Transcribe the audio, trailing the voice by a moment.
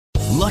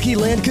Lucky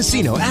Land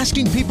Casino,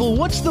 asking people,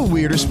 what's the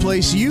weirdest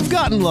place you've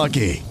gotten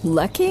lucky?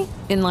 Lucky?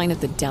 In line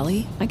at the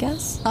deli, I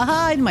guess?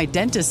 Aha, in my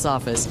dentist's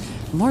office.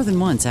 More than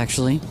once,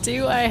 actually.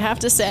 Do I have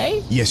to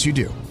say? Yes, you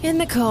do. In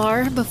the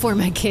car before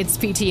my kids'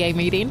 PTA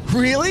meeting.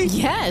 Really?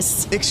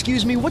 Yes.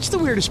 Excuse me, what's the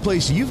weirdest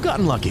place you've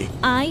gotten lucky?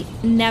 I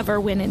never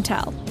win and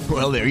tell.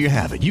 Well, there you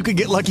have it. You can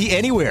get lucky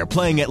anywhere,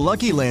 playing at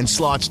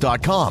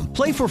LuckyLandSlots.com.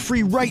 Play for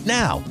free right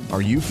now.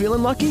 Are you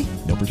feeling lucky?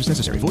 No purchase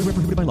necessary. Void where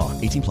prohibited by law.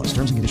 18 plus.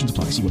 Terms and conditions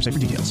apply. See website for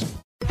details.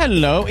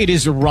 Hello, it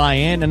is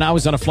Ryan, and I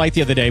was on a flight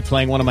the other day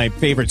playing one of my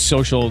favorite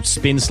social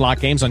spin slot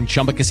games on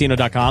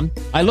ChumbaCasino.com.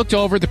 I looked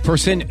over at the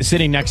person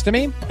sitting next to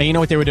me, and you know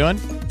what they were doing?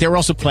 They were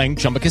also playing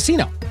Chumba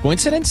Casino.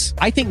 Coincidence?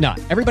 I think not.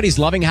 Everybody's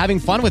loving having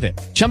fun with it.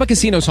 Chumba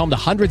Casino is home to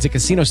hundreds of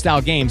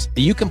casino-style games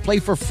that you can play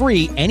for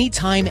free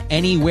anytime,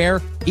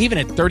 anywhere, even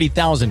at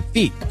 30,000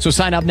 feet. So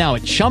sign up now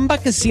at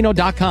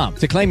ChumbaCasino.com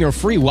to claim your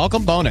free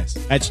welcome bonus.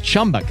 That's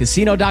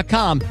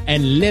ChumbaCasino.com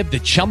and live the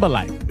Chumba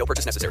life. No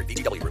purchase necessary.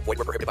 VGW. Void where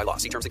prohibited by law.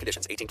 See terms and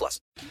conditions. 18 plus.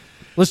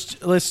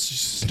 Let's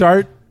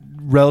start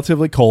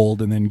relatively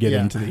cold and then get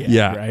into the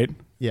end, right?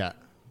 Yeah.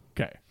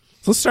 Okay.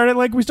 So let's start it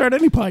like we start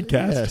any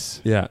podcast.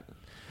 Yes. Yeah.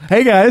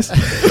 Hey, guys.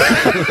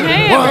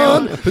 Hey,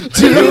 One,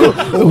 two,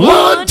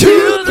 1,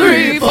 2,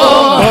 3, 4.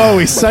 Oh,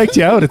 we psyched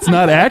you out. It's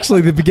not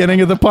actually the beginning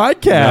of the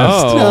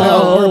podcast.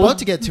 No, we're about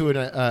to get to an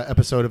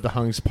episode of the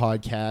Hunks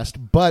podcast,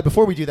 but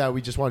before we do that,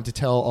 we just wanted to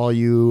tell all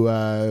you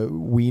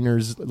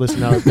wieners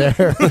listening out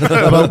there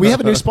about we have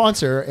a new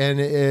sponsor,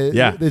 and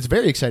it's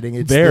very exciting.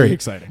 It's Very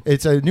exciting.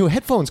 It's a new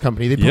headphones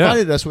company. They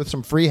provided us with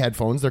some free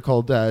headphones. They're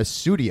called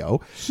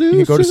Studio. You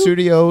can go to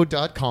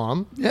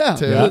studio.com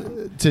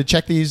to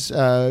check these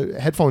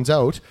headphones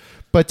out.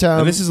 But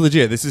and this is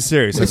legit. This is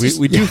serious. Like,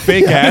 we do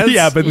fake ads.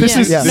 Yeah, but this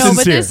is No, but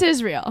sincere. this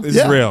is real. This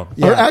is real.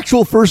 Yeah. Our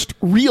actual first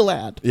real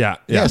ad. Yeah.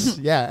 Yes,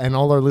 and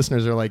all our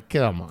listeners are like,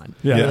 come on.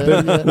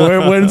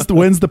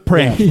 When's the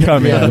prank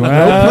coming? Yeah.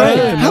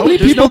 Well, How many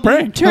there's people? no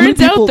prank. Turns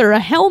out they're a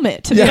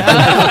helmet.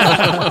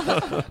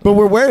 But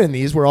we're wearing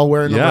these. We're all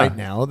wearing them Yeah. right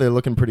now. They're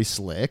looking pretty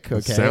slick.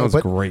 Okay, Sounds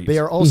but great. They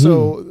are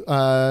also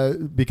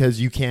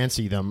because you can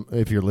see them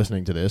if you're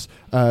listening to this.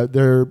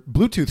 They're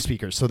Bluetooth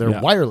speakers, so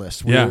they're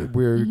wireless.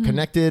 We're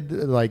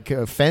connected like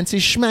fancy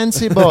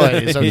schmancy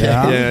boys.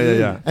 Okay?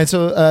 Yeah. And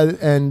so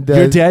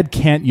Your dad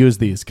can't use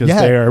these because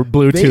they are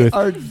Bluetooth. They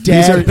are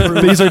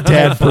dad-proof. These are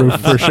dad proof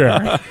for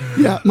sure.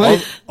 Yeah,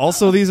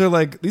 Also, these are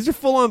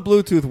full on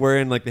Bluetooth,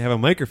 wherein like they have a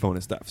microphone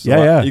and stuff.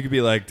 So you could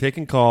be like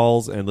taking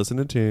calls and listen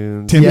to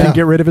tunes. Tim didn't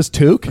get rid of his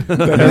toque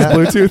that has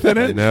Bluetooth in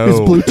it. No. His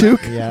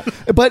Bluetooth. Yeah.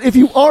 But if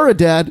you are a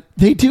dad,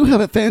 they do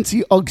have a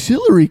fancy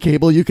auxiliary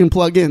cable you can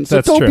plug in. So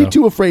That's don't true. be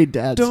too afraid,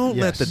 dads. Don't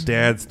let the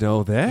dads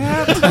know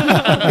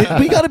that.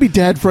 We got to be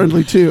dad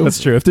friendly too.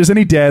 That's true. If there's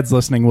any dads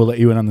listening, we'll let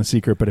you in on the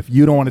secret. But if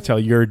you don't want to tell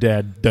your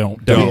dad,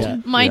 don't. Yeah.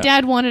 My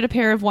dad wanted a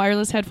pair of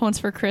wireless headphones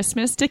for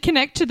Christmas to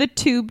connect to the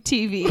tube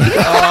TV.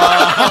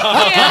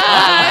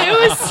 Yeah,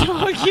 it was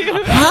so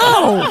cute.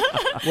 How?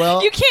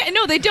 Well, You can't.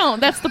 No, they don't.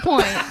 That's the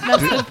point.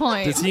 That's the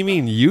point. Does he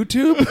mean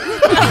YouTube?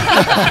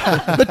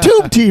 The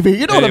tube TV.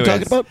 You know what I'm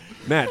talking about.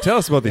 Matt, tell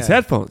us about these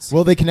headphones.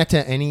 well, they connect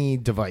to any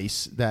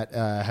device that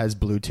has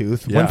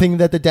Bluetooth. Yeah. One thing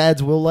that the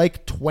dads will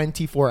like: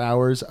 24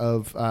 hours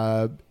of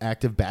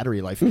active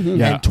battery life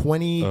and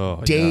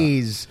 20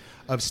 days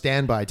of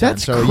standby time.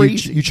 That's so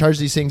crazy. You charge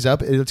these things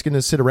up; it's going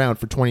to sit around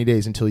for 20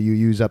 days until you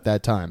use up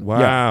that time.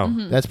 Wow.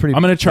 That's pretty.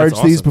 I'm going to charge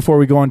That's these awesome. before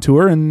we go on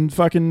tour and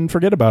fucking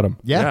forget about them.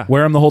 Yeah.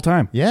 Wear them the whole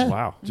time. Yeah.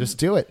 Wow. Just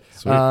do it.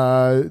 Sweet.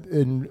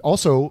 And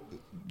also,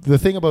 the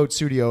thing about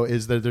Studio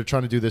is that they're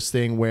trying to do this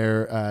thing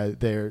where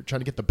they're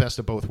trying to get the best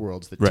of both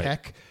worlds. The Right.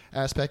 tech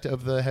aspect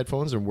of the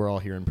headphones, and we're all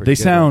hearing pretty They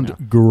good sound right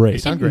now. great. They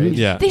sound great.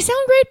 Yeah. They sound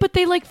great, but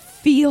they like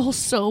feel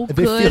so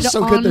They feel good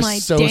so on good, they're my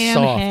so damn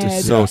soft. head.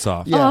 They're So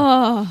soft. Yeah.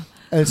 Oh.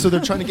 And so they're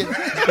trying to get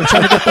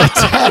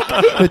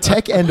the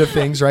tech end of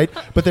things, right?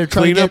 But they're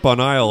trying Clean to up on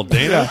aisle,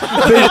 Dana.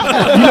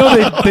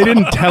 They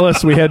didn't tell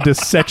us we had to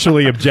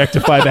sexually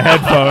objectify the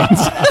headphones.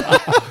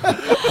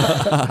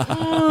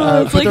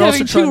 It's but like they're also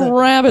having trying two to-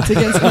 rabbits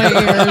against my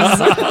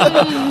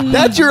ears.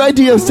 That's your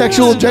idea of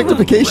sexual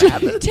objectification?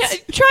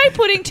 Try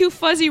putting two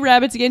fuzzy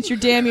rabbits against your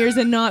damn ears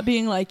and not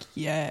being like,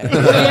 yeah. You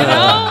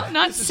know?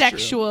 Not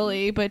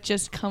sexually, but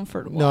just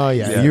comfortable. No,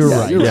 yeah, Yes. you're Yeah,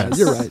 right. you're Yes. right.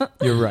 You're right.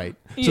 You're right.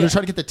 So they're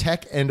trying to get the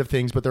tech end of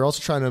things, but they're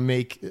also trying to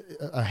make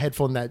a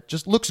headphone that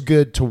just looks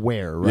good to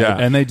wear, right? Yeah.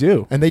 And they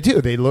do. And they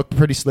do. They look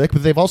pretty slick,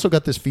 but they've also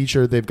got this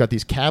feature. They've got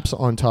these caps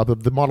on top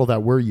of the model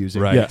that we're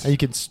using. Right. Yes. And you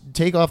can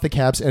take off the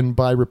caps and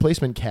buy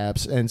replacement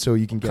caps, and so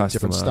you can get a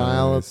different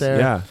style up Customize. there.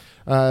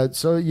 Yeah.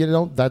 So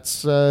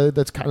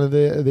that's kind of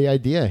the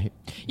idea.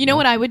 You know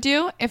what I would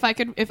do if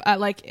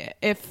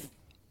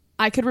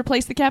I could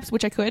replace the caps,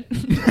 which I could.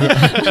 You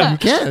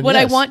can. What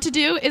I yes. want to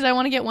do is I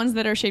want to get ones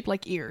that are shaped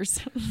like ears.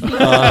 So it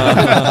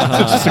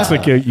just looks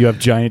like you have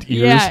giant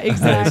ears. Yeah,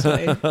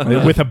 exactly.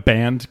 With a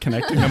band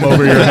connecting them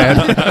over your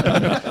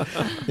head.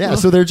 Yeah,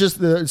 so they're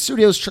just the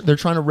studios. They're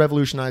trying to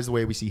revolutionize the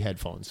way we see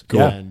headphones.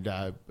 Cool. And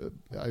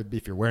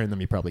if you're wearing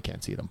them, you probably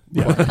can't see them.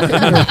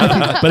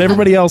 Yeah. But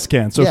everybody else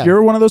can. So if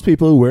you're one of those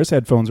people who wears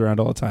headphones around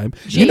all the time,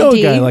 you know a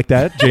guy like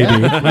that, JD. You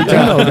do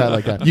know a guy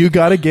like that. You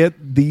got to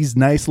get these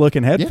nice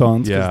looking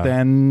headphones because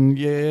then,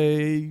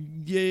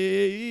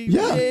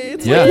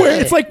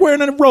 it's like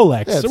wearing a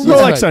Rolex. Yeah, a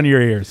Rolex on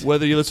your ears.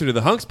 Whether you listen to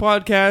the Hunks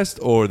podcast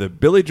or the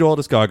Billy Joel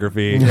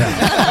discography, you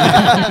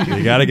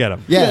got to get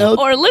them. Yeah.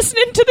 Or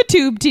listening to the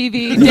Tube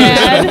TV,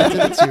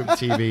 Dad. Tube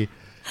TV.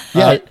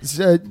 Yeah.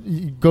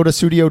 Go to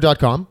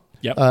studio.com.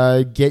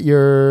 Yep. Get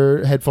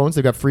your headphones.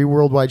 They've got free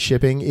worldwide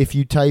shipping. If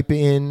you type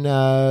in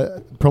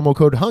promo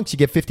code HUNKS, you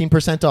get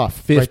 15%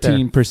 off.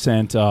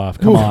 15% off.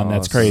 Come on,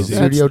 that's crazy.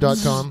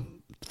 Studio.com.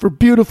 For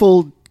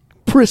beautiful,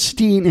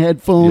 pristine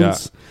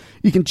headphones.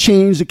 You can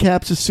change the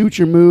caps to suit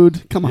your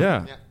mood. Come on.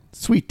 Yeah.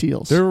 Sweet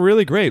deals. They're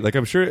really great. Like,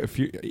 I'm sure if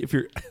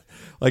you're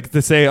like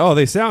to say, oh,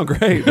 they sound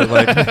great, but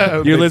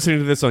like you're listening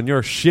to this on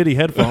your shitty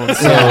headphones,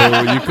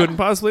 so you couldn't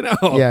possibly know.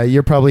 Yeah,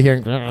 you're probably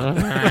hearing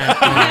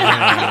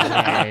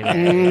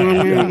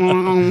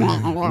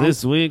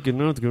This week in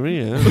North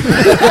Korea.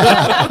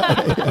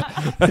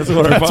 That's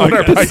what our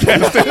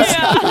podcast is.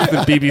 The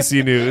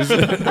BBC News. Their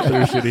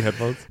shitty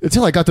headphones.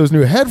 Until I got those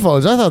new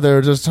headphones, I thought they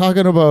were just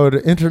talking about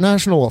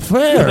international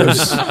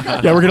affairs.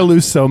 Yeah, we're going to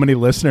lose so many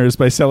listeners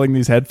by selling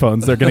these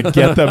headphones. They're going to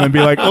get them and be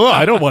like, oh,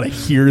 I don't want to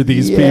hear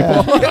these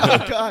people.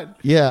 Oh, God.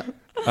 Yeah.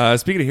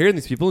 Speaking of hearing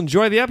these people,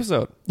 enjoy the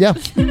episode. Yeah.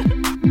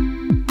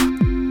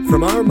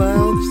 From our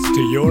mouths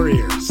to your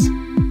ears,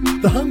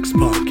 the Hunks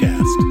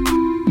Podcast.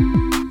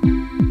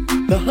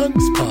 The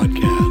Hunks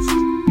Podcast.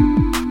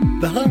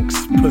 The Hunks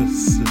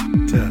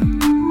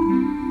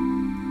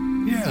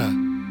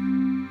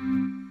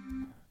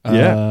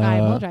Yeah. I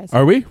apologize.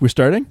 Are we? We're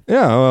starting?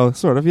 Yeah, well,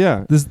 sort of,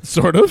 yeah. This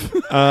sort of?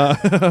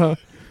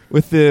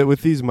 With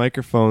these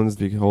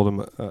microphones, you can hold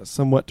them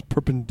somewhat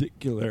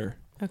perpendicular.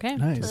 Okay.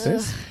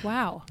 Nice.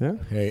 Wow. Yeah.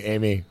 Hey,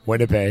 Amy,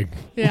 Winnipeg.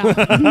 Yeah.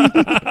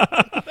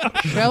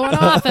 Showing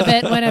off a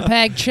bit,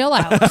 Winnipeg. Chill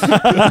out.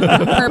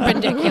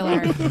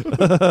 Perpendicular.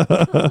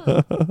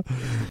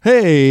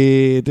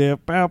 Hey,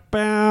 dip bow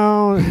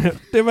bow,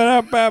 dip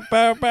bow bow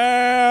bow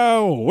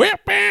bow,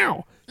 whip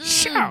bow,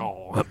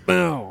 show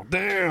bow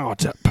down,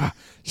 chop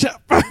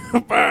chop bow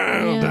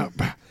down,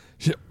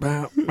 chop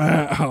bow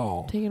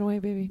bow. Take it away,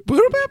 baby.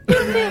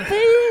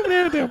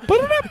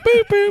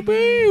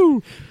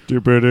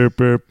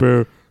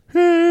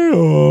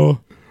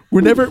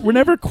 We're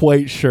never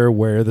quite sure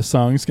where the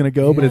song's going to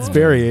go, but it's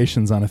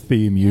variations on a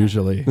theme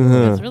usually.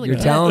 That's really Your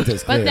good. talent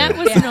is clear. But that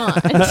was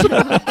not.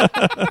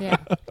 Yeah.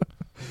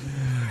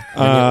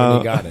 When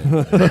you got it.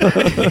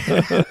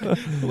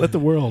 Let the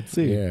world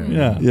see.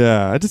 Yeah.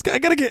 Yeah, I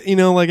gotta get,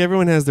 like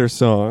everyone has their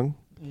song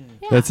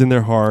that's in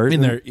their heart.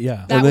 That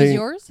That was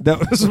yours? That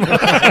was mine.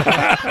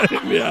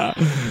 Yeah.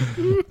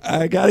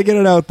 I gotta get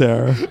it out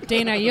there.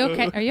 Dana, are you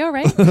okay? Are you all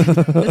right?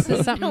 This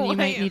is something you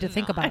might need to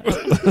think about.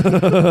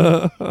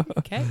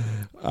 Okay.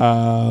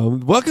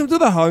 Welcome to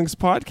the Hunks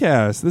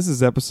Podcast. This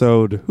is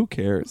episode, who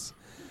cares?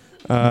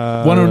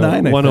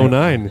 109.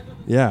 109.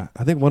 Yeah,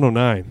 I think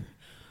 109.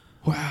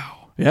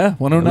 Wow. Yeah,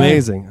 109.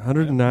 Amazing.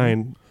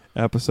 109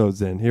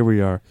 episodes in. Here we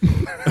are.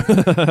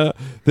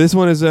 This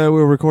one is,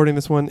 we're recording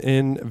this one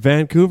in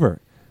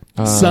Vancouver.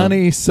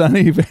 Sunny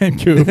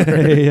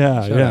Vancouver.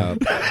 Yeah.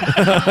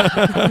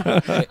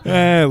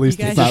 At least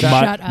You it's guys not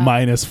shut up.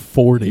 minus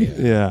 40.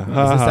 Yeah. Is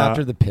this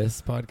after the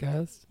Piss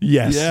podcast?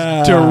 Yes.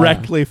 Yeah.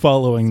 Directly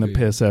following the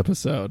piss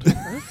episode.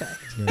 Perfect.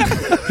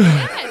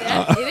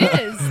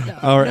 It is. Though.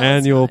 Our No,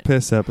 annual it's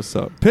Piss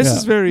episode. Piss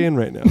is very in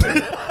right now.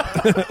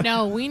 not.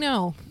 No, we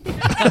know. We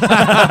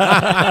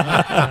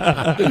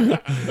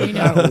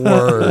know.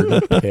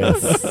 Word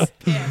Piss.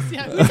 Piss.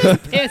 Yeah, who says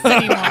piss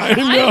anymore?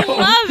 I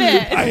love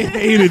it. I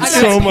hate it I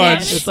so got much.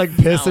 pissed. It's like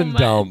piss So and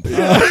much. dump.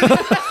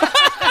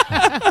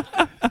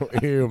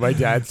 Ew, my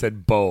dad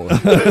said both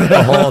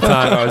the whole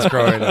time I was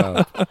growing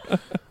up.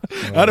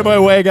 Out of my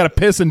way, I got to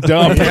piss and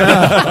dump. In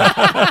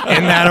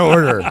that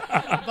order.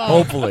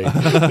 Hopefully.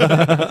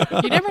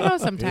 You never know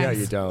sometimes. Yeah,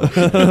 you don't.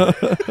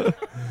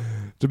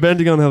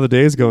 Depending on how the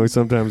day's going,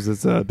 sometimes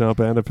it's a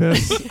dump and a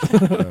piss.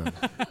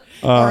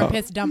 Or a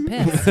piss, dump,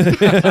 piss.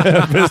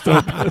 Piss,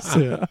 dump, piss,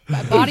 yeah.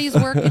 Bodies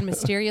work in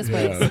mysterious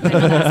ways. I know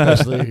that.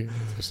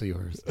 Especially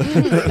yours.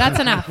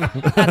 That's enough.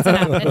 That's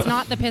enough. It's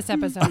not the piss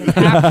episode. It's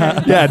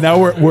after. Yeah, now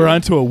we're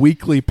on to a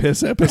weekly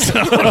piss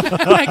episode.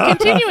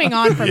 Continuing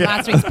on from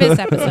last week's piss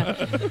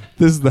episode.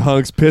 This is the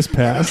Hunks Piss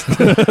Past.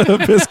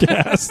 Piss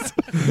Cast.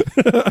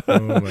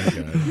 Oh, my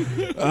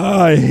God.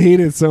 Oh, I hate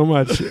it so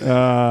much.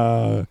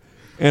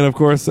 And of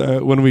course,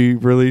 when we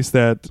released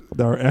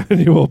our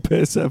annual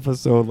Piss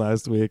episode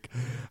last week,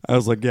 I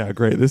was like, yeah,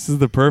 great. This is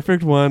the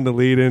perfect one to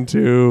lead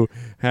into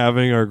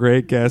having our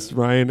great guest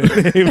Ryan and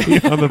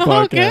Amy on the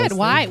podcast. Oh, good.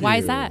 Why? Why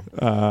is that?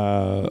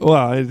 Well,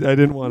 I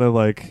didn't want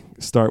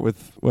to start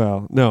with.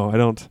 Well, no, I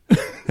don't.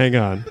 Hang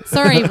on.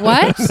 Sorry,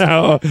 what?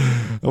 No,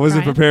 I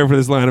wasn't prepared for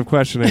this line of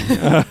questioning.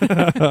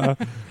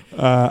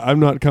 I'm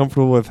not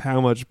comfortable with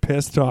how much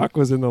piss talk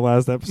was in the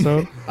last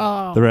episode.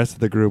 Oh. The rest of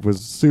the group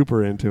was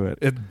super into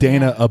it.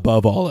 Dana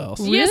above all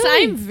else. Really? Yes,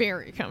 I'm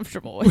very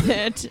comfortable with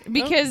it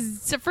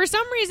because for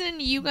some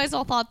reason you guys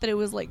all thought that it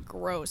was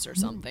gross or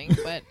something,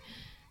 but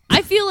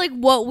I feel like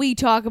what we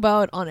talk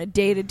about on a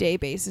day-to-day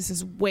basis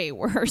is way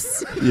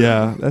worse.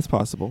 Yeah, that's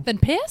possible. Than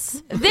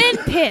piss? Than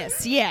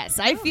piss, yes.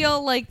 I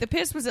feel like the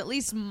piss was at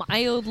least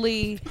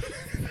mildly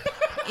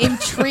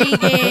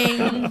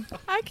intriguing.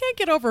 I can't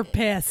get over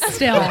piss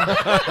still.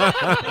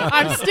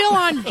 I'm still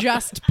on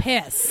just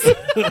piss.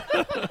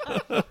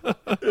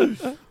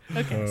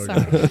 Okay,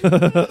 sorry.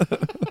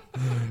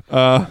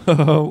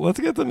 Let's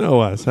get to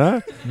know us,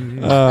 huh?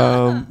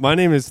 My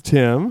name is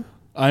Tim.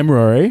 I'm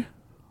Rory.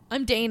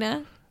 I'm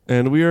Dana.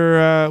 And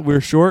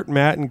we're Short,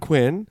 Matt, and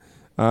Quinn.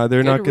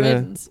 They're not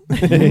gonna.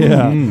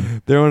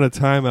 They're on a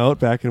timeout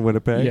back in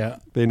Winnipeg. Yeah,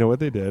 they know what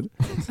they did.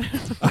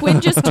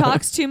 Quinn just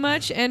talks too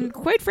much, and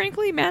quite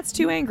frankly, Matt's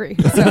too angry.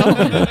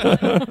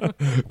 So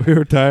we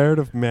were tired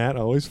of Matt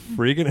always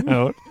freaking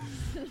out.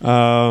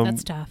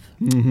 That's tough.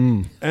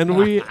 Mm-hmm. And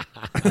we.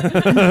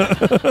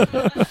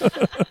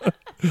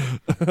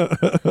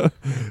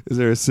 Is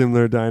there a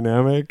similar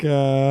dynamic?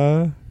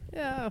 No,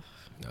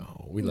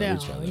 we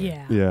love each other.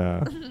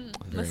 Yeah.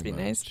 Must be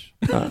nice.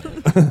 We,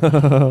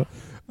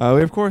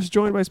 of course,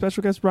 joined by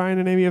special guest Ryan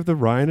and Amy of the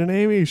Ryan and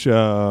Amy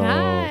Show.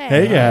 Hi.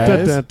 Hey,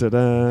 guys.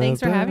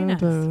 Thanks for having us.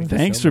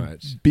 Thanks for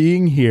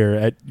being here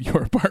at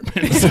your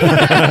apartment.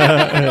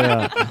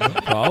 No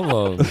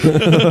problem.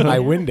 I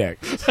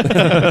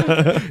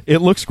Windex.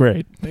 It looks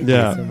great. Thank you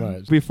so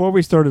much. Before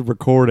we started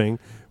recording,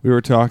 we were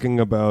talking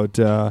about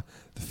the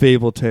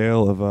fable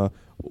tale of a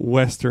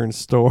Western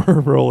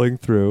store rolling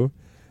through.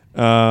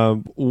 I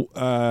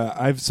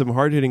have some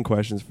hard-hitting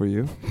questions for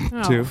you,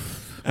 too.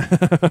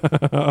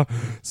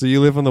 So you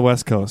live on the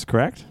West Coast,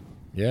 correct?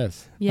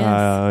 Yes.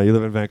 Yes. You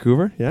live in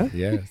Vancouver, yeah?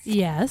 Yes.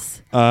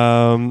 Yes.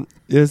 Do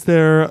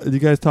you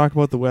guys talk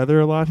about the weather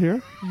a lot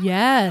here?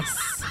 Yes.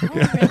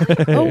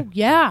 Okay. Oh,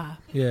 yeah.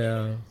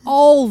 Yeah.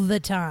 All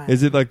the time.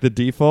 Is it like the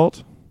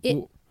default?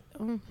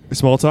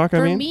 Small talk, For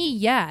I mean? me,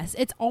 yes.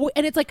 It's always,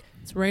 and it's like,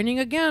 it's raining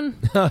again.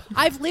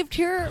 I've lived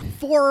here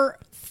for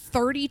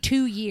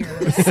 32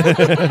 years.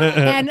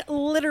 And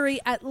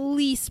literally at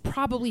least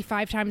probably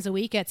 5 times a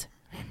week, it's,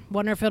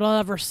 wonder if it'll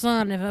ever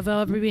sun, if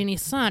there'll ever be any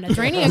sun. It's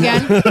raining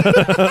again.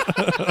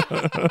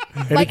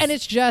 And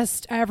it's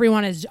just,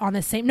 everyone is on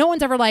the same. No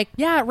one's ever like,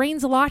 yeah, it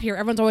rains a lot here.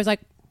 Everyone's always like,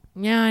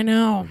 yeah, I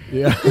know.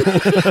 Yeah.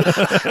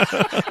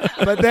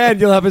 But then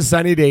you'll have a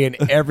sunny day and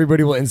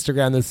everybody will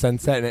Instagram the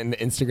sunset and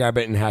Instagram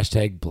it and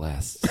hashtag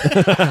blessed.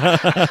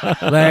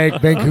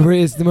 Vancouver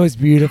is the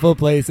most beautiful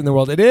place in the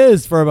world. It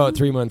is for about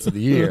 3 months of the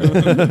year.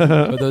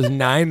 But those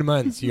 9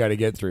 months you got to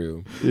get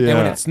through. Yeah. And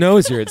when it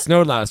snows here, it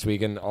snowed last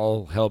week and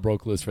all hell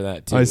broke loose for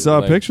that too. I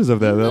saw pictures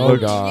of that. Oh,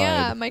 God.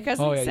 Yeah, my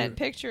cousin sent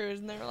pictures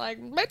and they were like,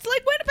 it's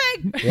like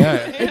Winnipeg. Yeah,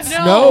 it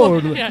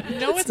snowed. Yeah,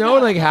 no, it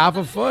snowed like half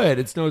a foot.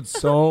 It snowed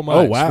so much.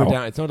 Oh, wow.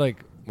 It snowed I'm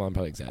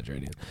probably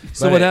exaggerating.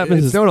 So what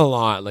happens it is snowed a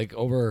lot,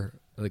 over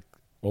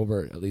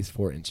at least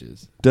 4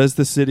 inches. Does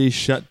the city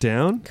shut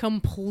down?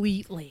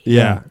 Completely.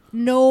 Yeah.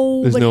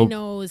 Nobody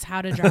knows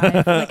how to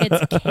drive.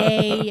 It's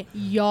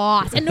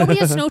chaos. And nobody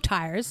has snow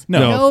tires.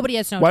 No. Nobody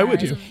has snow tires. Why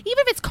would you? Even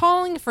if it's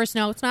calling for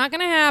snow, it's not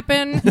going to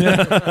happen.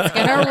 It's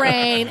going to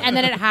rain. And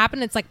then it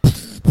happened. It's like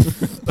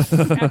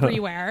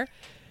everywhere.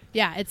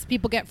 Yeah, it's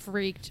people get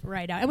freaked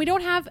right out. And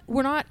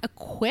we're not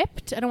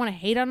equipped. I don't want to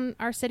hate on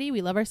our city.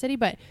 We love our city,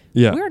 but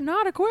we're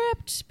not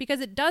equipped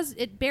because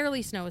it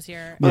barely snows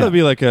here. Well,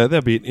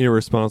 that'd be an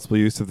irresponsible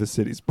use of the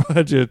city's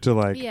budget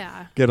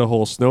to get a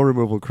whole snow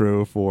removal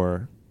crew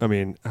for,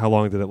 how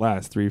long did it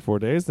last?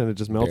 3-4 days? Then it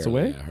just melts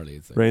away? Yeah,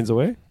 rains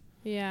away?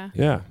 Yeah.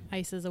 Yeah.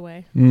 Ices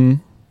away.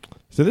 Mm.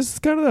 So this is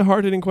kind of the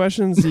hard-hitting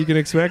questions you can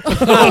expect. Oh,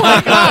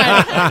 my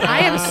God. I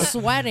am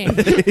sweating.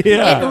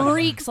 Yeah. It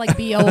reeks like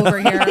BO over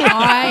here.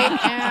 I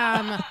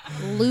am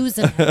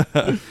losing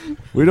it.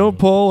 We don't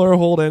pull or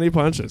hold any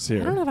punches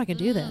here. I don't know if I can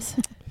do this.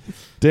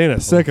 Dana,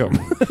 sick 'em.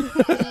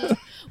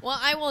 Well,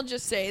 I will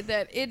just say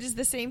that it is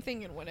the same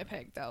thing in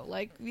Winnipeg, though.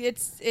 We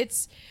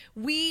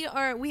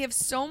have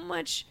so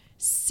much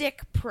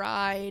sick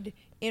pride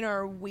in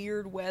our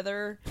weird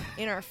weather,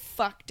 in our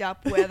fucked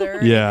up weather.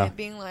 Yeah. And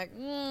being like,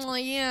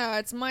 yeah,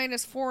 it's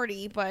minus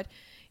 40, but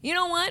you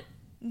know what?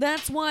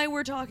 That's why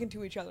we're talking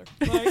to each other,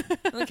 right?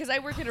 Because I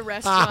work at a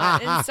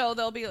restaurant, and so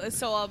they'll be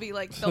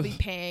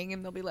paying,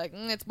 and they'll be like,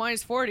 it's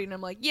minus 40, and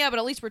I'm like, yeah, but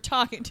at least we're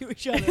talking to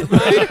each other,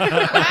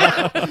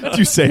 right? Do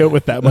you say it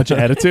with that much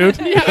attitude?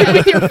 Yeah,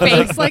 with your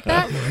face like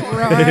that,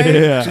 right?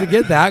 Yeah. Did it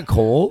get that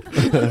cold?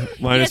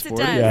 Minus Yes, it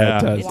 40. does. Yeah,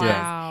 it does.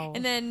 Wow.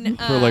 And then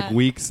For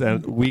weeks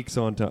on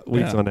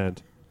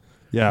end.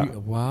 Yeah.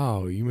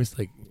 Wow, you must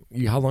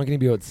how long can you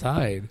be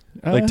outside?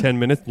 Like 10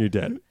 minutes and you're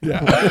dead. Yeah.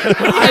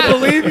 I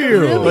believe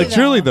you. Really, Like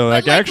truly though,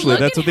 But, like actually, look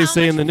that's at what they how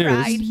say in the much news.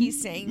 pride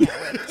he's saying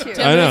that with,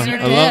 too. I know. You're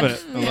I love dead.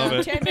 it. I love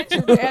it. 10 minutes,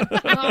 you're dead.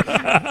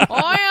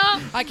 Oh,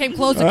 yeah. I came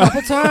close a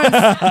couple times.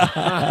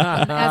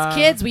 As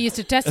kids, we used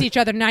to test each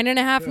other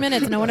 9.5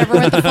 minutes. No one ever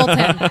went the full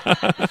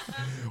 10.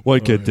 One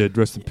kid did.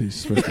 Rest in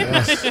peace.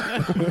 Rest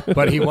in peace.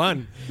 But he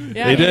won.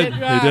 Yeah, He did. He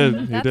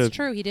That's did.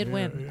 true. He did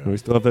win. And we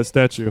still have that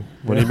statue.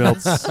 When he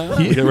melts,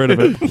 we get rid of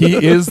it.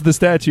 He is the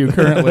statue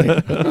currently.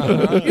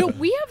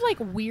 We have like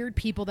weird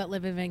people that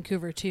live in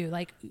Vancouver too.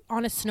 Like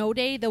on a snow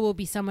day, there will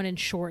be someone in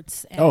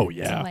shorts. And Oh,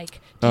 yeah. like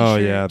Oh,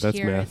 t-shirt yeah, that's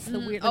here. math. It's the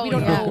weird. Oh, we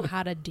don't yeah. know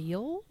how to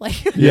deal.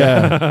 Like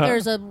Yeah.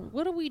 there's a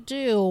what do we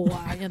do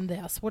in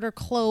this? What are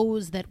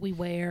clothes that we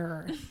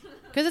wear?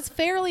 Because it's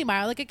fairly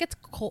mild, like it gets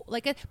cold,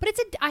 but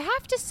I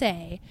have to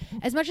say,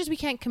 as much as we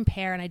can't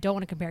compare, and I don't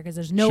want to compare because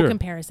there's no Sure.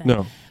 comparison.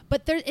 No.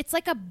 But it's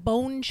like a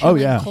bone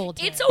chilling yeah. cold.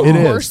 Here. It's It is.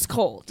 a worse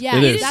cold. Yeah,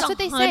 It is. that's what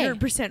they say.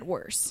 100%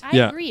 worse. I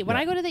Yeah. agree. When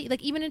I go to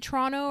like even in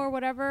Toronto or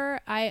whatever,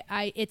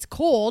 I it's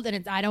cold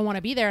and I don't want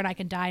to be there and I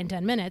can die in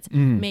 10 minutes,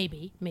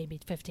 maybe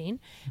 15.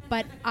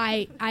 But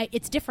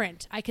it's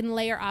different. I can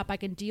layer up. I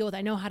can deal with.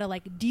 I know how to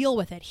like deal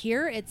with it.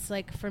 Here, it's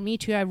like for me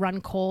too. I run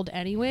cold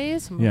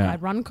anyways. Yeah. I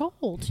run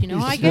cold. You know,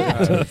 I get.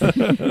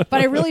 But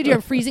I really do.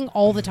 I'm freezing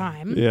all the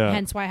time. Yeah.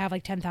 Hence why I have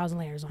like 10,000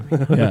 layers on me.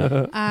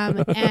 Yeah.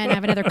 And I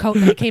have another coat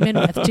that I came in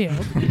with too.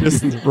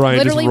 Ryan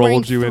Literally just rolled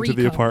wearing you into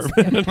 3 the coats.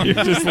 apartment.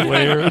 You're just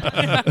layered.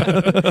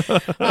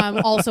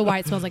 Also why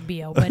it smells like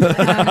BO.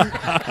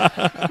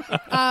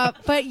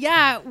 But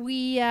yeah,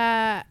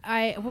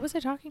 what was I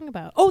talking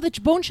about? Oh, the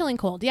bone chilling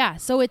cold. Yeah.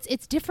 So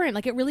it's different.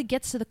 Like it really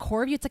gets to the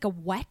core of you. It's like a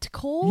wet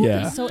cold.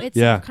 Yeah. So it's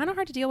Yeah. kind of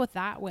hard to deal with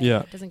that way.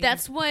 Yeah. It doesn't get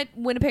That's what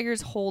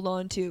Winnipeggers hold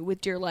on to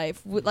with dear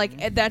life.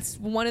 Like that's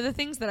one of the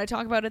things that I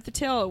talk about at the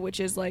till, which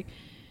is like,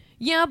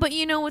 yeah, but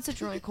you know it's a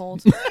dry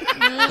cold. You know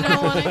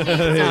what I mean?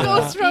 It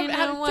goes from You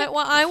know what?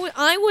 Well, I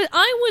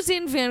was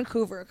in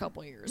Vancouver a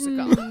couple years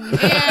ago, and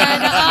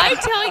I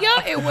tell you,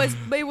 it was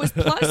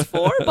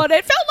 +4, but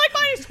it felt like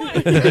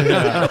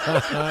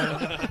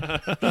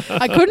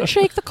 -20. I couldn't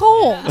shake the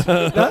cold.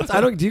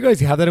 Do you guys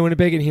have that in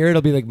Winnipeg? And here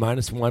it'll be like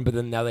 -1, but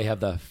then now they have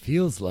the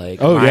feels like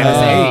Oh,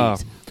 yeah.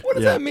 -8. What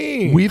does that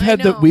mean? We've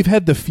had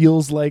the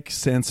feels like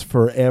since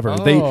forever.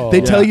 They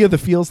tell you the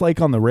feels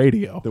like on the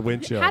radio. The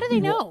wind chill. How do they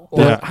know?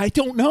 I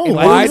don't know. And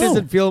I why don't does know.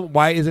 it feel?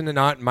 Why isn't it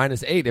not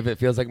 -8 if it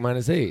feels like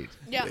 -8?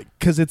 Yeah.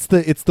 Because it's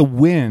the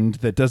wind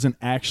that doesn't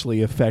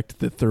actually affect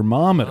the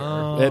thermometer.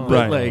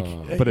 Right.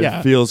 But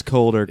it feels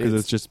colder because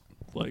it's just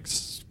like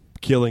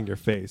killing your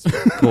face.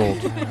 Cold.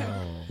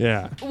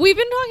 Yeah. We've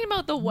been talking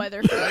about the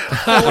weather for like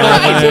 4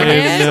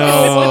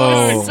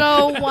 No.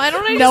 So why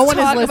don't I No just one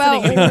is talk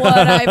about listening. what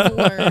I've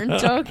learned,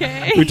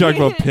 okay? We talked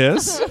about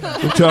piss.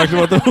 We talked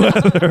about the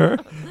weather.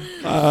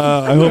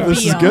 I hope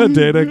this is good,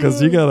 Dana,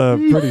 because you got a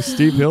pretty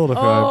steep hill to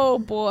climb. Oh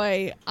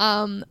boy,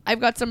 I've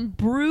got some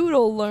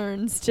brutal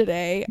learns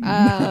today.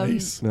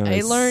 Nice.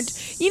 I learned.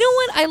 You know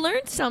what? I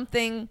learned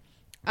something.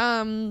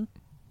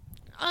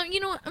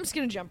 You know what? I'm just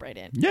gonna jump right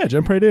in. Yeah,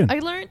 jump right in. I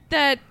learned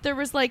that there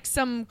was like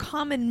some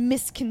common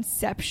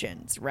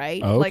misconceptions,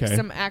 right? Oh, Like okay.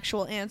 some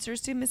actual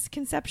answers to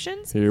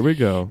misconceptions. Here we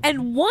go.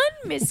 And one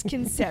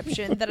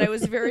misconception that I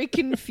was very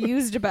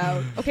confused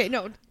about. Okay,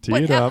 no. Tee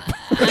it up.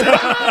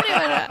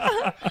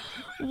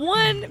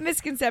 One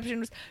misconception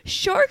was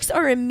sharks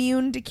are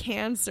immune to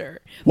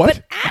cancer. What?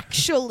 But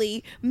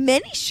actually,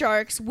 many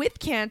sharks with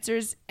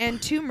cancers and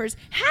tumors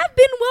have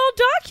been well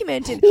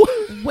documented.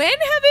 When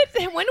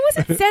was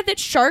it said that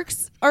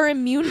sharks are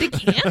immune to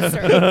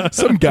cancer?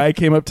 Some guy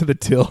came up to the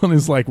till and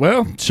is like,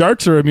 "Well,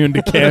 sharks are immune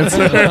to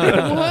cancer."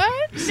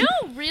 What? No,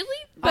 really?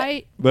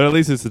 But But at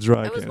least it's a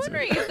dry I was cancer.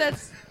 wondering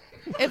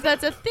if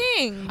that's a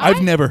thing.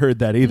 I've never heard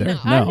that either. No.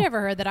 I've never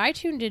heard that. I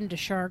tuned into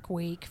Shark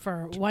Week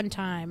for one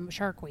time,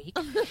 Shark Week,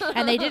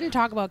 and they didn't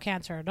talk about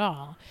cancer at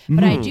all.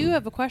 But I do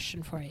have a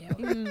question for you.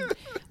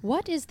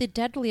 What is the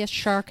deadliest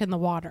shark in the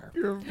water?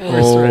 I'm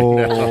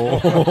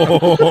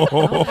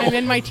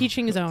in my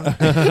teaching zone.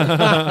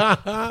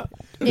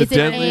 Is it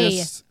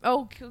deadliest-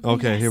 Oh,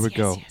 Okay, here we yes,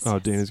 go. yes, Oh,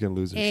 yes. Dana's going to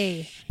lose it.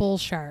 A, bull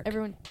shark.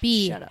 Everyone,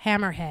 B, shut up.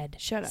 hammerhead.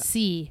 Shut up.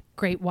 C,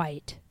 great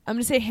white. I'm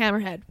gonna say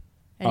hammerhead.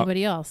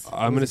 Anybody else?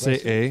 I'm going to say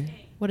A.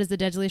 What is the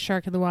deadliest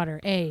shark in the water?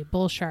 A,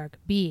 bull shark.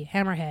 B,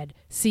 hammerhead.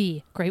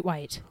 C, great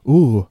white.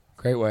 Ooh,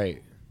 Great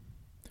white.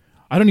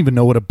 I don't even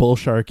know what a bull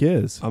shark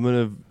is. I'm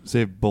going to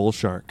say bull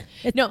shark.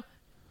 No,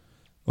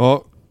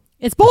 Oh.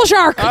 It's bull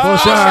shark. Bull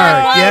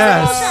shark.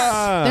 Yes.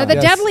 They're the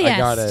Yes, deadliest. I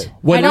got it.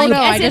 What I don't is-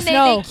 know. I as in just they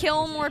know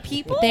kill more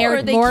people. they're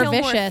or they more kill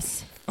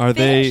vicious. Are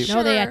they... fish?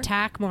 No, they Sure.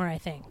 attack more, I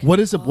think.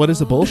 What is a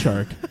bull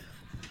shark?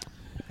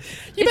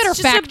 You better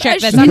just fact a- check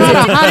a this. sh- I'm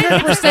not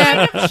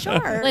 100%. Kind of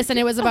shark. Listen,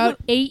 it was about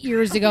 8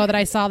 years ago that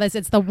I saw this.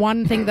 It's the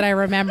one thing that I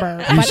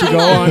remember. You should go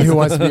on Who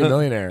Wants to Be a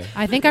Millionaire.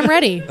 I think I'm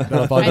ready.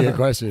 That'll probably be a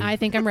question. I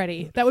think I'm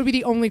ready. That would be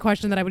the only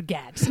question that I would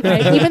get.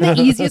 Right? Even the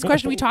easiest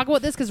question. We talk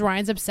about this because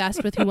Ryan's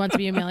obsessed with Who Wants to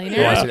Be a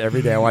Millionaire. I watch it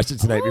every day. I watched it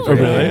tonight before.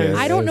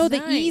 I don't know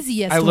the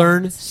easiest. I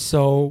learn ones.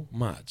 so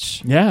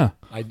much. Yeah.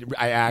 I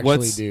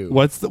actually do.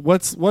 What's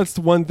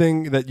the one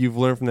thing that you've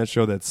learned from that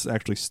show that's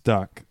actually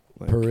stuck?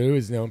 Like, Peru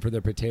is known for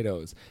their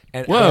potatoes,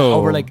 and Whoa.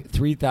 over like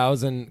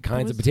 3,000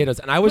 kinds of potatoes.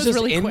 And I was just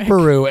really in quick.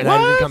 Peru, and I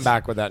didn't come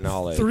back with that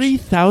knowledge.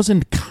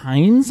 3,000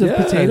 kinds of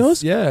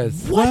potatoes?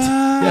 Yes. What?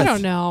 I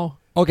don't know.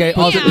 Okay,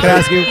 also, can I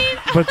ask you,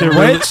 but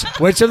they're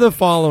which of the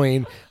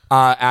following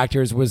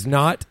actors was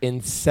not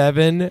in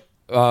 7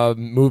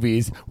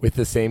 movies with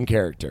the same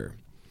character?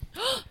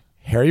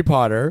 Harry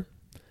Potter,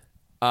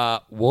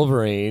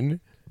 Wolverine,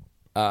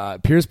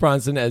 Pierce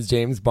Brosnan as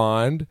James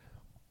Bond,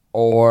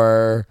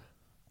 or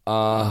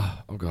oh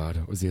god,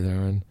 what was the other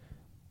one?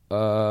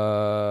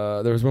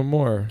 There was one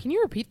more. Can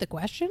you repeat the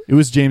question? It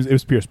was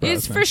Pierce Brosnan.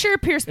 It's for sure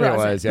Pierce Yeah,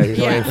 Brosnan. it was. Yeah, he was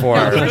only in 4.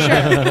 No, for sure.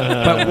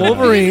 But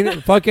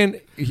Wolverine, fucking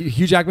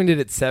Hugh Jackman did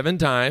it 7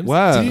 times.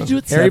 Wow. Did he do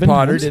it Harry 7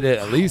 Potter times? did it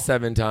at least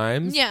 7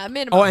 times. Yeah,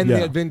 minimum. Oh, and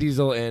Yeah. Vin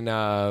Diesel in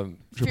Triple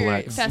Fury-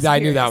 X. Fast Yeah, I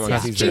and knew that Furious, one. yeah.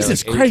 'cause he's been there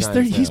Jesus like 8 Christ,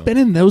 times he's now. been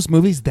in those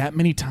movies that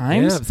many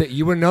times? Yeah, so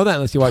you wouldn't know that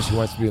unless you watched Who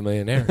Wants to Be a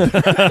Millionaire.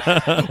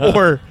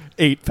 Or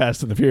 8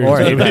 Fast and the Furious or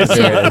movies.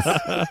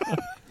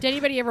 Did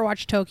anybody ever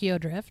watch Tokyo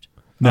Drift?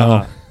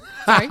 No.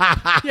 Sorry.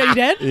 Yeah, you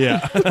did?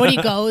 Yeah. When he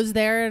goes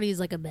there and he's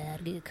like a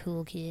bad,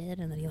 cool kid,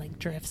 and then he like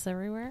drifts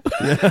everywhere. Do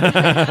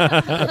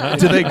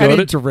they go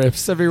to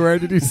drifts everywhere?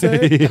 Did you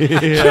say?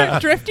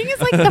 Drifting is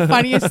like the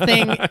funniest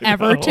thing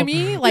ever to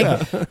me.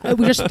 Like,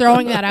 we're just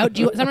throwing that out.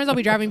 Sometimes I'll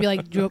be driving and be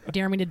like, "Do you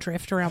dare me to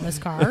drift around this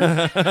car?"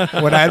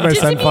 When I had my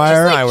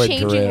Sunfire, I would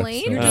drift.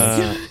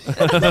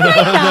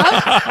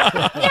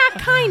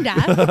 Kinda.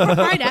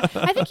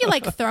 I think you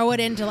like throw it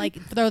into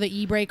like throw the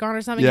e-brake on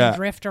or something and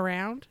drift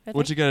around.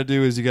 What you gotta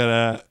do is you gotta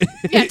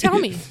Yeah, tell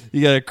me.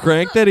 You gotta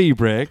crank that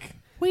e-brake.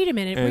 Wait a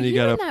minute. And were you in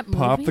gotta that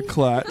pop movie? the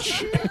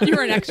clutch. You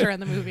were an extra in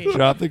the movie.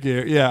 Drop the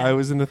gear. Yeah, I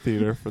was in the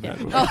theater for that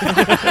movie.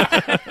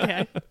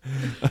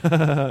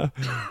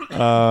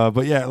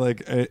 But yeah,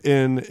 like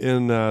in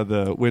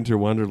the winter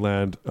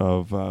wonderland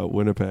of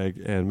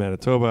Winnipeg and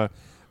Manitoba,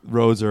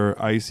 roads are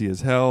icy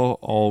as hell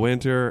all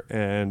winter,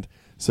 and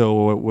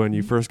so when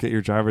you first get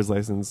your driver's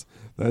license,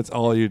 that's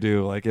all you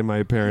do. Like in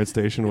my parents'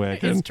 station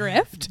wagon, Is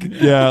drift.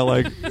 Yeah,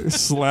 like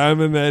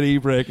slamming that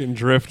e-brake and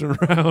drifting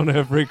around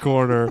every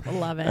corner.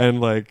 Love it.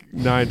 And like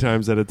 9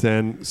 times out of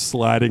 10,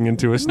 sliding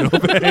into a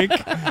snowbank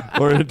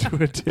or into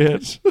a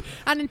ditch.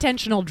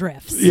 Unintentional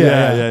drifts.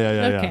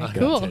 Yeah. Okay,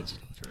 cool.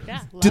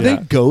 Yeah, Do love they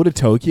it. go to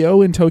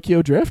Tokyo in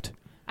Tokyo Drift?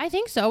 I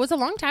think so. It was a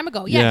long time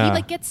ago. Yeah, Yeah. he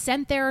like gets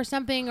sent there or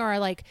something, or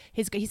like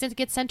he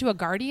gets sent to a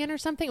guardian or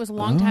something. It was a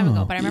long time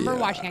ago, but I remember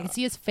watching. I could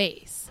see his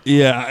face.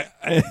 Yeah,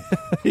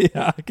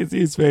 I can see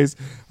his face.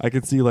 I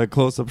can see like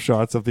close-up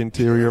shots of the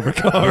interior of a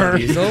car.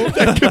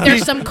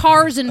 There's some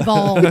cars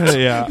involved.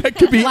 Yeah, That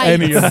could be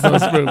Lights. any of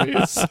those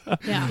movies.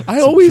 Yeah. I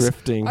always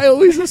drifting.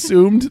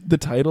 assumed the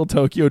title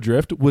Tokyo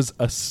Drift was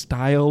a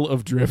style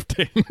of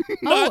drifting.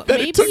 Oh, that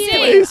maybe it took it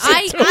place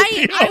is.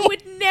 in I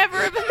would never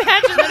have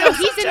imagined that. No,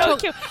 he's in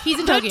Tokyo. He's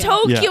in The Tokyo.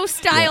 Tokyo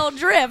style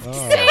drift.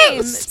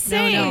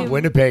 Same. No.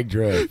 Winnipeg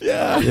drift.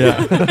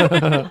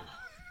 yeah.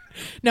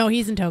 No,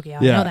 he's in Tokyo.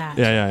 I Yeah. know that.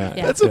 Yeah.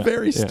 That's a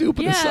very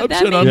stupid Yeah, that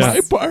assumption on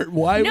makes- my part.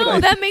 Why would No, I?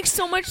 that makes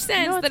so much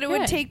sense No, it's that it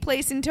would good. take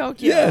place in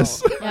Tokyo.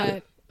 Yes.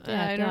 But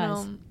Yeah, I it don't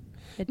does. know.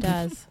 It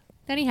does.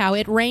 Anyhow,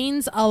 it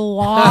rains a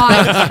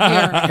lot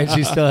here. And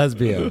she still has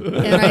BO.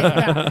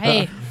 And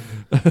hey.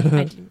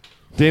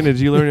 Dana, did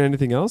you learn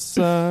anything else?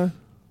 Sure.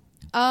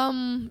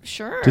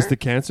 Just the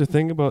cancer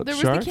thing about There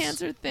was sharks? the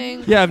cancer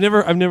thing. Yeah, I've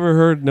never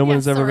heard. No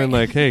one's ever sorry. been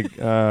like, "Hey,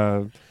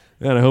 man,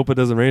 I hope it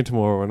doesn't rain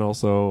tomorrow." And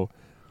also,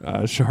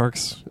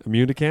 sharks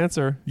immune to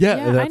cancer. Yeah,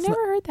 Yeah, I that's never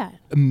heard that.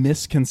 a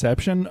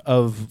misconception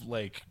of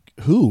like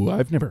who?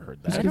 I've never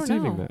heard that. I don't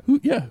Conceiving know. that. Who?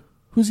 Yeah,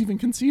 who's even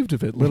conceived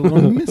of it, let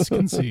alone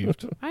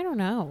misconceived? I don't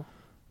know.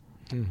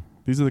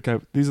 These are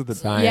the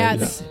Science. Yeah,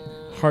 it's-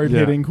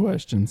 Hard-hitting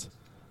questions.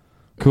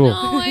 cool.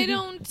 No, I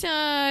don't.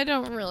 I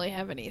don't really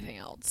have anything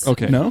else.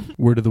 Okay. No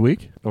word of the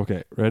week.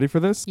 Okay. Ready for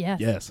this? yes.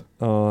 Yes.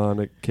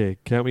 Okay.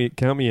 Count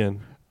me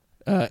in.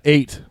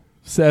 8,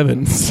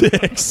 7,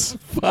 6,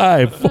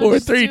 5, 4,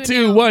 just 3, do it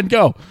 2, now. 1,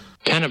 go.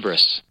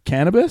 Cannabis.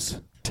 Cannabis?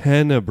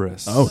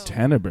 Tenebrous. Oh,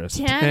 tenebrous.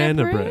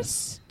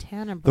 Tenebrous.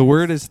 Tenebrous. The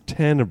word is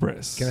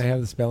tenebrous. Can I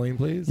have the spelling,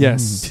 please?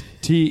 Yes.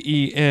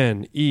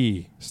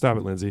 T-E-N-E. Stop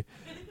it, Lindsay.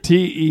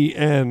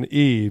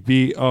 Tenebrous.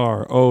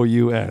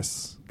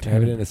 Can I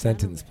have it in a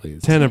sentence,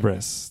 please?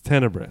 Tenebrous.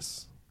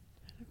 Tenebrous.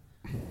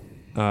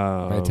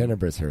 My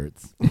tenebrous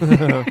hurts.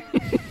 Play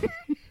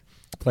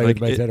Like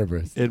with my it-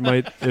 tenebrous. It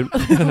might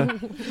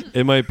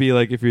it might be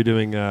like if you're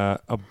doing a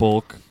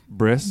bulk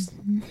bris.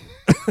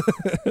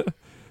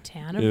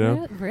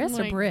 Tenebrous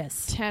or Like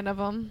bris? 10 of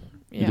them.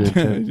 You Yeah.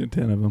 did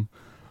 10 of them.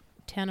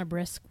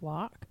 Tenebrisk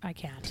walk? I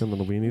can't. 10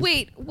 little weenies.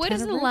 Wait, what is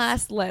the Tenebrous?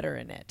 last letter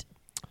in it?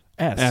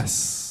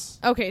 S.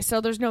 Okay, so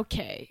there's no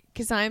K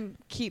because I'm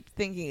keep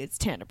thinking it's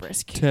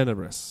Tenebris.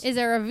 Tenebris. Is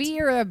there a V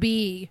or a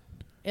B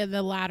in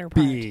the latter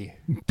part? B.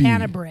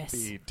 Tenebris.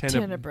 B.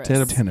 Tenebris.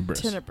 Tenebris.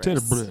 Tenebris.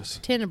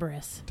 Tenebris.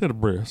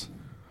 Tenebris.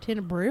 Tenebris?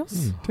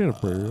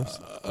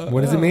 Tenebris.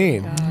 What does it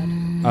mean?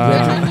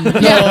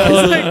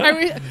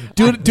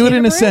 Do it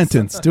in a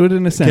sentence. Do it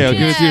in a sentence. Okay, I'll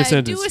give it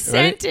to you a sentence. Do a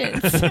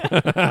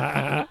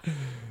Ready?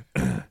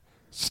 sentence.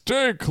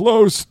 Stay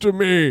close to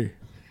me,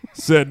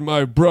 said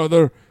my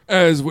brother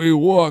as we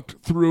walked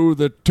through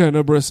the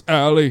Tenebris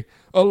alley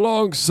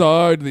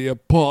alongside the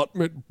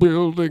apartment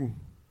building.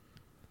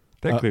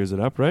 That clears it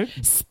up, right?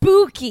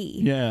 Spooky.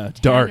 Yeah,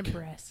 dark.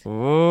 Tenebris.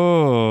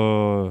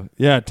 Oh,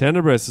 yeah,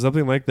 Tenebris,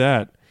 something like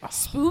that.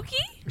 Spooky?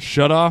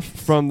 Shut off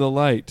from the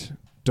light.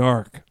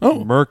 Dark.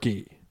 Oh.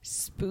 Murky.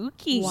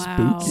 Spooky.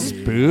 Wow.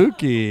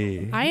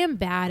 Spooky. I am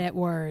bad at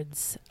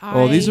words.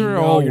 Oh, these are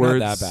No, all you're words.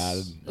 not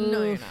that bad.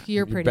 No, you're not.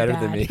 You're pretty better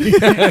bad. than me.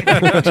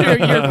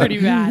 You're pretty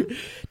bad.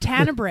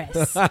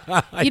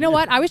 Tenebris. You know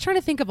what? I was trying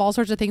to think of all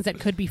sorts of things that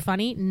could be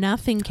funny.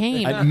 Nothing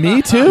came.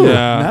 Me too.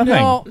 Yeah. Nothing.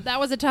 No, that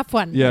was a tough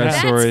one. Yeah,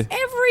 That's sorry.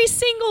 every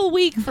single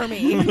week for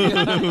me.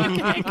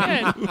 Okay,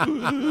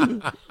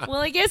 good.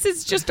 Well, I guess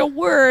it's just a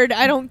word.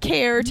 I don't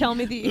care. Tell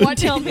me the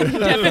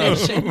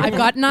definition. I've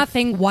got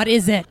nothing. What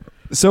is it?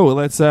 So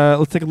let's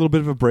take a little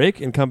bit of a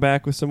break and come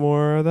back with some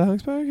more of the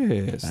Hunks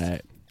Podcast. All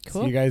right.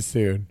 Cool. See you guys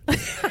soon.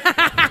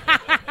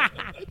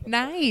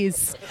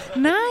 Nice.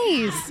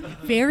 Nice.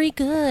 Very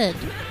good.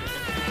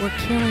 We're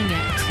killing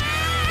it.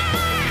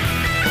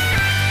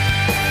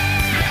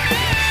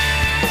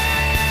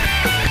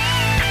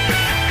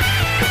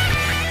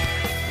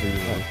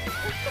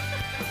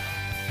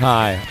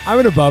 Hi, I'm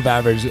an above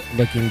average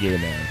looking gay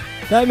man.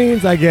 That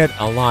means I get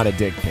a lot of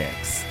dick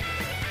pics.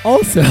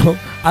 Also,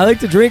 I like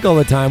to drink all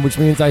the time, which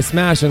means I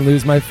smash and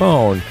lose my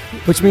phone,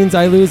 which means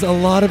I lose a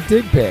lot of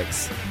dick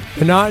pics.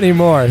 But not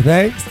anymore,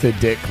 thanks to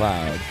Dick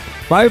Cloud.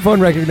 My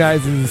phone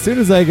recognizes as soon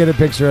as I get a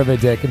picture of a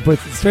dick and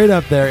puts it straight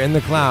up there in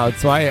the cloud,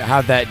 so I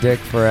have that dick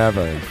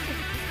forever.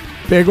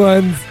 Big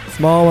ones,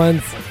 small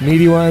ones,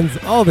 meaty ones,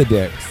 all the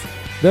dicks.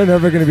 They're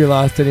never going to be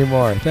lost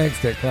anymore.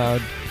 Thanks, Dick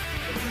Cloud.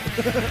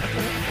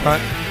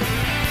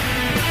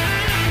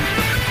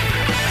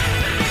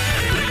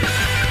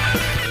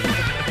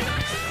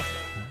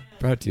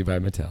 Brought to you by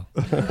Mattel.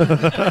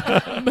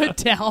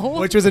 Mattel?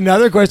 Which was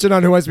another question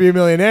on Who Wants to Be a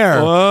Millionaire.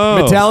 Whoa.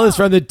 Mattel is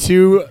from the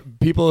two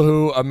people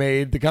who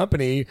made the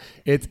company.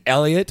 It's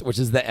Elliot, which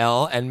is the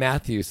L, and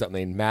Matthew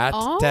something. Matt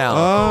Tell.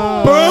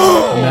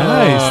 Oh.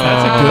 Nice.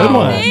 That's a good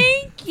one.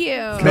 Thank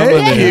you.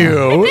 Thank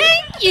you.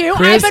 Thank you.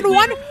 Chris- I've been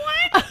wondering.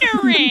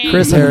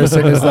 Chris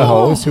Harrison is the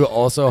host, who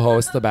also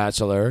hosts The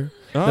Bachelor.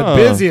 The Oh.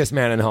 busiest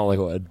man in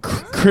Hollywood.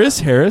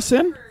 Chris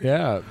Harrison?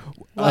 Yeah.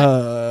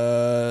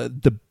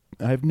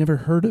 I've never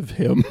heard of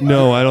him.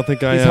 No, I don't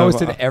think I He's have.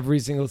 hosted every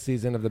single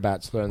season of The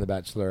Bachelor and The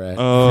Bachelorette.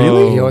 Oh.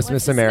 Really? He hosts What's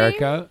Miss his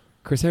America.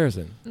 Chris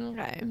Harrison.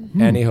 Okay.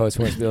 And he hosts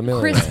Who Wants to Be a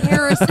Millionaire. Chris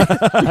Harrison.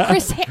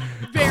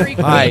 Very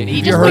good. Hi. He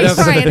Have just you, heard plays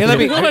of, Ryan. Hey,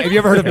 have you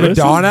ever heard of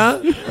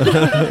Madonna?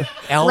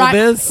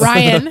 Elvis?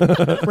 Ryan,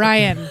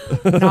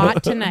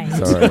 not tonight.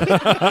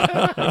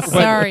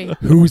 Sorry.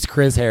 Who's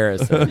Chris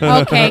Harrison?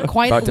 Okay,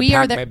 quite. About to We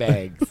are pack my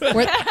the.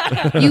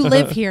 bags. You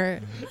live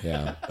here.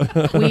 Yeah.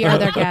 We are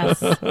their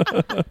guests.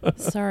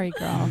 Sorry,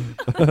 girl.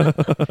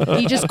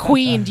 You just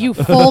queened. You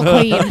full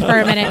queened for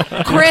a minute.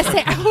 Chris,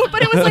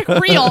 but it was like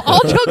real.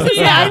 All jokes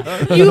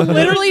aside, you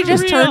literally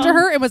just turned to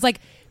her and was like,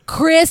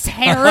 Chris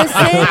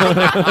Harrison?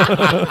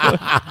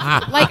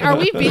 Like, are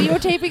we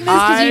videotaping this?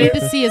 Because you need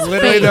to see his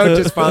literally face. don't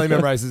just finally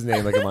memorize his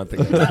name like a month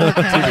ago.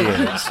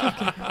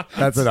 TBH.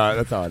 That's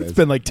how it is. It's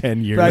been like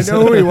 10 years. But I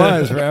know who he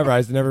was forever. I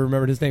just never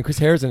remembered his name. Chris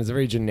Harrison is a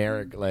very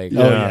generic, like.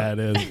 Oh, yeah, it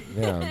is.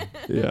 Yeah.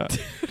 Yeah.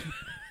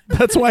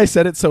 That's why I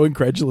said it so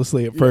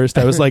incredulously at first.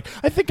 I was like,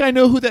 I think I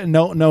know who that.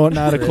 No,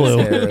 not a Chris clue.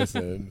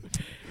 Harrison.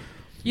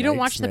 You don't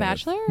Mike watch The Smith.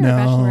 Bachelor or No.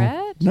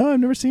 Bachelorette? No, I've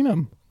never seen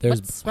him. There's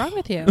What's wrong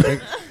with you?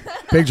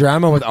 big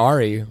drama with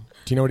Ari. Do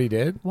you know what he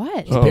did?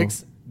 What? He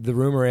picks. The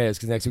rumor is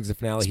because next week's the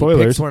finale. He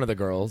Spoilers. picks one of the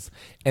girls,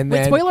 and Wait,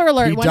 then spoiler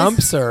alert, he when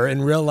dumps her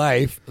in real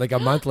life like a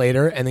month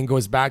later, and then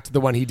goes back to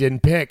the one he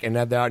didn't pick, and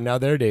now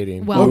they're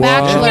dating. Well,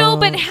 Bachelor. No,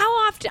 but how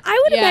often?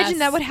 I would Yes. imagine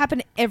that would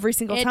happen every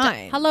single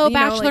time. Hello, You know,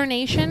 Bachelor like,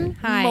 Nation.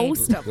 Hi.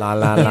 Most of La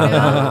la la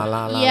la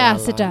la la.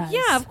 Yes, la, it does.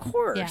 Yeah, of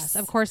course. Yes,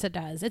 of course it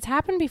does. It's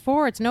happened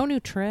before. It's no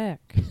new trick.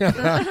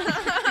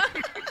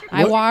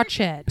 I watch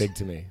it. Big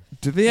to me.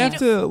 Do they have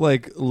to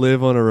like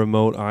live on a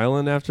remote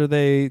island after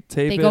they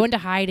tape They it? go into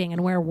hiding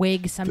and wear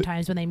wigs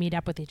sometimes when they meet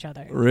up with each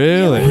other.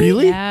 Really?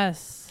 Really?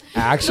 Yes.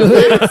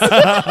 Actually, no.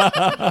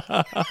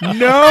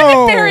 I'm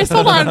embarrassed.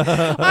 Hold on.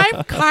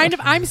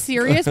 I'm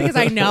serious because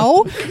I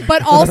know,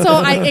 but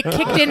also it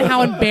kicked in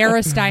how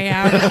embarrassed I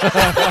am.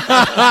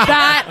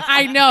 That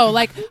I know.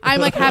 Like I'm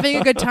like having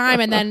a good time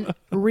and then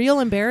real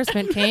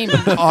embarrassment came.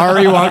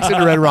 Ari walks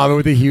into Red Robin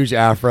with a huge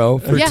afro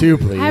for two,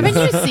 please. Haven't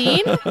you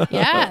seen?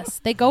 Yes,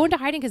 they go into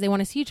hiding because they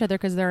want to see each other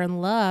because they're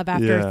in love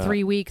after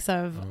 3 weeks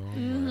of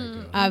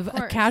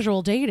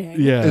casual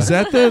dating. Yeah, is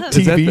that the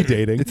TV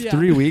dating? It's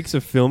 3 weeks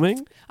of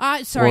filming.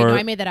 Sorry, no,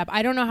 I made that up.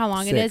 I don't know how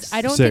long it is.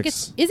 I don't think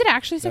it's. Is it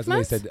actually 6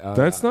 months? Said,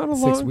 that's not a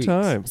long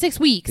time. 6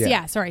 weeks.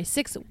 Yeah, sorry,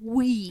 6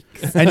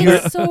 weeks. And you're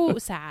so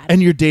sad.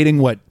 And you're dating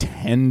what,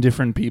 10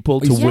 different people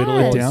to whittle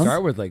it down?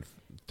 Start with like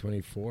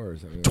 24 or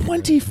something.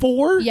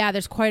 24? Yeah,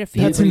 there's quite a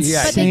few. That's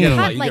insane.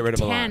 But they cut like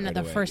 10 of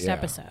the first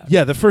episode.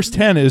 Yeah, the first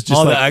 10 is just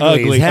all like the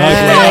ugly.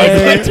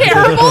 It's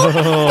terrible.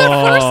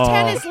 The first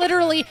 10 is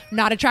literally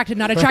not attracted,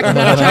 not attracted,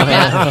 not attracted.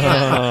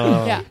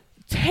 Yeah.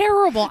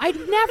 Terrible. I'd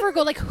never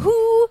go like,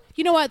 who?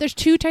 You know what? There's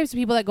 2 types of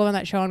people that go on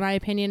that show, in my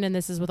opinion, and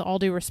this is with all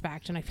due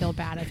respect, and I feel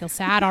bad. I feel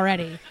sad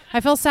already.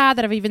 I feel sad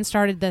that I've even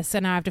started this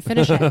and I have to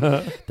finish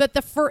it. But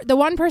the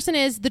one person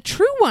is the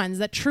true ones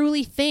that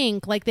truly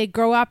think like they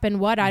grow up in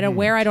where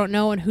I don't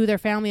know and who their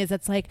family is.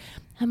 That's like,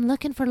 I'm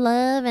looking for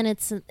love and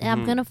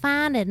I'm gonna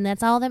find it, and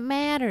that's all that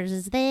matters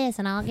is this,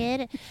 and I'll get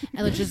it.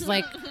 And it's just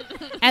like,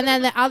 and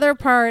then the other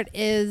part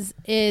is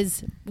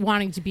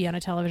wanting to be on a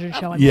television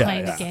show and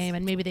playing the game,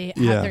 and maybe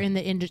they're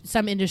in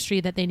some industry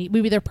that they need,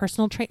 maybe their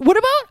personal train. What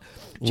about?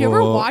 Do you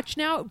ever watch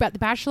now about The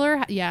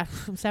Bachelor? Yeah,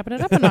 I'm stepping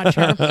it up a notch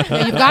here.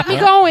 Yeah, you've got me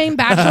going,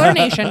 Bachelor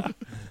Nation.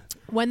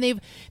 When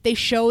they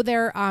show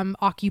their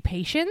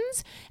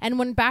occupations, and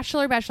when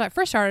Bachelorette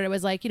first started, it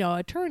was like,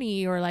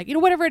 attorney or like,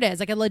 whatever it is,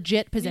 like a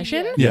legit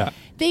position. Yeah.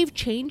 They've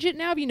changed it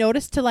now. Have you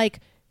noticed to like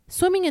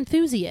swimming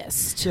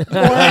enthusiast or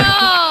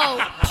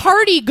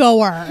party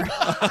goer?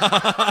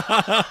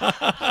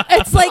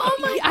 It's like,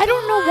 I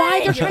don't know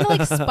why they're trying to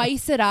like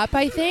spice it up,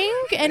 I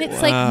think. And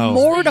it's like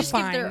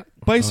mortifying.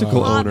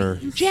 Bicycle owner.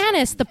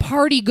 Janice, the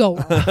party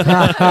goer.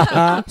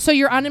 So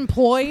you're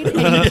unemployed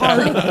and you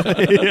party.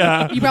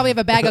 Yeah. You probably have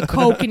a bag of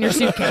Coke in your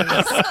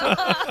suitcase.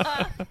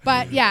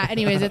 But yeah,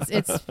 anyways,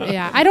 it's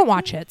I don't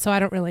watch it, so I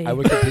don't really. I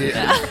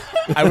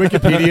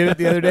Wikipedia'd it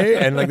the other day,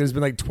 and like there's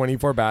been like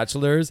 24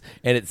 bachelors,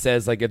 and it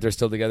says like if they're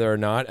still together or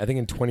not. I think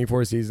in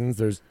 24 seasons,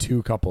 there's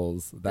 2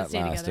 couples that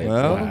lasted.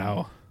 Well,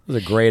 wow.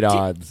 Those are great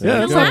odds.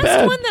 The last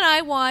one that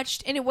I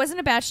watched, and it wasn't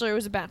a bachelor, it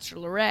was a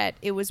bachelorette.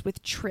 It was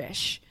with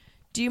Trish.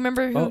 Do you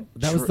remember who? Oh,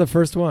 that was the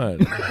first one.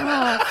 Oh,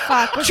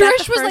 fuck.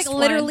 Trish was like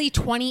literally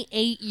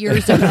 28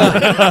 years ago. No.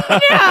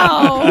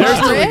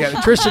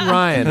 Trish and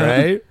Ryan,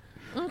 right?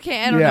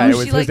 Okay, I don't know.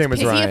 His name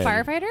was Ryan. Is he a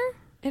firefighter?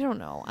 I don't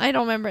know. I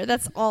don't remember.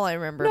 That's all I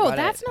remember. No, about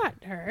that's it. not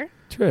her.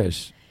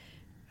 Trish.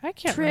 I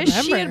can't Trish,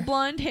 remember. she had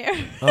blonde hair.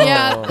 Oh.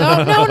 Yeah.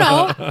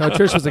 No. No,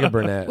 Trish was like a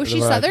brunette. Was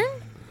she Southern?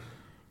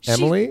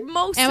 Emily?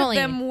 Most Emily.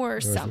 of them were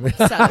Southern,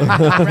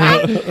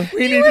 right?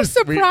 You were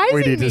surprising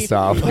we need me. to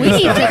stop. We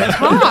need to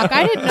talk.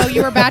 I didn't know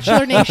you were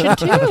Bachelor Nation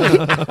too.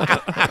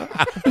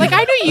 Like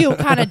I knew you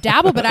kind of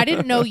dabble, but I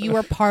didn't know you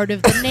were part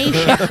of the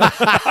nation.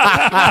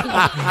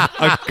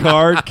 A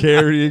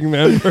card-carrying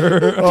member.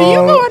 Do you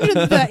go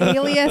under the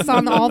alias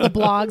on all the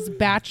blogs,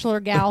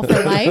 Bachelor Gal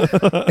for Life?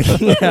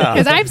 Yeah.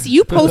 Because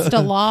you post a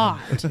lot.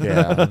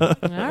 Yeah.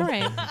 All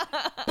right.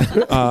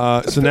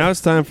 So now it's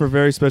time for a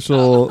very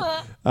special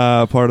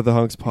part of the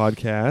Hunks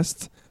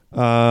podcast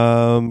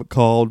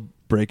called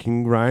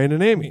Breaking Ryan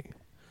and Amy.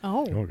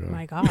 Oh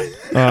my God.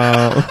 We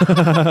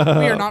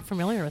are not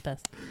familiar with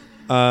this.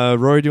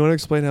 Rory, do you want to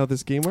explain how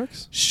this game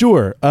works?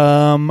 Sure.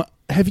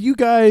 Have you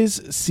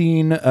guys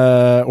seen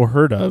or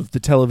heard of the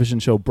television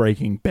show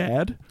Breaking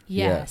Bad?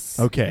 Yes.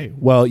 Okay.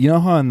 Well, you know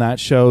how on that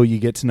show you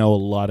get to know a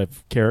lot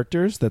of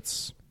characters?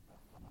 That's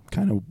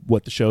kind of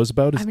what the show's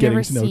about, is I've getting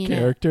never to know seen it.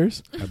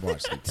 characters. I've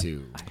watched it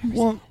too.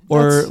 Well,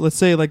 Or let's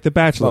say like The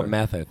Bachelor. About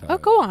meth, I thought. Oh,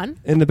 go on.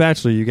 In The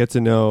Bachelor, you get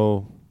to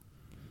know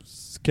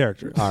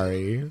characters.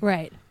 Ari.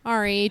 Right.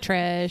 Ari,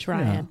 Trish,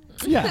 Ryan.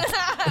 Yeah.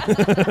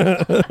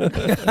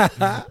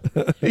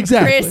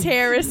 Exactly. Chris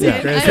Harrison.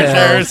 Yeah. Chris I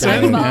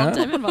don't know.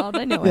 Harrison. I'm involved.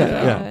 I know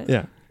it.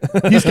 Yeah.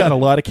 He's got a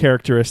lot of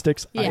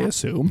characteristics, I Yeah.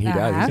 assume. He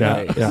does. He's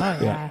Yeah.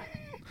 nice.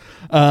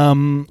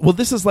 Yeah. Well,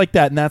 this is like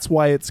that, and that's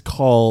why it's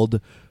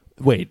called.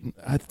 Wait,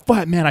 I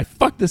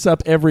fuck this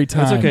up every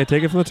time. That's okay.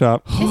 Take it from the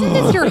top. Isn't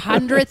this your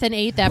 100th and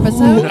 8th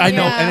episode? I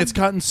know, and it's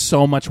gotten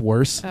so much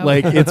worse.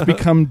 Like, it's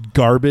become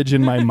garbage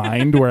in my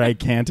mind where I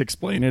can't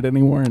explain it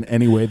anymore in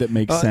any way that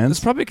makes sense. It's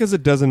probably because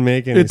it doesn't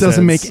make any sense. It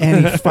doesn't make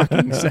any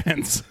fucking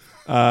sense.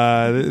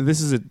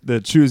 This is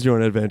the Choose Your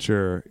Own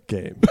Adventure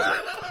game.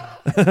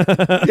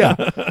 Yeah,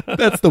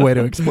 that's the way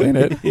to explain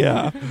it.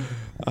 Yeah.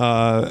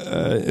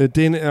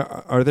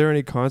 Dana, are there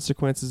any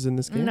consequences in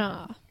this game?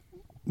 Nah.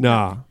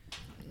 Nah.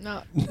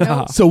 No.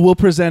 So we'll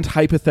present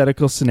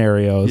hypothetical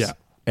scenarios Yeah.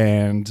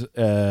 and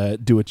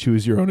do a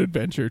choose your own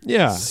adventure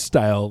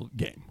style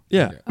game.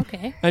 Yeah.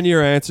 Okay. And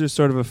your answers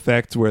sort of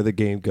affect where the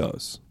game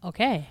goes.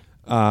 Okay.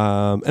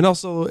 And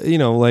also,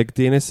 like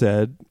Dana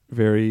said,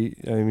 she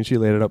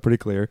laid it out pretty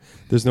clear.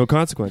 There's no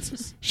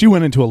consequences. She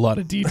went into a lot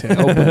of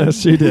detail. But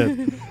She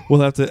did.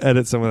 We'll have to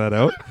edit some of that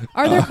out.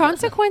 Are there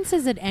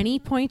consequences at any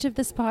point of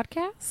this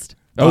podcast?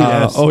 Oh,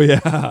 yes. Oh,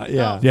 yeah.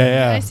 Yeah.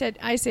 Yeah.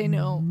 I say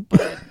no.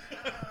 But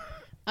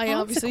I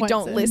obviously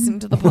don't listen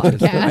to the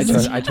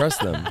podcast. I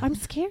trust them. I'm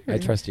scared. I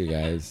trust you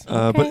guys.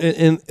 But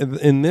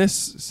in this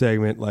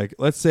segment, like,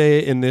 let's say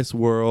in this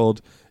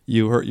world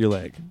you hurt your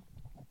leg.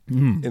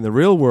 Mm-hmm. In the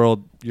real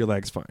world, your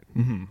leg's fine.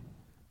 Mm-hmm.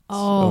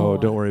 Oh.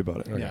 So don't worry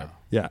about it. Yeah.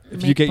 Yeah.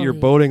 If Make you get your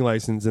believe. boating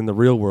license in the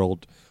real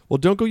world, well,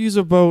 don't go use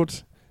a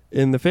boat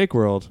in the fake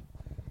world,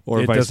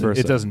 or It vice doesn't- versa.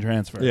 It doesn't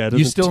transfer. Yeah, it you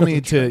doesn't- still doesn't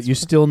need to. transfer. You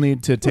still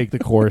need to take the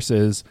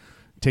courses,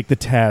 take the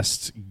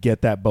test,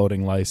 get that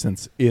boating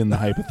license in the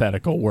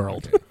hypothetical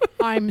world.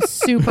 I'm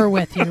super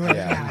with you right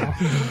now.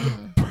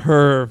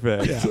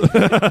 Perfect.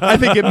 I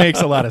think it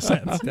makes a lot of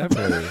sense.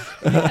 Definitely.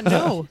 Yeah,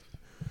 no.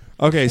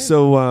 Okay,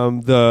 so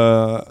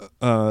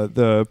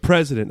the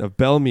president of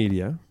Bell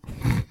Media,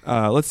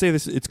 let's say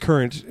it's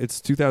current. It's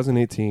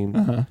 2018.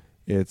 Uh-huh.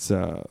 It's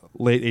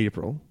late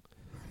April,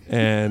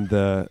 and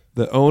the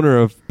owner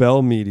of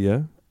Bell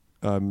Media,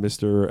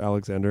 Mr.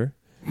 Alexander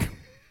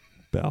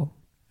Bell,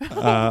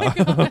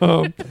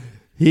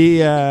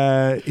 he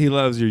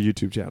loves your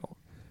YouTube channel.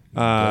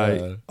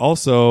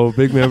 Also,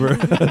 big member,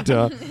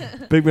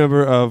 big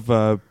member of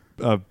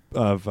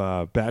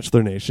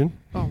Bachelor Nation.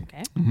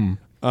 Okay. Mm-hmm.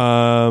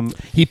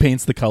 He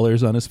paints the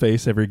colors on his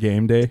face every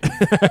game day.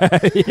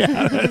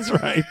 Yeah, that's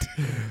right.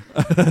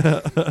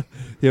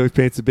 He always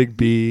paints a big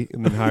B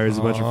and then hires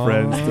a bunch of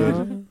friends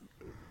to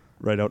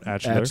write out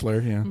Atchler.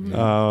 Atchler, yeah.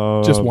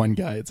 Mm-hmm. Just one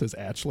guy. It says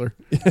Atchler.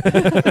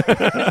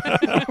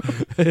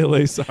 He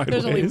lay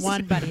sideways. There's only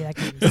one buddy that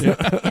can use it.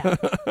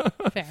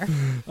 Yeah. Fair.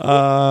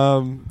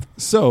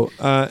 So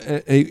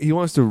he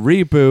wants to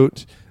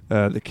reboot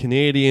the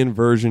Canadian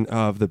version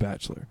of The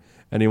Bachelor,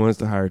 and he wants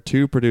to hire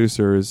 2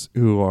 producers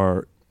who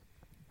are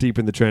deep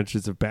in the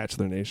trenches of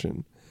Bachelor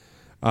Nation.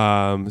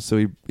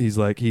 So he's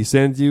like, he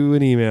sends you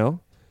an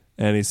email,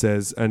 and he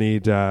says, I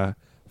need 5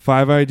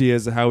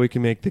 ideas of how we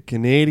can make the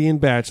Canadian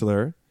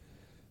Bachelor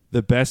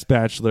the best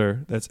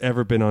Bachelor that's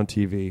ever been on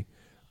TV.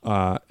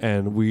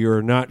 And we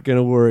are not going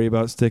to worry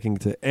about sticking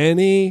to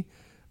any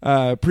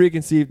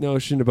preconceived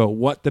notion about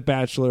what The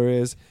Bachelor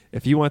is.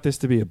 If you want this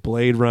to be a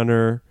Blade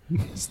Runner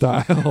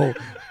style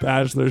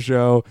Bachelor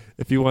show,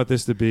 if you want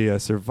this to be a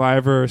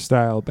Survivor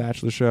style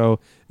Bachelor show,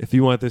 if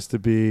you want this to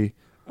be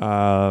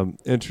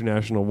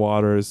International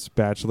Waters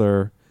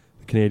Bachelor,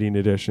 the Canadian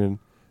edition,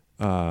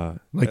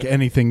 Like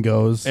anything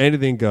goes.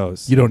 anything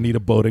goes. You don't need a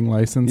boating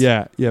license.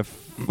 Yeah, yeah,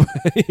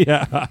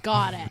 yeah.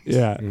 Got it.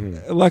 Yeah.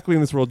 Luckily,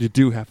 in this world, you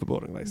do have a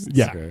boating license.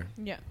 Yeah. Okay.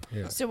 Yeah.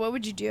 Yeah. So what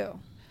would you do?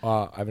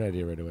 I have an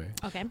idea right away.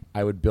 Okay.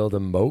 I would build a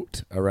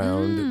moat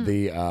around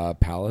the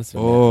palace or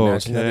Oh,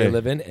 mansion that they okay.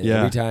 live in, and Yeah.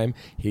 every time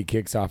he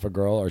kicks off a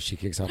girl or she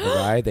kicks off a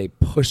guy, they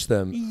push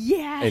them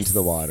Yes. into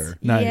the water.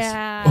 Nice.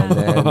 Yeah. And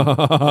then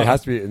it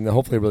has to be, and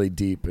hopefully really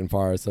deep and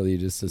far, so you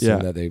just assume Yeah.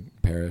 that they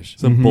perish.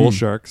 Some bull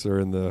sharks are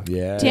in the.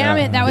 Yeah. Damn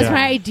it, that was Yeah.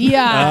 my idea.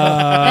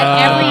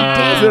 That every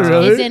Is date it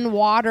really? is in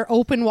water,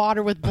 open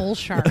water with bull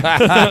sharks.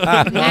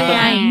 At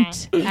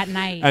night. At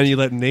night. And you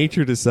let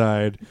nature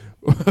decide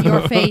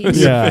Your fate. your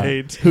Yeah.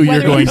 fate. Who you're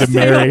Whether going you to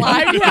stay marry.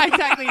 alive. Yeah,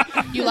 exactly.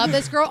 You love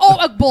this girl? Oh,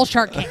 a bull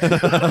shark came.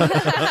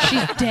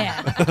 She's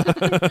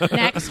dead.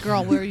 Next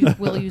girl,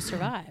 will you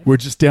survive? We're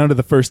just down to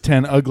the first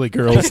 10 ugly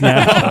girls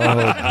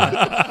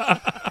now.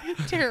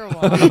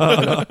 Terrible.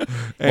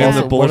 And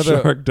Also, the bull one of the-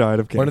 shark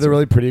died of cancer. One of the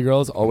really pretty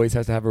girls always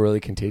has to have a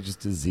really contagious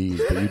disease,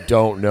 but you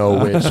don't know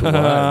which one.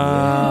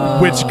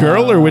 Yeah. Which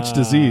girl or which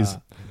disease?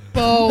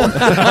 Both.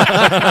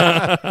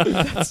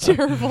 That's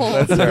terrible.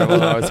 That's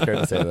terrible. I was scared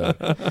to say that.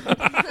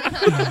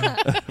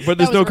 But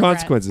there's was no regret.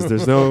 consequences.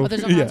 There's no, Oh,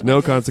 there's no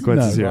no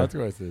consequences. consequences here.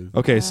 Consequences.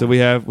 Okay, so we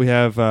have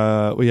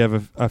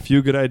a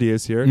few good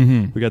ideas here.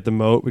 Mhm. We got the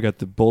moat. We got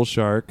the bull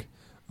shark.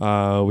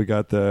 We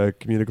got the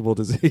communicable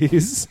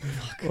disease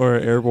or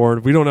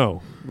airborne. We don't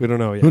know. We don't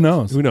know yet. Who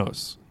knows? Who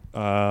knows?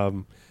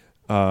 So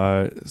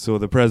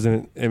the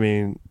president, I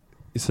mean,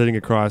 is sitting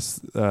across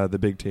the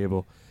big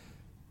table,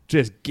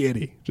 just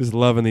giddy, just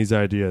loving these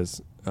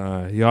ideas.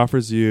 He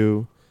offers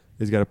you.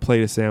 He's got a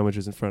plate of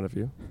sandwiches in front of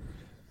you.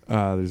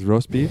 There's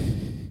roast beef.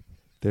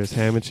 There's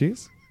ham and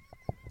cheese.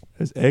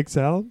 There's egg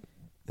salad,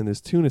 and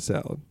there's tuna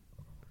salad.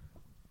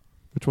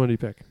 Which one do you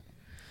pick?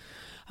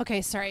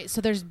 Okay, sorry.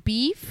 So there's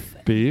beef.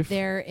 Beef.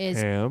 There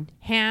is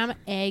ham,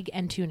 egg,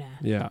 and tuna.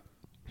 Yeah.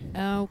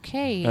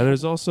 Okay. And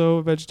there's also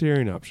a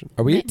vegetarian option.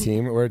 Are we a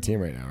team? We're a team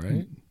right now,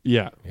 right?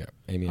 Yeah. Yeah.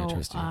 Amy, I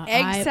trust you.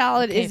 Egg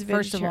salad is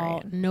first of all,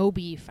 vegetarian. no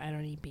beef. I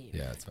don't eat beef.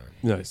 Yeah, that's fine.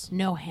 Nice.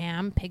 No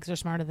ham. Pigs are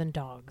smarter than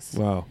dogs.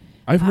 Wow.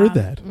 I've heard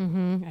that.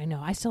 I know.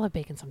 I still have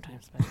bacon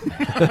sometimes,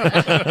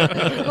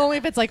 but only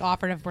if it's like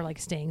offered if we're like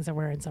staying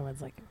somewhere and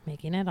someone's like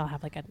making it. I'll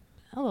have like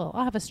I'll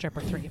have a strip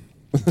or 3.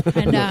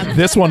 And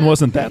This one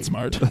wasn't that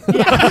smart.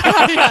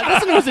 yeah,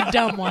 this one was a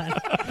dumb one.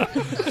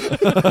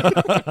 This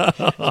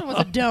one was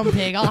a dumb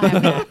pig. I'll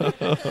have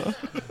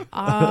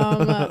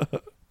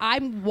that. I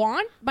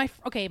want my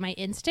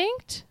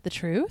instinct, the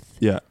truth,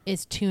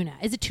 is tuna.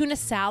 Is it tuna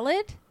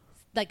salad?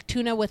 Like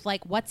tuna with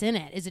like what's in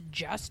it? Is it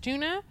just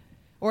tuna?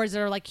 Or is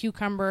there like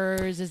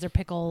cucumbers? Is there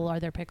pickle? Are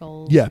there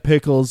pickles? Yeah,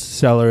 pickles,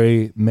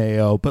 celery,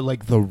 mayo, but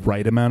like the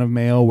right amount of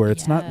mayo where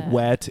it's not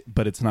wet,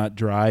 but it's not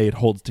dry. It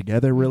holds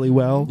together really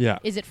well. Yeah.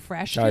 Is it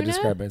fresh How I tuna?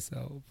 describe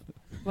myself.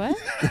 What?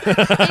 And you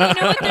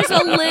know what? There's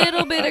a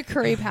little bit of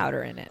curry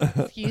powder in it.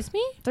 Excuse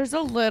me? There's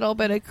a little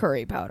bit of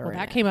curry powder in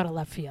That it. came out of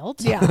left field.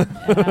 Yeah.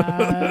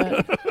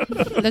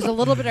 There's a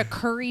little bit of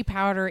curry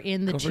powder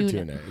in the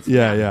tuna.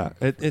 Yeah.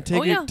 And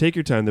take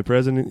your time. The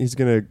president he's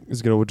gonna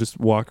just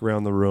walk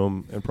around the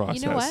room and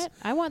process. You know what?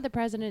 I want the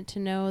president to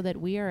know that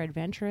we are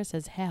adventurous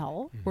as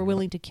hell. We're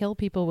willing to kill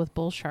people with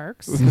bull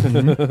sharks.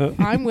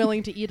 I'm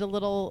willing to eat a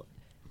little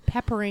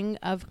peppering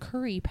of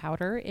curry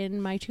powder in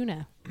my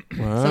tuna.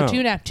 Wow. So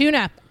tuna.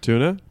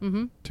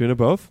 Mm-hmm. Tuna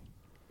both?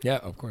 Yeah,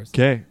 of course.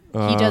 Okay.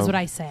 He does what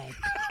I say.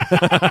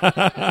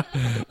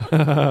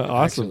 Awesome.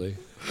 Actually.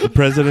 The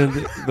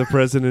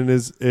president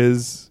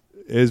is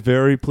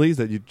very pleased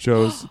that you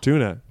chose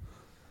tuna.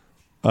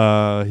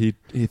 He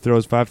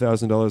throws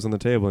 $5,000 on the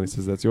table and he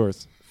says that's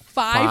yours.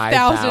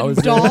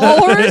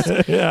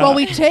 $5,000? Yeah. Well,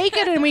 we take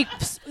it and we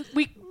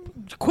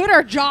quit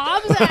our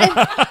jobs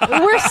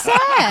and we're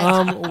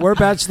set. We're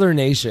Bachelor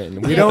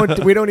Nation. We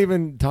don't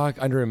even talk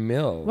under a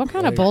mill. What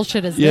kind of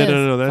bullshit is Yeah, this?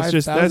 no. That's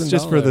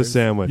just for the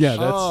sandwich. Yeah,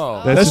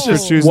 that's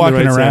just for choosing walking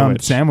the right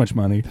around sandwich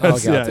money. I'll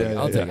take it.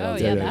 Oh,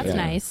 yeah, that's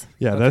nice.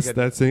 Yeah, that's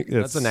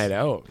a night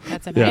out.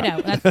 That's a night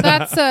out.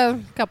 That's a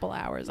couple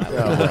hours, I would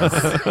guess.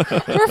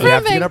 We're You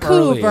have from to get up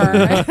early.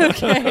 Vancouver.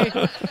 Okay.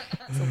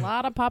 It's a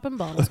lot of popping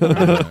bottles.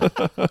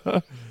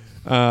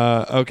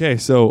 Okay,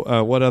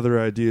 so what other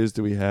ideas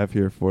do we have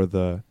here for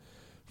the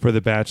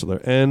Bachelor?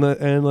 And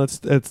let's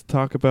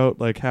talk about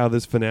like how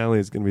this finale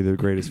is going to be the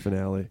greatest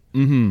finale.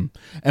 Mm-hmm.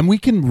 And we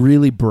can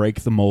really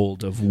break the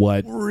mold of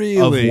what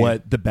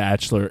the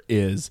Bachelor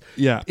is.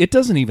 Yeah, it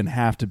doesn't even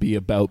have to be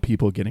about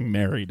people getting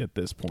married at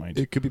this point.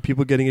 It could be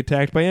people getting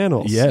attacked by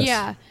animals. Yes.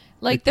 Yeah.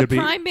 Like the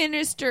prime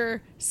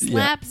minister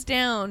slaps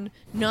down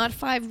not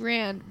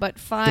 $5,000 but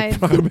 $5.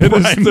 Prime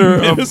Minister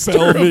of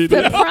Belvedere.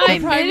 The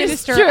prime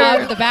minister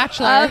of The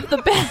Bachelor. Of The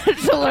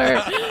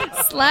Bachelor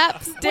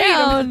slaps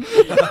down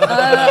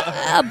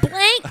a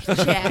blank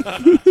check.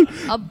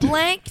 A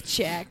blank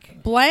check.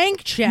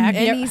 Blank check.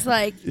 And he's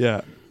like,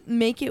 yeah,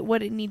 make it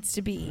what it needs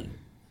to be.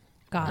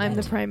 I'm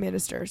the prime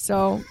minister,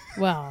 so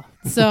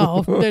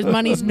there's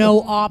money's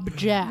no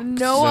object.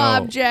 No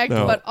object,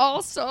 no. but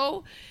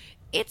also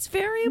it's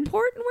very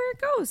important where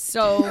it goes.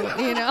 So,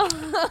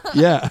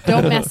 Yeah.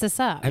 Don't mess this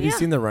up. Have you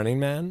seen The Running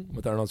Man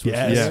with Arnold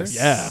Schwarzenegger?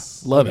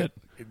 Yes. Love it.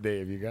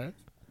 Dave, you guys?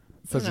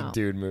 Such a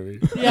dude movie.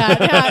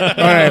 Yeah.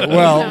 All right.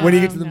 Well, when you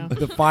get to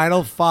the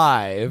final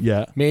five,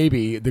 yeah,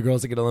 maybe the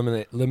girls that get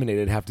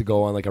eliminated have to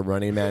go on like a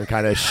Running Man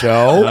kind of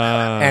show,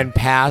 and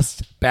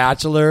past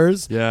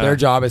bachelors, their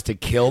job is to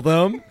kill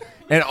them.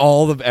 And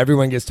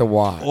everyone gets to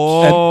watch.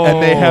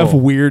 And they have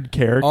weird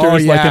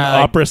characters, like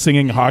an opera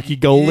singing hockey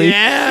goalie.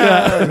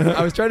 Yeah.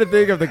 I was trying to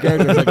think of the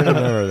characters. I couldn't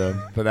remember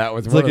them. But that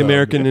was It's like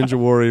American Ninja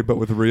Warrior, but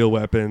with real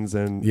weapons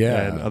and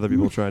other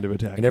people trying to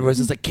attack. And everyone's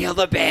just like, kill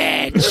the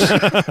bitch.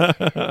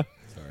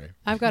 Sorry.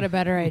 I've got a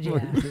better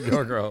idea.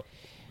 Go, girl.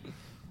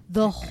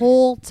 The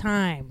whole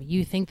time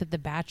you think that the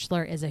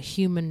Bachelor is a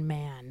human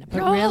man,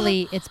 but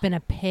really it's been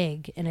a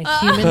pig in a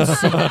human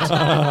suit.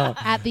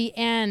 At the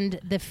end,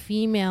 the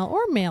female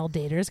or male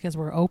daters, because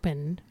we're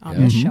open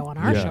on this show, on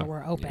our show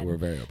we're open. Yeah, we're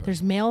very open.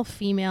 There's male,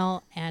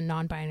 female, and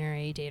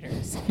non-binary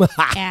daters.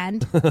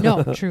 And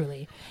no,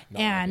 truly.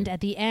 And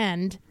at the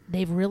end,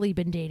 they've really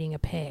been dating a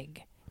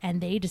pig. And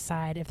they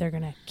decide if they're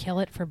going to kill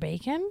it for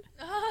bacon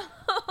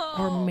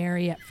or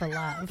marry it for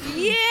love.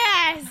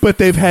 Yes! But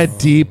they've had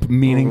deep,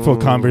 meaningful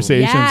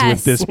conversations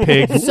with this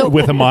pig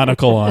with a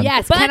monocle on.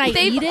 Yes, but can I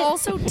they've eat it?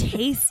 also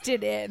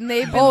tasted it. And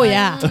they've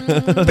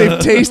been They've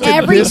tasted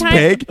every this time,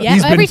 pig. Yeah,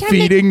 He's every been time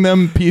feeding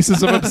them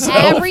pieces of himself.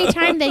 Every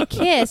time they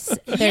kiss,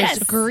 there's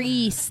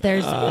grease,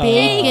 there's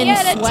they bacon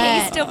get a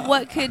sweat. taste of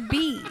what could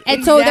be.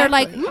 And so they're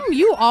like,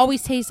 you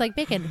always taste like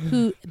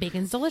bacon.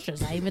 Bacon's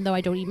delicious. Even though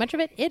I don't eat much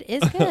of it, it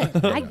is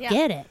good. I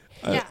get it.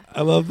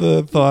 I love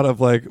the thought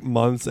of like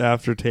months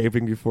after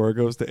taping before it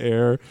goes to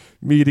air,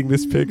 meeting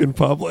this pig in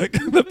public.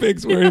 The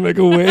pig's wearing like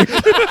a wig.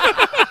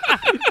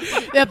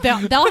 They'll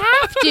have to.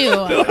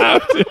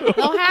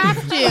 They'll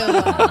have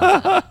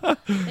to.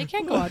 They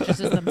can't go out just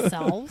as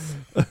themselves.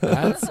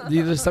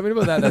 There's something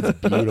about that that's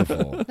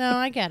beautiful. No,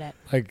 I get it.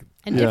 Like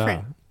and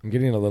different. I'm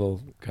getting a little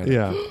kind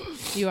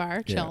of You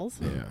are chills.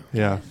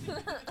 Yeah.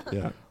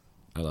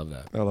 I love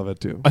that. I love it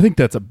too. I think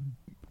that's a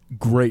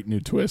great new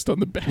twist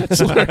on The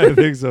Bachelor. I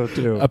think so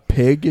too. A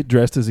pig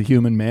dressed as a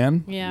human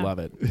man. Yeah. Love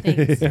it.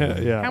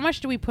 Yeah. How much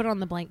do we put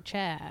on the blank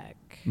check?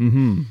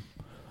 Mm-hmm.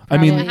 I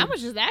mean, Probably. How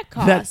much does that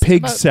cost? That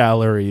pig About-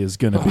 salary is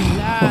going to be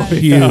That-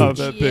 huge. Yeah,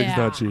 that pig's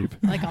not cheap.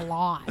 Like a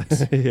lot.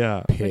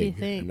 Yeah. What do you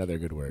think? Another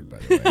good word, by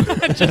the way.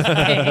 Just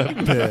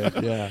pig.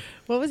 Pig, yeah.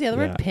 What was the other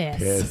word? Yeah.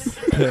 Piss.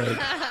 Piss.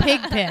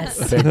 Pig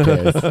piss. Pig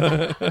piss.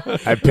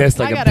 I pissed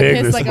like I a gotta pig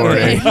piss this like a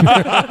morning.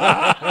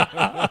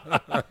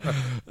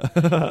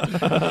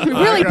 We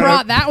really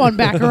brought that one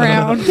back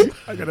around.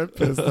 I gotta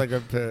piss like a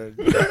pig.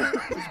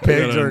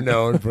 Pigs are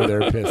known for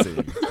their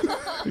pissing.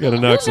 You gotta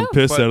knock some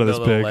piss out of this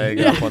pig. Leg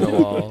up on the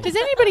wall. Does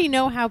anybody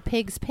know how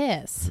pigs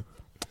piss?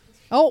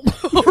 Oh,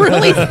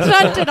 really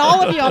stunted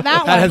all of you on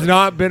that That one. has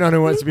not been on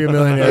Who Wants to Be a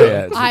Millionaire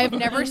yet. I've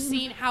never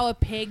seen how a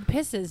pig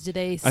pisses. Do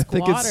they I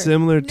think squat it's or-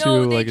 similar to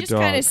No, they like a just dog.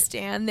 kind of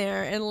stand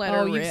there and let her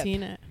Oh, rip. you've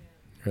seen it.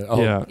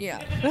 Oh, Yeah.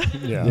 Yeah.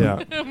 Yeah.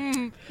 Yeah.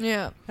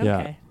 Yeah. Okay.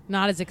 Yeah.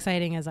 Not as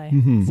exciting as I.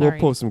 We'll Sorry.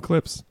 post some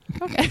clips.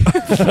 Okay.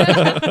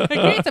 Can we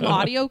get some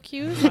audio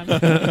cues on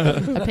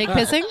a pig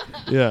pissing?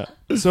 Yeah.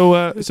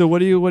 So what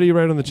do you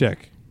write on the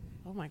check?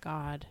 Oh my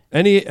God.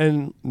 Any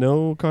and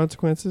no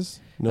consequences,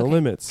 no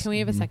limits. Can we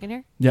have a second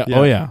here? Yeah. Yeah.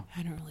 Oh, yeah.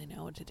 I don't really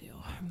know what to do.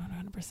 I'm not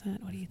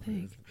 100%. What do you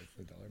think?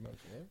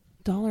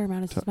 Dollar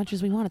amount is as much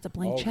as we want. It's a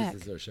blank check.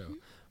 This is their show.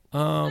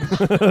 I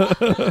think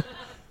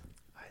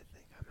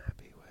I'm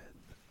happy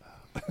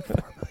with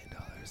 $4 million,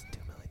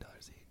 $2 million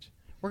each.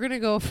 We're gonna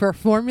go for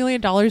 $4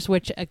 million,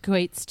 which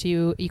equates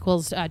to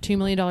equals $2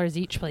 million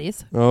each,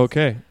 please.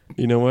 Okay.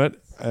 You know what?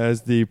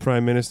 As the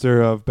Prime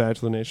Minister of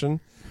Bachelor Nation,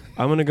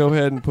 I'm going to go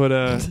ahead and put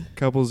a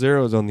couple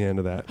zeros on the end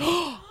of that.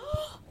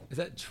 Is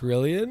that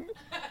trillion?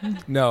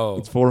 No.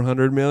 It's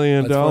 $400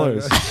 million.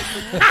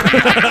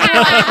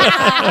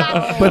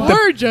 But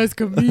we're just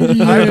comedians.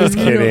 I'm just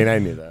kidding. I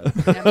knew that.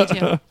 Yeah, me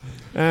too.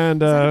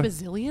 And Is that a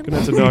bazillion? gonna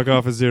have to knock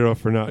off a zero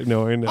for not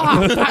knowing. Oh,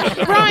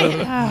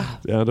 right.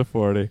 Down to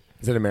 40.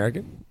 Is it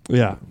American?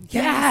 Yeah.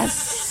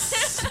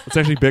 Yes. It's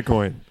actually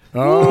Bitcoin.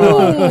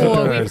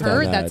 Oh, we've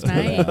heard that's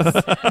nice.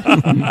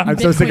 I'm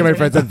so sick of my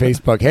friends on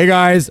Facebook. Hey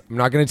guys, I'm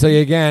not going to tell you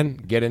again.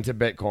 Get into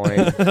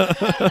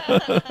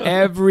Bitcoin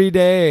every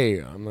day.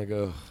 I'm like,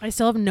 oh. I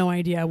still have no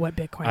idea what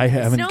Bitcoin I is.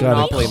 haven't No,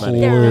 got a me clue.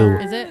 neither.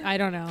 Is it? I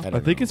don't know.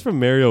 I think it's from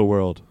Mario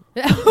World.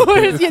 Just the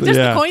coins? Ding,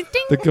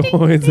 the ding,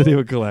 coins that ding. he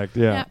would collect.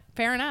 Yeah, Yeah.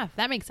 fair enough.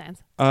 That makes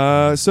sense.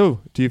 So,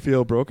 do you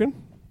feel broken?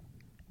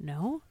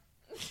 No.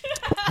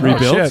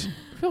 Rebuilt? shit.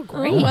 I feel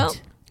great. Oh, well,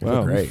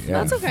 Wow. Great. Yeah.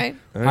 that's okay.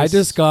 Nice. I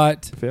just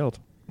got failed.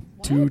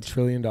 $2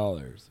 trillion.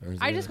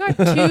 I just got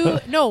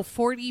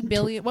 40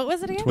 billion. What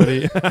was it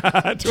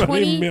again?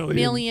 20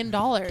 million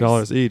dollars.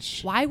 dollars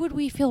each. Why would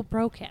we feel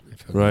broken?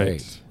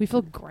 Right. We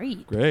feel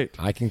great. Great.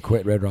 I can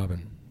quit Red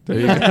Robin. There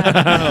you go.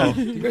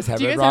 Do you guys have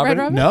Do you Red guys have Robin?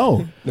 Red Robin?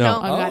 No. No.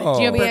 Oh, got it. Do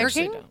you have We Burger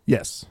actually King? don't.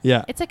 Yes.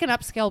 Yeah. It's like an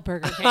upscale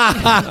Burger King.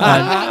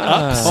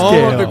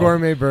 Home of the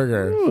gourmet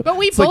burger. But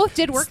we both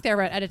did work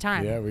there at a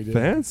time. Yeah, we did.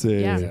 Fancy.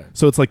 Yeah.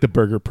 So it's like the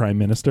Burger Prime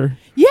Minister.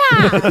 Yeah.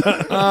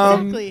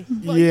 Exactly.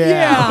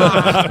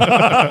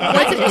 Yeah.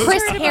 What's it? I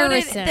Chris heard about it,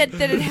 Harrison. that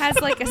it has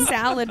like a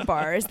salad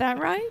bar. Is that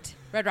right?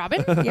 Red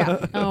Robin?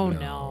 Yeah. Oh,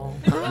 no.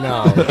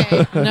 No.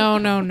 Okay. No.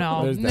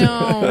 There's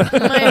No.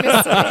 My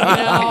mistake.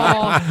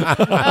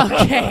 No.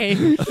 Okay.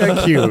 They're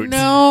cute.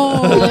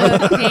 No,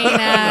 Dana.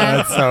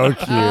 That's so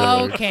cute.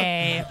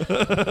 Okay.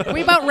 Are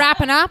we about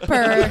wrapping up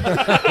or?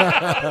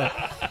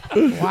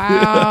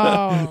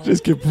 Wow.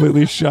 Just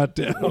completely shut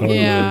down.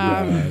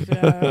 Yeah.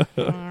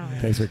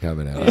 Thanks for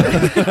coming out.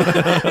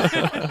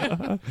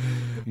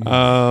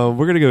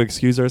 We're going to go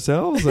excuse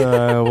ourselves.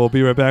 We'll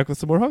be right back with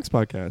some more Hunks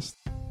Podcast.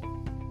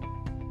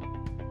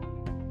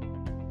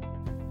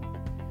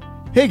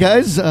 Hey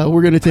guys,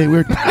 we're gonna take.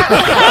 I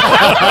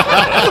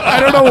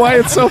don't know why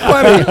it's so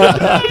funny.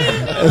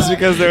 It's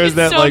because there was It's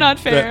that so not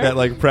fair. that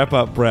like prep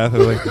up breath.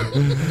 And like,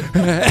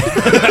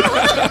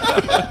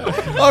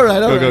 All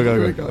right, Go, here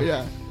go. we go.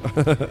 Yeah.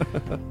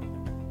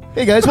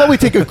 Hey guys, why don't we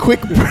take a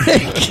quick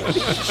break?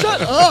 Shut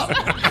up!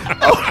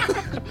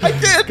 I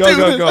can't Go, do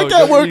go, this. go. I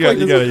can't work You got like it,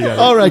 this. you got it, you got it.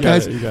 All right, You got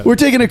guys, it, you got it. we're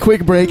taking a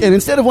quick break, and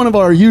instead of one of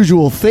our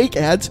usual fake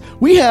ads,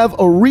 we have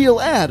a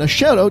real ad. A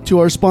shout out to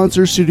our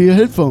sponsor, Studio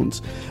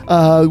Headphones.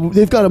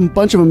 They've got a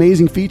bunch of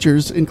amazing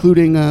features,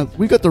 including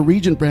we've got the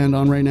Regent brand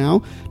on right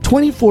now,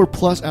 24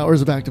 plus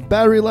hours of active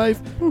battery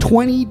life,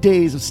 20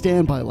 days of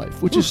standby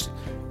life, which is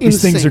These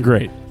insane. things are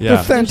great. Yeah.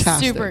 They're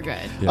fantastic. Super good.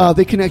 Yeah.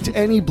 They connect to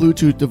any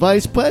Bluetooth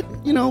device, but,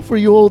 you know, for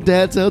you old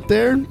dads out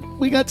there,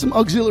 we got some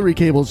auxiliary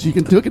cables. You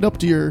can hook it up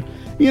to your,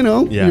 you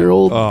know, yeah. your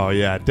old... Oh,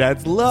 yeah.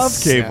 Dads love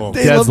cable.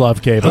 They Dads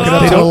love cable. Hook it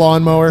up to a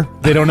lawnmower.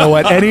 They don't know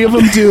what any of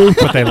them do,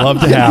 but they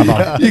love to have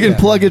them. You can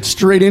plug it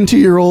straight into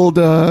your old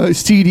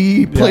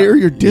CD player,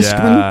 your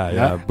Discman.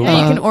 Yeah. Boom. And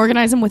you can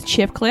organize them with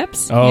chip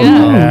clips. Oh,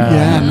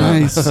 Yeah,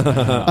 nice.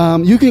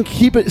 You can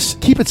keep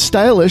it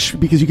stylish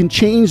because you can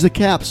change the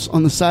caps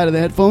on the side of the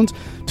headphones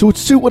to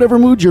suit whatever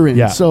mood you're in.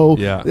 Yeah. So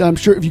Yeah. I'm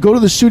sure if you go to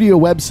the Studio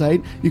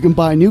website, you can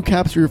buy new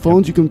caps for your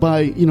phones. You can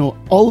buy,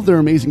 all of their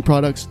amazing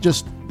products.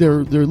 Just they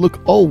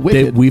look all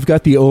wicked. We've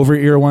got the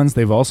over-ear ones.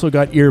 They've also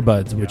got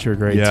earbuds, which are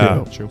great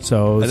Yeah. too.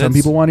 So And some that's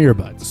people want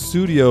earbuds.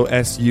 Studio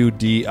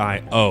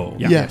SUDIO.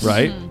 Yes.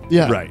 Right?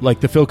 Yeah. Right.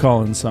 Like the Phil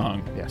Collins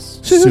song. Yes.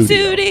 Studio.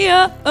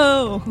 Studio.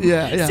 Oh.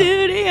 Yeah.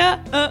 Studio.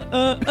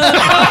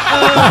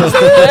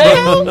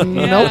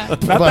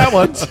 Nope. Not that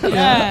one.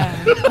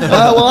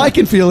 Well, I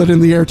can feel it in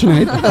the air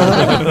tonight.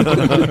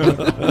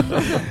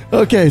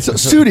 Okay, so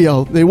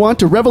Studio, they want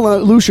to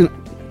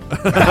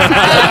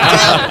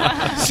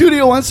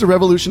Studio wants to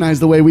revolutionize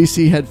the way we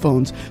see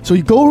headphones. So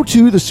you go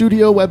to the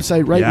Studio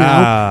website right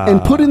now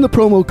and put in the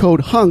promo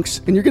code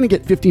HUNKS, and you're going to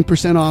get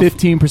 15% off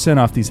 15%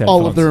 off these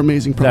headphones. all of their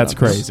amazing products.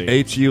 That's crazy.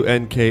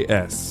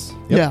 HUNKS.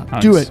 Yeah,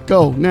 Hunks. do it.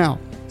 Go now.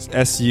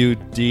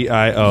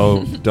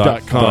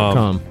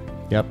 SUDIO.com.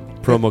 Yep.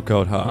 Promo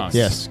code HUNKS.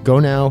 Yes. Go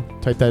now.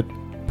 Type that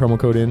promo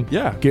code in.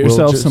 Yeah. Get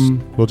yourself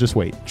We'll just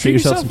wait. Treat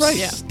yourself some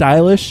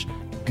stylish,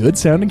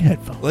 good-sounding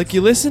headphones. Like,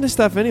 you listen to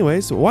stuff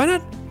anyways. Why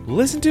not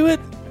listen to it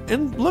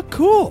and look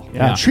cool?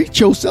 Yeah. And treat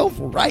yourself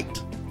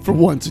right for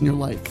once in your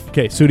life.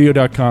 Okay,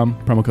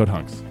 studio.com, promo code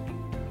HUNKS.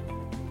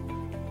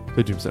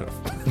 Good dream set off.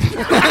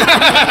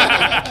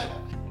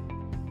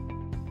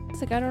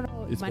 It's like, I don't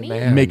know. It's Money? the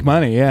man. Make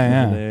money,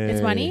 yeah.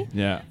 It's money?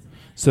 Yeah.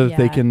 So that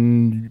they Yeah.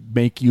 can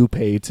make you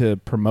pay to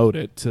promote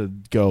it to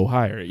go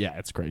higher. Yeah,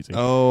 it's crazy.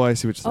 Oh, I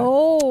see what you're saying.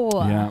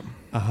 Oh. Yeah.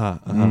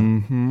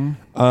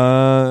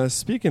 Mm-hmm.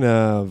 Speaking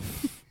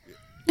of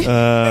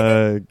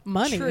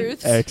Money.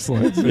 Truth.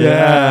 Excellent.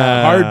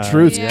 Yeah. Hard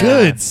truths. Yeah.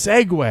 Good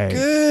segue.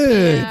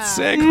 Good Yeah.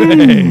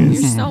 segue.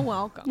 You're so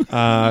welcome.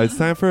 It's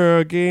time for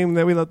a game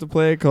that we love to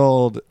play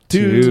called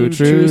Two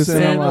Truths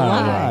and a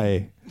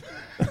Lie.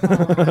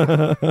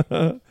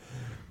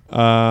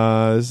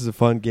 This is a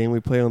fun game we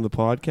play on the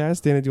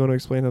podcast. Dana, do you want to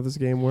explain how this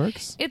game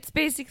works? It's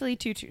basically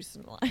two truths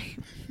and a lie.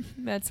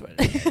 That's what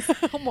it is.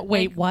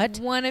 Wait, Like, what?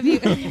 One of you.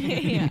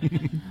 Yeah.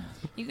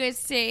 You guys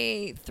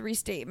say 3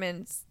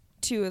 statements.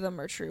 2 of them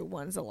are true.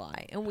 One's a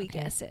lie, and we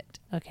guess it.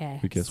 Okay.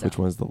 We guess which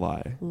one's the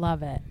lie.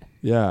 Love it.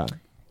 Yeah.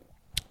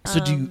 So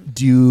do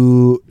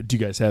you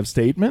guys have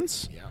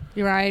statements?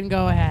 You Ryan,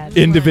 go ahead.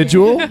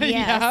 Individual?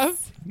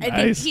 Yes. I think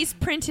Nice. he's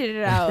printed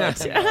it out.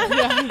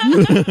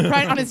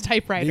 Right on his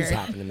typewriter. These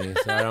happen to me,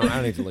 so I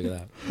don't need to look at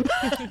that.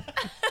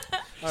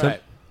 All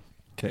right.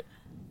 Okay.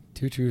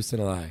 2 truths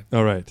and a lie.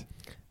 All right.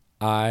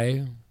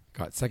 I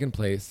got second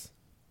place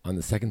on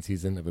the 2nd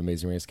season of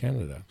Amazing Race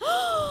Canada.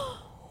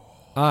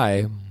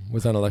 I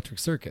was on Electric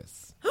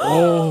Circus.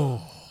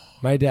 Oh.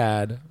 My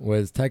dad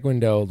was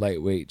Taekwondo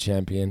lightweight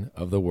champion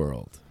of the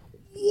world.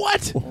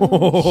 What?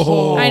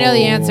 I know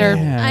the answer.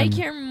 I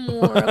care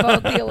more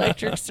about the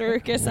Electric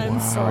Circus. I'm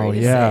sorry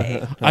to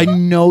say. I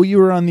know you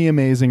were on The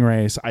Amazing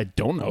Race. I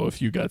don't know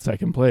if you got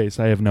second place.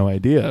 I have no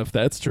idea if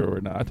that's true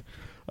or not.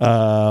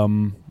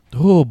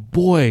 Oh,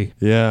 boy.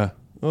 Yeah.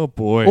 Oh,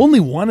 boy. Only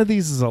one of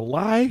these is a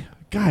lie?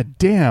 God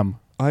damn.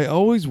 I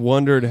always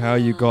wondered how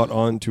you got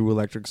onto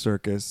Electric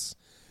Circus.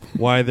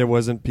 Why there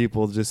wasn't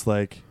people just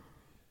like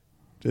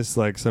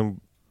some,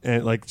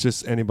 and like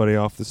just anybody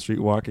off the street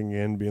walking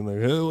in being like,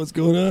 "Hey, what's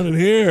going on in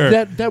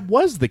here?" That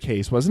was the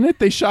case, wasn't it?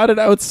 They shot it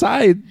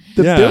outside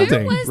the Yeah.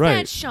 building. Where was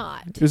that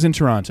shot? It was in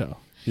Toronto.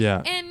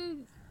 Yeah.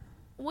 And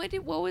what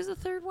was the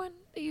third one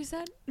that you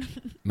said?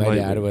 My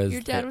dad was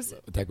Your dad was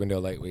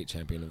Taekwondo lightweight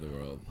champion of the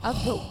world.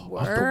 of the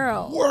world.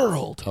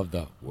 Of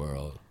the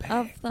world.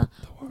 Of the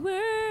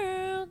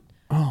world.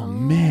 Oh,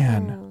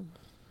 man.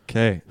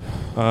 Okay.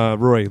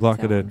 Roy,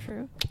 lock it in.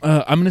 True.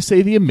 I'm going to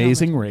say The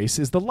Amazing Race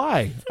is the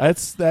lie.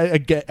 That's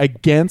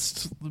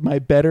against my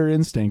better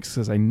instincts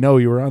because I know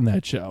you were on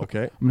that show.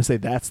 Okay. I'm going to say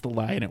that's the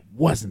lie, and it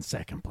wasn't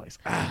second place.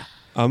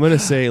 I'm going to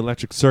say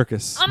Electric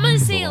Circus. I'm going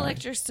to say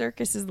Electric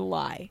Circus is the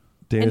lie.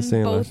 Dana's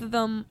saying both Electric- of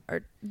them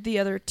are, the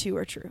other 2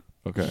 are true.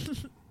 Okay.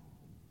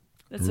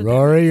 That's what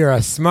Rory, you're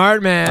a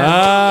smart man.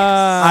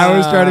 I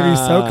was trying to be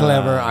so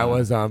clever. I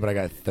was on, but I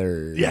got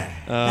third. Yeah.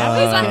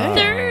 that was on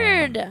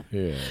third.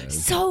 Yeah.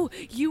 So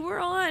you were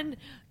on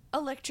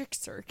Electric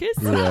Circus?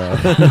 Yep.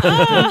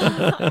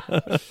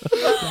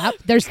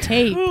 There's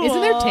tape.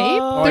 Isn't there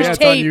tape? Oh, There's yeah,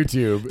 tape. it's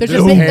on YouTube. There's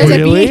There's a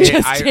Really?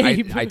 VHS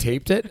tape. I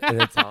taped it,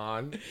 and it's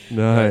on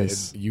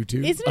Nice.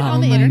 YouTube. Isn't it on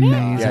the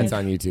internet? Yeah, it's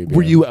on YouTube.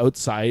 Were yeah. you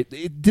outside?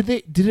 Did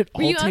it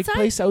all you take outside?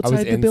 place I was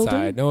outside the inside.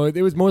 building? No,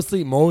 it was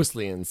mostly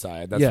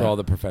inside. That's Yeah. where all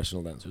the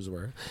professional dancers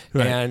were.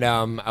 Right. And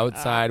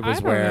outside was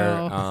I don't where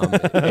know.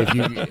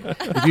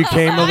 if you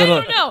came a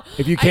little don't know.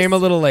 if you came a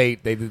little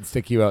late, they did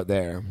stick you out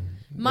there.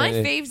 My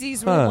Then-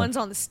 favesies were the ones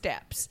on the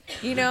steps.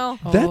 You know?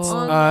 That's-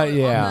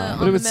 yeah.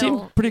 But it would seem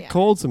pretty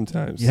cold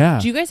sometimes. Yeah.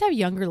 Do you guys have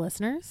younger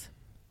listeners?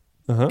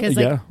 Uh-huh. Because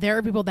Yeah. there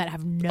are people that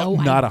have no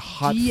idea Not a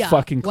hot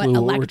fucking clue what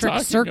what we're Electric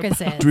talking Circus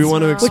about. is. Do we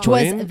want to Which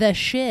was explain? the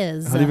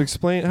shiz. How do you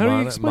explain? How do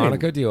you explain?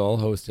 Monica Diol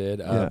hosted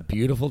a Yeah.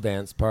 beautiful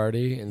dance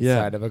party inside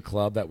Yeah. of a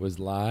club that was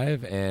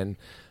live, and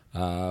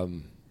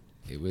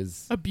it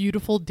was a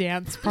beautiful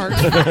dance partner.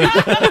 Again,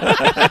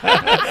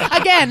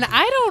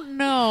 I don't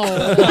know.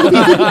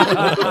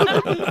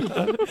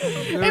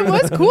 It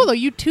was cool though.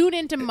 You tune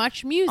into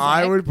much music.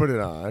 I would put it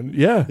on.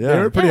 Yeah. They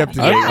were pretty up to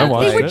date. Yeah, I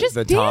watched they were just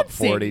the top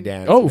dancing. 40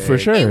 dance. Oh, for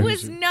sure. It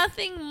was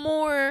nothing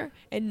more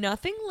and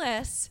nothing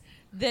less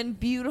than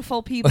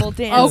beautiful people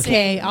dancing.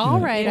 Okay, all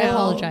right. I You know?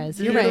 apologize.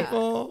 You're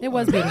Beautiful. right. It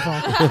was beautiful.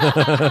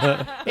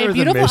 There was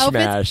beautiful a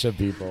mishmash outfits. of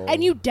people.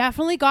 And you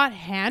definitely got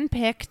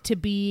handpicked to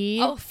be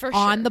for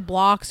on sure. the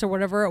blocks or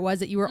whatever it was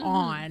that you were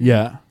on.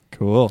 Yeah.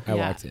 Cool. I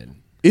Yeah. walked in.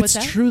 It's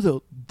that? true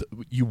though.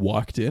 You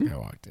walked in. I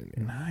walked in.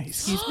 Yeah.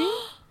 Nice. Excuse me?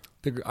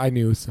 I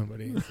knew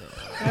somebody. So.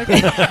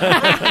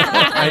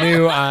 I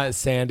knew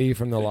Sandy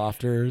from the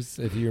Lofters.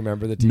 If you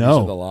remember the TV No.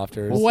 show The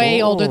Lofters.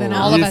 Way older than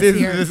all of us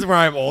here. This is where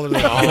I'm older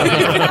than all of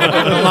you.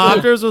 The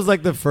Lofters was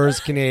like the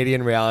first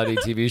Canadian reality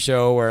TV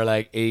show where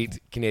like 8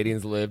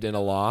 Canadians lived in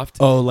a loft.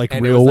 Oh, like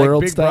and Real it was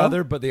World like Big style?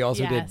 Brother, but they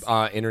also Yes.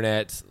 did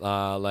internet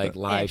like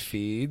live Ish.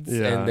 feeds,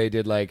 Yeah. and they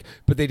did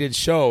but they did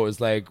shows.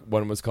 Like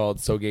one was called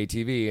So Gay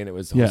TV, and it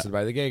was hosted Yeah.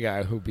 by the gay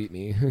guy who beat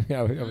me.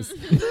 I was.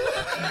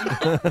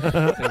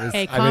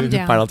 Hey, I calm made it to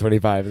down. Final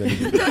 25. And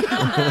then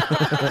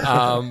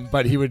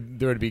but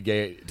there would be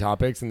gay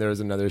topics, and there was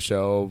another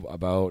show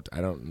about I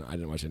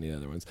didn't watch any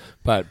other ones,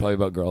 but probably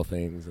about girl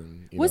things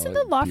and Wasn't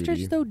the Lofters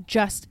beauty. though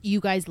just you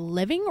guys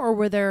living, or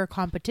were there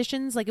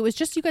competitions? Like it was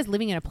just you guys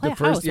living in a The playhouse.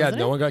 first, yeah, wasn't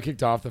no it? one got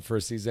kicked off the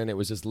first season. It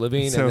was just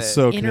living. and Sounds then-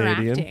 so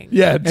Interacting. Canadian.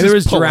 Yeah. And there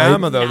was just polite.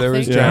 drama though. There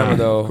was Nothing. drama Yeah,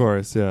 though. Of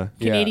course. Yeah.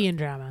 Canadian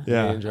drama.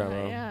 Yeah. Canadian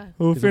drama. Yeah.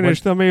 Who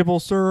finished the maple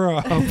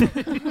syrup?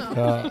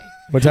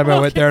 One time I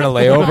went there on a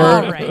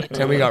layover, All right.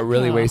 and we got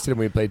really Oh. wasted, and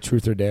we played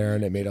Truth or Dare,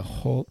 and it made a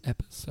whole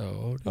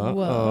episode.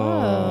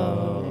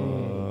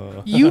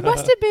 Whoa. You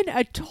must have been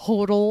a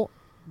total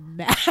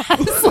mess.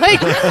 Like,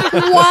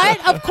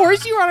 what? Of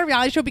course you were on a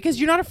reality show because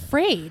you're not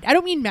afraid. I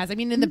don't mean mess. I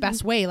mean in the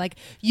best way. Like,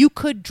 you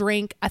could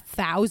drink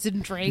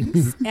 1,000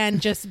 drinks and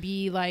just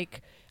be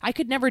like, I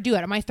could never do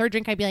it. On my third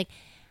drink, I'd be like,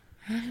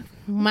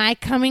 my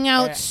coming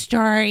out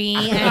story.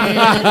 Why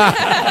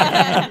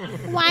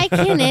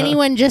can't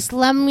anyone just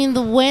love me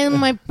the way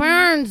my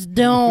parents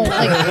don't?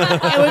 Like,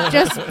 it would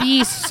just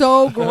be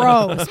so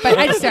gross. But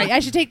I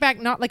should take back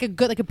not like a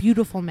good, like a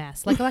beautiful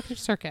mess, like Electric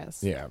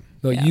Circus. Yeah.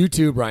 No, Yeah.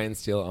 YouTube Ryan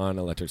Steele on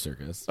Electric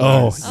Circus.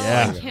 Oh, Yes.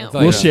 yeah. I can't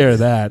We'll share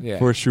that Yeah.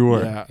 for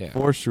sure. Yeah.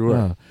 For sure.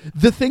 Yeah.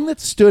 The thing that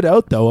stood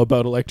out though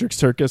about Electric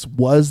Circus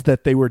was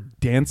that they were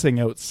dancing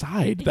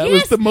outside. That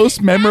was Yes, the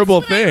most memorable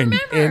thing.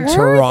 In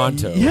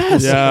Toronto.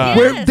 Yes. Yeah.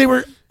 Where they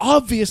were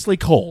obviously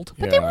cold.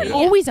 But they weren't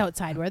always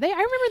outside, were they? I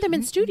remember them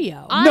in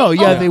studio. No,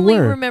 yeah, I they only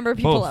were. remember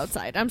people Both.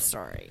 outside. I'm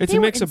sorry. It's They a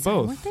were mix of inside,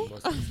 both.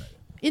 weren't they?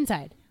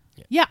 Inside.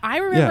 Yeah, I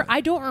remember. Yeah. I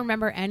don't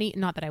remember any.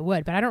 Not that I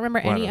would, but I don't remember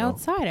Well, I any don't know.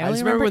 outside. I I only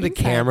just remember when the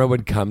inside. camera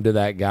would come to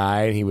that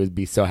guy and he would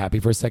be so happy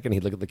for a second.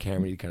 He'd look at the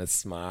camera, he'd kind of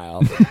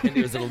smile and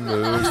do his little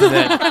moves and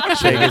then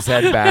shake his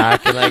head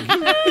back and like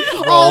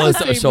All roll the his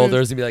same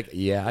shoulders and be like,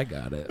 yeah, I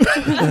got it.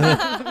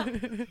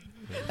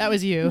 That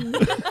was you.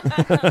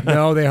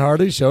 No, they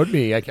hardly showed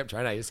me. I kept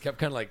trying. I just kept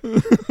kind of like,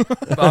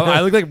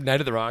 I look like Night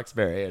of the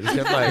Roxbury. I just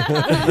kept like,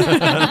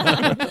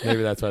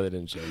 maybe that's why they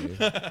didn't show me.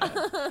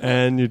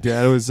 And your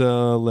dad was a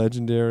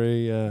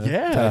legendary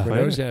Yeah.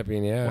 Taekwondo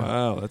champion, yeah.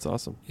 Wow, that's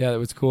awesome. Yeah, that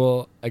was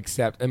cool.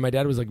 And my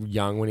dad was like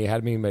young when he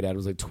had me. My dad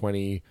was like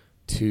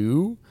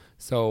 22.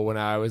 So when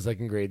I was like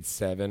in grade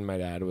 7, my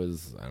dad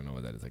was, I don't know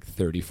what that is, like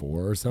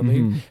 34 or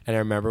something. And I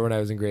remember when I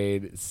was in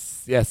grade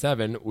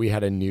 7, we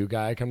had a new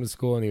guy come to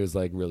school and he was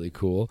like really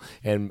cool.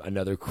 And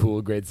another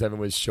cool grade 7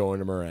 was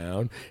showing him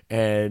around.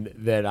 And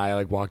then I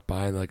like walked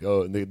by and like,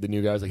 oh, and the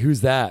new guy was like,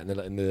 who's that?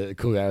 And the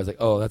cool guy was like,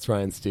 oh, that's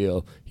Ryan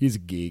Steele. He's a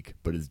geek,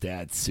 but his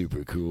dad's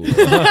super cool.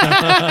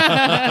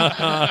 That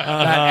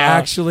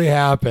actually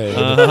happened.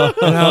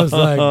 And I was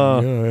like,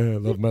 oh, yeah, I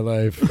love my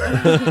life.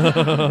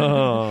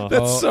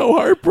 That's so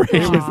heartbreaking.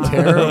 It was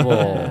terrible.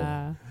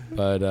 Yeah.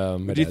 But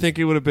Do you think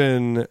it would have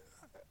been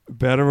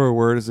better or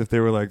worse if they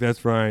were like,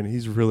 "That's Ryan.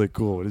 He's really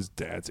cool, but his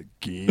dad's a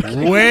geek."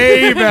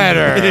 way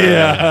better?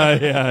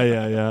 Yeah.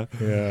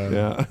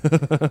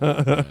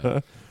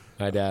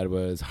 My dad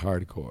was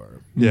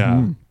hardcore.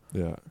 Yeah.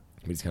 But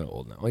he's kind of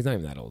old now. Well, he's not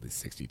even that old. He's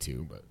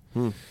 62.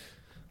 But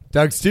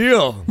Doug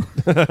Steele.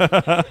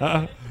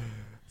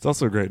 It's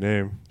also a great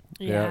name.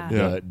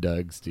 Yeah.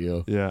 Doug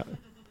Steele. Yeah.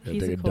 Gotta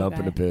He's take a a cool dump guy.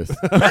 and a piss.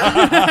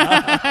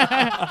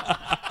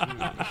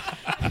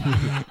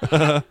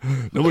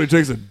 Nobody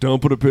takes a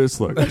dump and a piss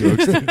like Doug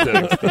Steele.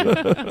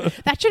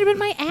 That should have been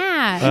my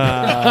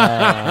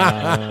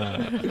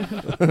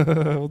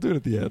ad. We'll do it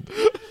at the end.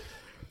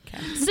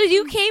 So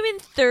you came in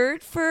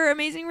third for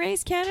Amazing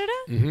Race Canada?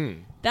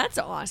 Mm-hmm. That's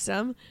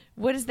awesome.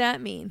 What does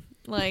that mean?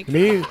 Like,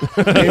 Great.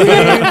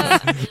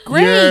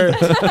 Great.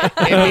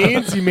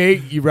 It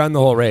means you run the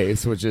whole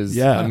race, which is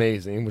Yeah.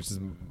 amazing, which is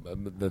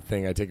the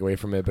thing I take away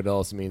from it. But it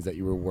also means that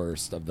you were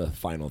worst of the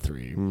final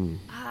 3.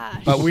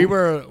 But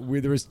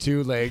there was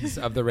 2 legs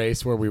of the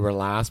race where we were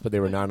last, but they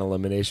were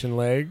non-elimination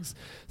legs.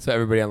 So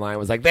everybody online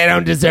was like, they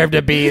don't deserve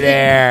to be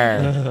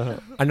there.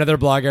 Another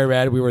blog I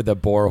read, we were the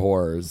bore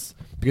whores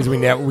because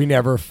we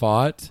never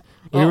fought.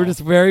 We were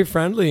just very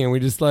friendly, and we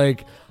just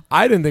like.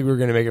 I didn't think we were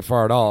going to make it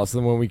far at all. So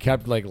then when we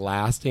kept like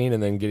lasting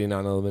and then getting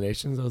on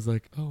eliminations, I was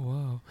like, oh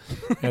wow.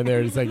 And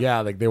they're just like,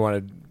 yeah, like they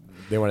wanted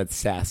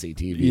sassy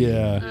TV.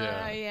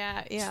 Yeah.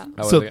 Yeah.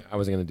 I wasn't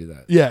going to do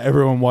that. Yeah,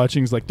 everyone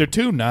watching is like, they're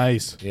too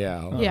nice.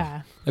 Yeah.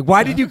 Yeah. Like,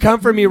 why did you come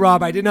for me,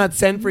 Rob? I did not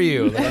send for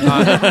you. Like,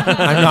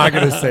 I'm not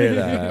going to say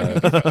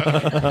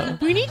that.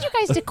 We need you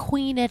guys to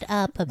queen it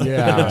up a bit.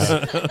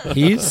 Yeah.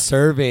 He's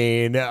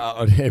serving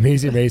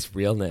Amazing Race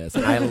realness.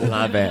 I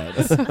love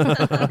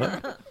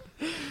it.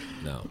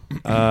 No.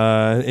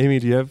 Amy,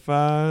 do you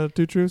have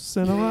 2 truths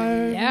and a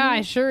lie? Yeah,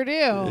 I sure do.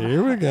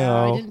 Here we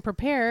go. I didn't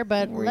prepare,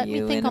 but let me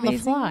you think in on the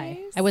Amazing fly.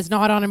 Race? I was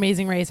not on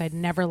Amazing Race. I'd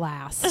never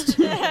last.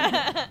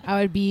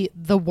 I would be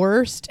the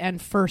worst and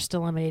first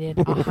eliminated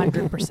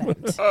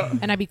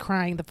 100%. And I'd be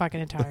crying the fucking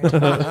entire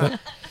time.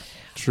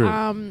 True.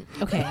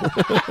 Okay.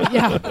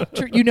 Yeah.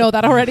 True. You know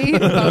that already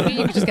about me.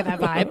 You can just get that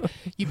vibe.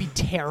 You'd be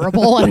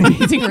terrible at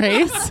Amazing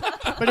Race.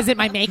 But is it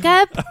my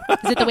makeup?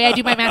 Is it the way I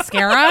do my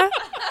mascara?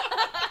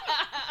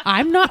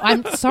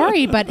 I'm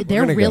sorry, but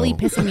they're really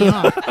pissing me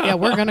off. Yeah,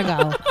 we're gonna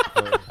go.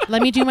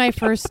 Let me do my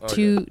first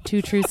two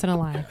truths and a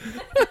lie.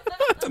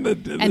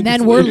 And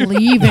then we're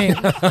leaving.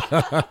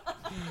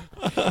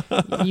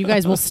 You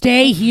guys will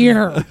stay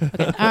here.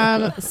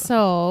 Okay.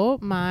 So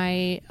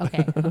my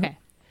okay.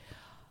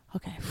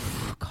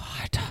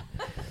 God.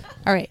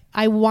 All right.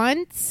 I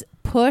once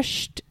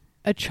pushed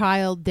a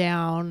child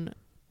down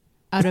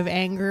out of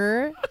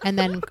anger and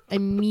then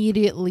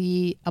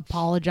immediately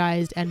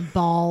apologized and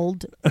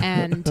bawled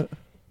and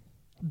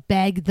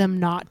begged them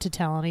not to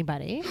tell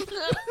anybody.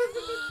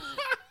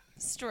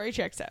 Story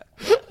checks out.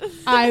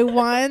 I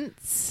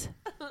once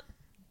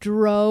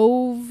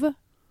drove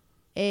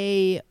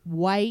a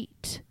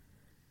white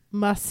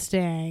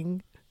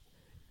Mustang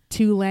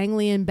to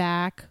Langley and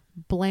back,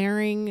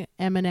 blaring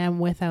Eminem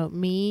Without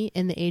Me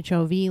in the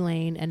HOV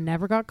lane and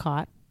never got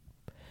caught.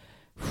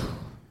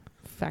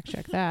 Fact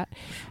check that.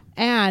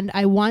 And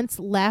I once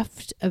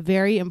left a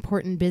very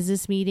important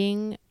business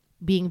meeting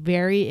being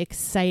very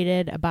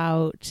excited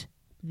about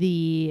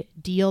the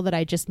deal that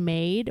I just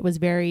made. It was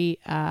very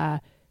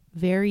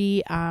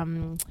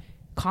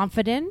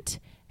confident.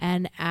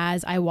 And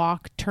as I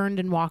turned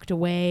and walked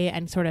away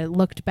and sort of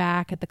looked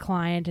back at the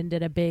client and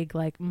did a big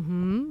like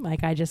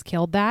I just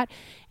killed that.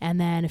 And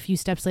then a few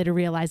steps later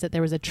realized that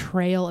there was a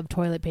trail of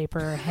toilet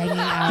paper hanging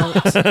out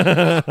of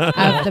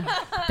the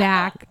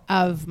back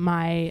of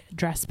my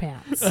dress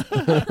pants.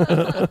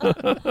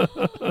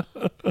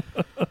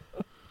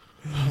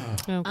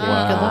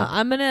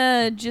 I'm going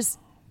to just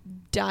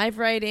dive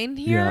right in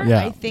here.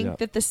 Yeah. I think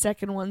that the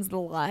second one's the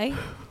lie.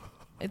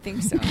 I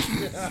think so.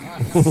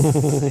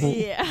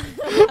 Yeah.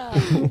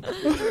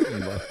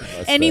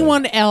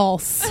 Anyone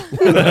else?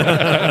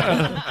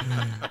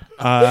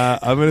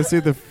 I'm going to say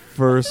the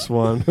first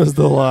one was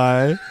the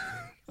lie.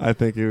 I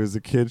think it was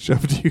a kid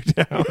shoved you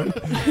down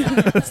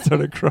and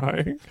started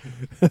crying.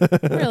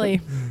 Really?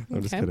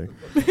 I'm just kidding.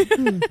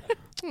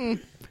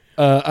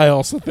 I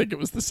also think it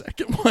was the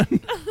second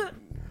one.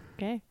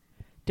 Okay.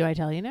 Do I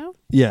tell you now?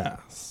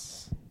 Yes.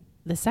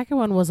 The second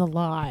one was a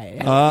lie.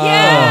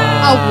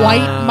 Yeah! A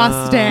white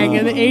Mustang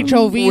in the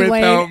HOV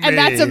lane. And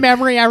that's a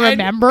memory I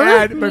remember.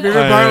 And my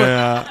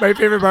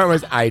favorite part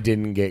was I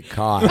didn't get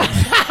caught.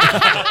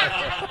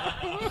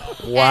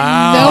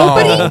 Wow.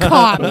 And nobody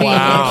caught me.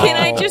 Wow. Can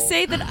I just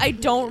say that I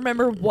don't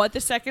remember what the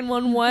second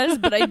one was,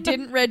 but I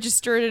didn't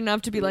register it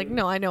enough to be like,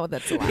 no, I know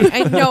that's a lie.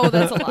 I know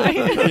that's a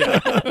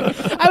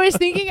lie. I was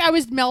thinking I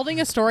was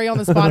melding a story on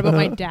the spot about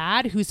my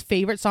dad, whose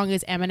favorite song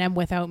is Eminem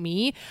Without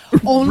Me,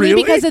 only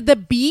because of the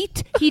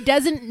beat. He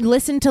doesn't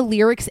listen to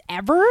lyrics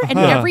ever, and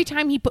every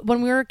time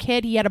when we were a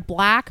kid, he had a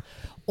black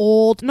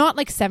old, not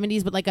like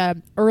 70s, but like a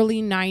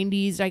early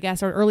 90s, I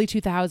guess, or early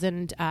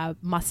 2000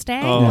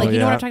 Mustang. You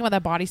know what I'm talking about,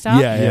 that body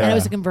style? Yeah. And it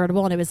was a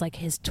convertible, and it was like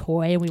his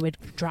toy, and we would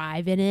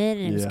drive in it,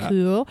 and it was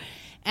cool.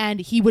 And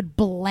he would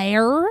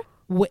blare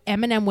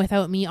Eminem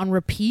Without Me on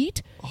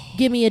repeat.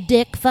 Give me a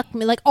dick, fuck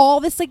me, like all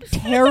this like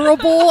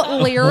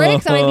terrible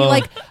lyrics. And I'd be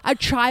like a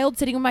child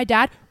sitting with my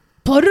dad.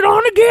 Put it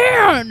on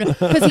again,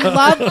 because he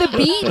loved the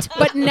beat,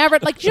 but never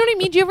like. Do you know what I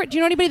mean? Do you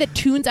know anybody that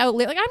tunes out?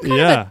 Like I'm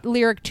kind of a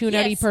lyric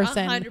tune-outy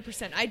person.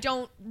 100%. I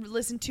don't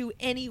listen to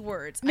any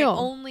words. No. I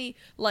only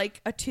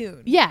like a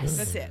tune. Yes,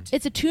 that's it.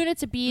 It's a tune,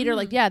 it's a beat, or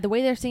like the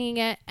way they're singing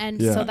it,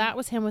 and so that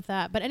was him with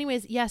that. But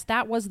anyways, yes,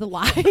 that was the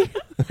lie.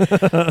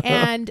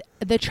 And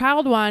the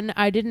child one,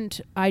 I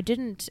didn't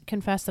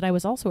confess that I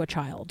was also a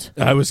child.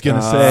 I was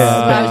gonna say,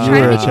 I was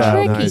trying to make it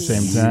tricky. at the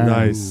same time.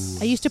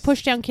 Nice. I used to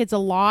push down kids a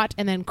lot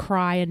and then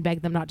cry and beg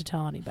them not to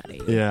tell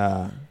anybody.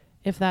 Yeah.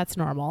 If that's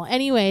normal.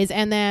 Anyways,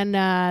 and then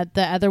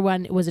the other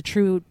one was a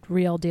true,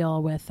 real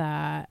deal with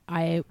I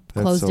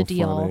closed a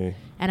deal funny.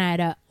 and I had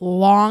a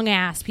long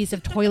ass piece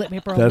of toilet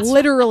paper,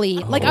 literally,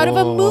 like out of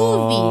a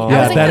movie. Yeah, I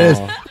was like, that is.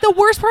 The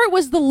worst part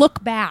was the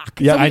look back.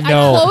 Yeah, So I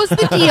know.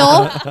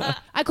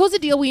 I closed the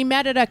deal. We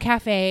met at a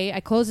cafe.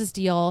 I closed this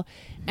deal.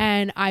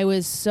 And I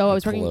was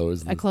working.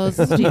 I closed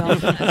this deal.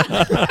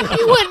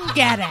 You wouldn't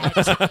get it.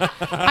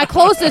 I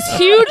closed this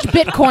huge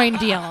Bitcoin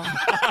deal.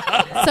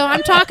 So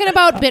I'm talking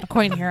about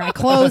Bitcoin here. I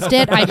closed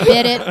it. I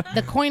bid it.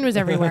 The coin was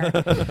everywhere.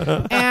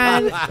 But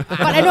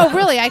I know,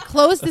 really, I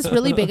closed this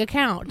really big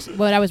account.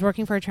 When I was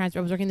working for I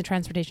was working in the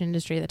transportation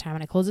industry at the time,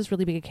 and I closed this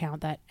really big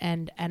account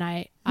and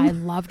I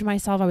loved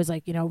myself. I was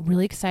like,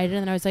 really excited,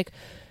 and then I was like,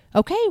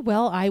 okay,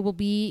 well, I will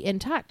be in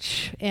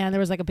touch. And there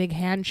was like a big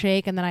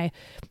handshake, and then I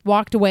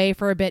walked away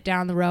for a bit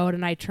down the road,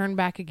 and I turned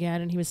back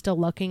again, and he was still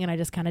looking, and I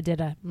just kind of did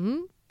a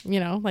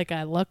like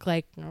a look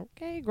like,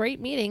 okay, great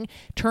meeting.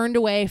 Turned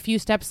away. A few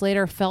steps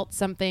later, felt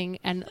something,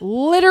 and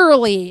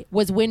literally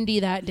was windy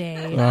that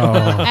day.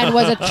 And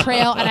was a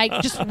trail, and I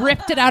just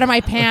ripped it out of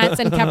my pants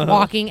and kept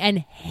walking and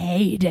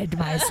hated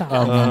myself.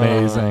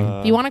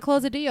 Amazing. You want to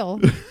close a deal?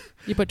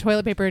 You put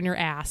toilet paper in your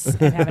ass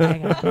and have it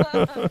hang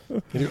out.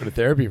 You went to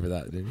therapy for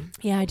that, didn't you?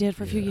 Yeah, I did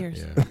for a few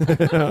years.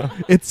 Yeah.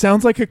 It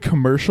sounds like a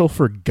commercial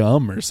for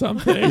gum or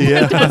something.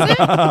 Does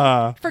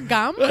it? For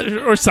gum?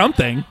 Or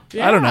something.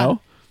 Yeah. I don't know.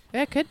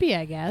 That could be,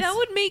 I guess. That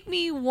would make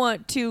me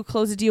want to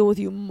close a deal with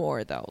you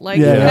more, though. Like,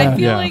 Yeah, I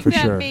feel yeah, like for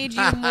that sure. made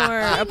you more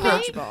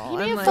approachable. He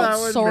may I'm have like,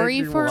 felt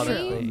sorry for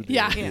me.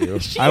 Yeah. I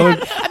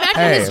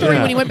Imagine the story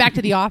when he went back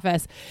to the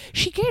office.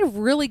 She gave a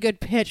really good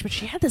pitch, but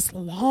she had this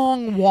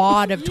long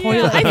wad of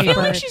toilet paper. I feel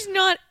like she's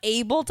not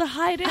able to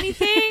hide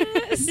anything.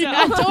 So.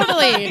 Yeah,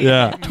 totally.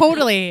 Yeah.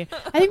 Totally.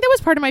 I think that was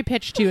part of my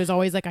pitch too. Is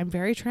always like, I'm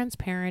very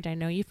transparent. I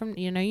know you from,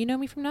 you know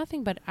me from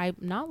nothing, but I'm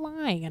not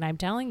lying, and I'm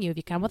telling you, if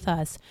you come with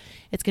us,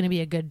 it's going to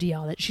be a good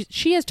deal. That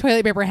she has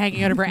toilet paper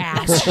hanging out of her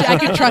ass. I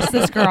can trust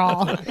this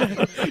girl.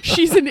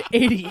 She's an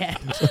idiot.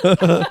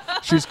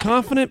 She's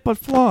confident but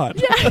flawed.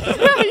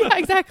 Yeah,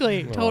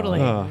 exactly. Totally.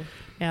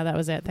 Yeah, that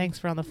was it. Thanks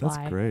for on the fly.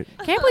 That's great.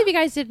 Can't believe you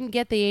guys didn't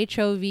get the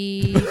HOV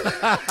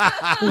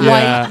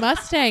white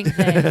Mustang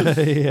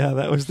thing. Yeah,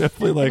 that was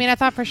definitely like. I mean, I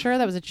thought for sure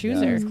that was a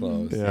chooser. That's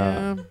close.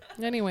 Yeah.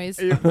 Anyways.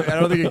 I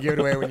don't think it gave it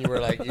away when you were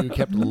like, you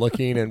kept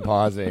looking and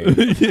pausing.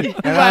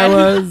 And I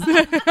was.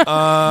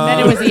 Then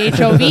it was the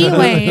HOV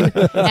lane,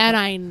 and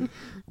I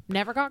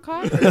never got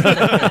caught.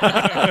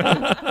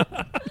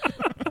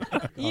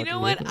 You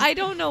know what? I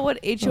don't know what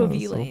HOV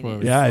lane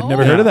is. Yeah, I'd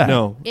never heard of that.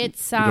 No,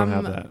 It's you don't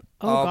have that.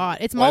 Oh God,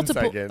 it's one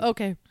multiple. second.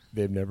 Okay.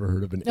 They've never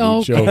heard of an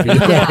Okay. HOV lane.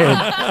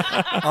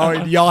 Oh,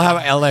 y'all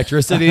have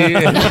electricity in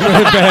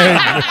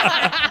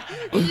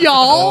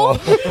Y'all?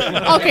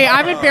 Okay,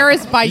 I'm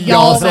embarrassed by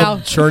y'all now.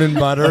 churning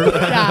butter.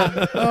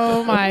 Yeah.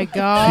 Oh my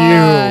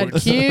God.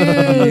 Cute.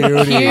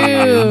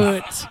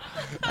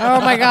 Oh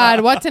my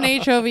God. What's an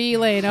HOV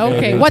lane?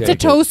 Okay. What's a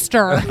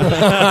toaster?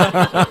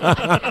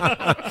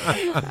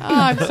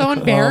 I'm so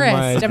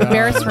embarrassed. I'm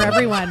embarrassed for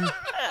everyone.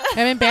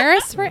 I'm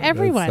embarrassed for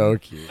everyone.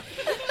 That's so cute.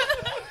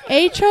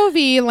 HOV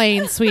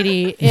lane,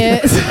 sweetie,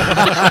 is.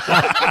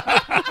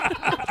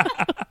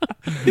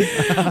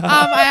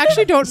 I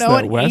actually don't know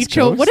that what West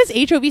HOV. Coast? What does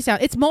HOV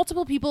sound? It's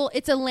multiple people.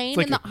 It's a lane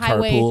It's in like the a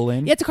highway. carpool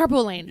lane? Yeah, it's a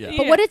carpool lane. Yeah.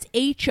 But what does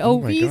HOV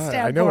Oh my God,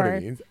 stand I know for? what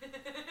it means.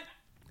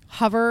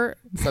 Hover.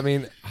 So, I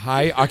mean,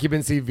 high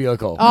occupancy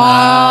vehicle.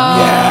 Oh,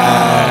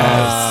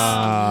 Yes.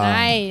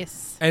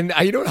 nice. And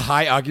you know what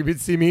high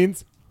occupancy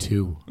means?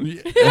 2.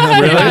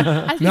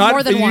 I think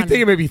more than you one.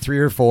 think it may be 3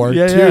 or 4.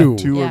 Yeah, 2. yeah.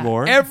 2 Yeah. or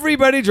more.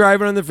 Everybody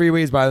driving on the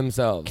freeways by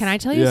themselves. Can I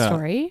tell you a Yeah.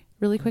 story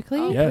really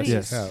quickly? Yes.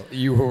 Yes. Oh,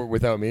 you were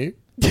without me?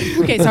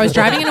 Okay, so I was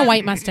driving in a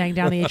white Mustang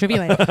down the HOV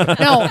lane.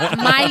 No,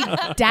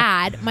 my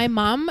dad, my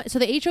mom, so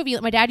the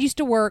HOV, my dad used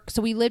to work,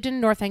 so we lived in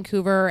North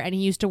Vancouver, and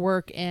he used to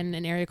work in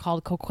an area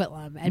called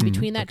Coquitlam. And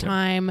between that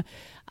time,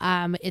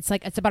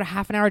 it's about a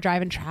half an hour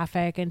drive in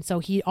traffic, and so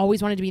he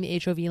always wanted to be in the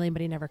HOV lane,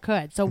 but he never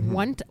could. So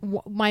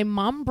my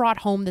mom brought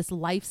home this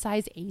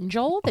life-size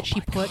angel that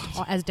she put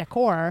as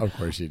decor. Of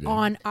course she did.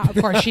 Of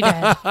course she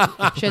did.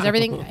 She has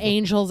everything,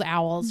 angels,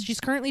 owls.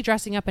 She's currently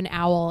dressing up an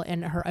owl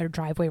in her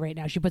driveway right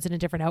now. She puts it in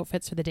different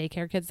outfits for the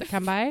daycare kids that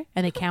come by,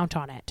 and they count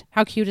on it.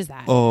 How cute is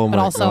that? Oh but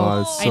my also,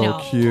 God, I so know.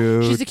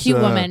 cute. She's a cute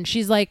woman.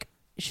 She's a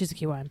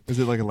cute one. Is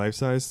it like a life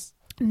size?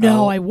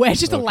 No, owl? I wish.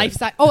 Just a life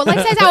size. Oh, a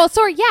life size owl.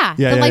 Sorry, yeah.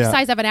 Yeah, the yeah, life yeah.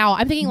 size of an owl.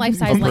 I'm thinking life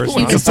size like person.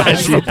 human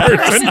size.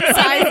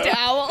 Person-sized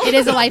owl. It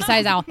is a life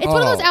size owl. It's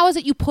one of those owls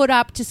that you put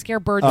up to scare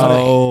birds away.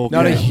 Oh,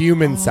 Not a okay.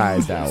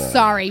 human-sized owl.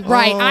 Sorry,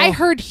 right. I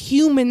heard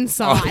human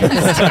size,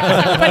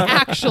 but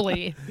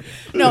actually,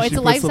 no, She it's a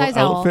puts life little size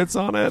owl. outfits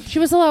on it. She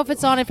was little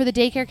outfits on it for the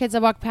daycare kids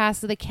that walk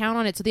past, so they count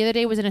on it. So the other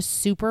day was in a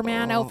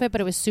Superman outfit, but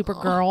it was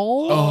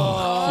Supergirl.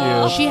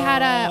 Cute. She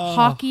had a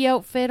hockey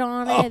outfit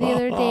on it the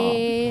other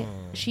day.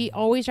 She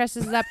always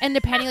dresses it up, and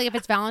depending, like if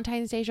it's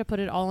Valentine's Day, she'll put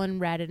it all in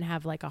red and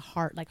have like a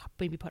heart, like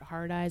maybe put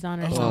heart eyes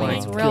on it or something. my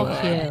It's real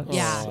God. cute.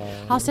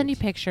 Yeah, I'll send you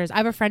pictures. I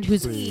have a friend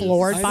who's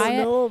floored by I it.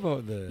 don't know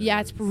about this. Yeah,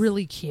 it's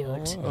really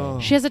cute.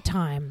 She has a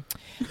time.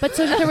 But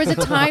so there was a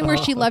time where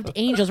she loved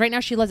angels. Right now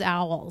she loves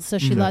owls. So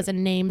she loves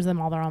and names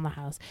them all around the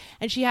house.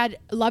 And she had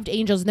loved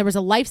angels. And there was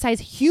a life-size,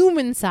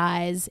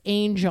 human-size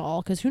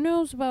angel. Because who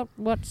knows about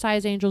what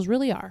size angels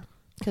really are.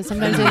 Because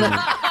sometimes they look...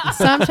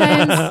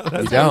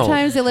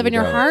 Sometimes they live in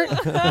your You heart.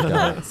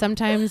 don't.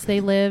 Sometimes they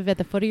live at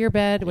the foot of your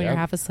bed when Yep. you're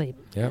half asleep.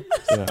 Yep.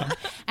 They're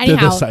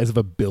Anyhow, the size of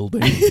a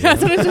building.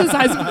 that's what it's the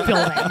size of a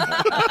building.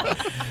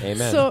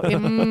 Amen. So,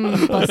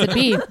 blessed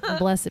be.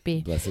 Blessed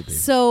be. Blessed be.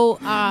 So,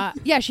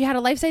 she had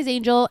a life-size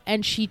angel,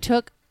 and she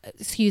took.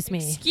 Excuse me.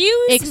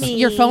 Excuse me.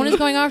 Your phone is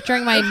going off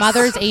during my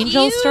mother's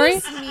angel story.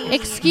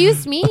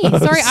 Excuse me.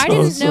 Sorry, I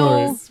didn't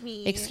know.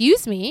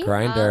 Excuse me.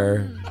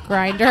 Grinder.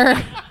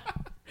 Grinder.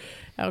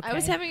 Okay. I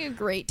was having a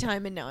great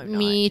time, and now I'm not.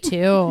 Me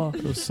too.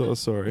 I'm so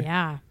sorry.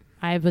 Yeah,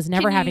 I was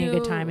never Can having a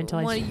good you time until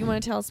I. You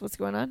want to tell us what's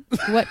going on?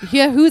 What?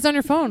 Yeah, who's on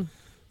your phone?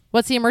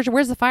 What's the emergency?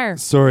 Where's the fire?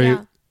 Sorry,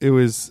 Yeah. it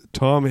was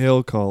Tom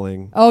Hill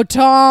calling. Oh,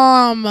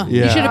 Tom.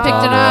 You Yeah. should have picked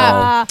it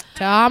Tom up.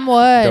 Tom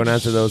Wood. Don't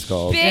answer those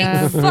calls. Big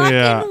Yeah. fucking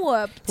Yeah.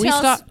 whoop. We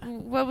Tell us stop-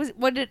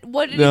 what did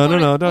No, he no, wanna-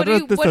 no, what do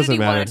you- this what did doesn't he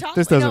wanna matter. talk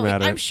This about? doesn't No,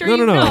 matter. I'm sure no,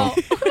 you no,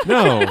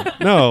 know.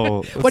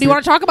 no. What do you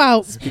want to talk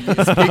about?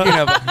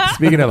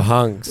 Speaking of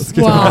hunks,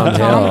 Wow,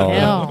 Tom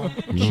Hill. Hill.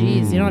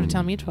 Jeez, you don't have to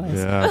tell me twice.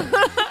 Yeah.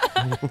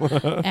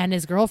 And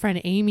his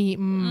girlfriend Amy.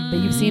 But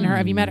you've seen her.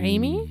 Have you met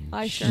Amy?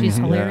 I sure She's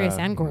have. hilarious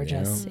Yeah. and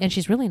gorgeous, and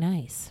she's really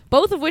nice.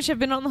 Both of which have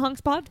been on the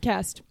Hunks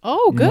podcast.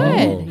 Oh, good.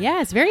 Oh.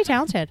 Yes, very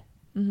talented.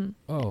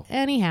 Oh.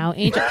 Anyhow,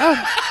 Angel.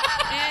 Oh,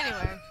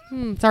 Anyway.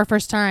 it's our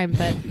first time,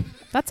 but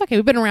that's okay.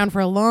 We've been around for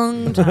a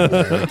long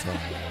time.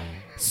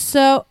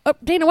 So,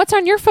 Dana, what's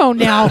on your phone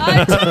now? Tom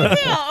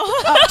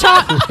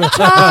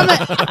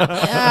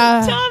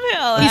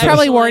Hill. He's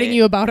probably warning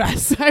you about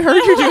us. I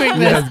heard you're doing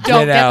this. Yeah, Don't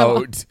get get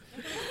out. them.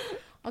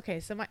 Okay,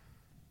 so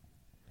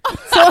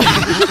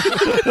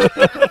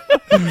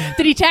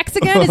did he text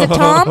again? Is it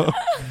Tom?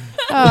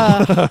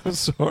 I'm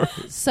sorry.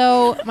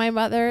 So my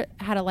mother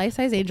had a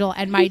life-size angel,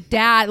 and my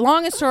dad.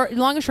 Long and short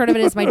of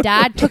it is, my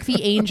dad took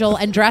the angel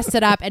and dressed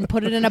it up and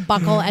put it in a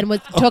buckle and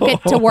took it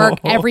to work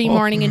every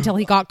morning until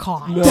he got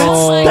caught.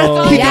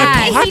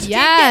 Yes,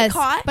 yes.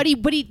 But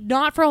he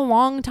not for a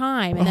long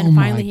time, and then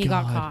finally he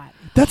got caught.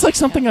 That's like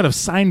something out of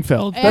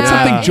Seinfeld. That's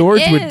Yeah. something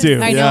George It would is.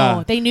 do. I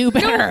know they knew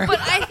better. No, but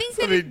I think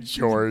that it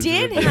George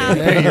did would-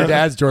 happen. Hey, your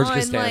dad's George on,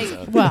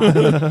 Costanza.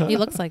 Well, he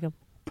looks like him.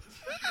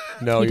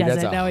 No, He your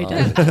dad's doesn't. a No, he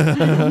hunk.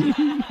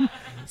 doesn't.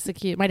 So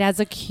cute. My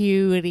dad's a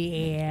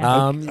cutie.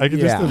 I could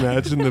just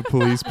imagine the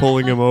police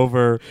pulling him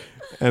over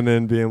and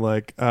then being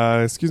like,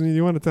 excuse me,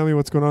 you want to tell me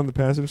what's going on in the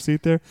passenger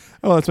seat there?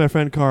 Oh, that's my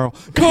friend Carl.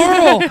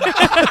 Carl!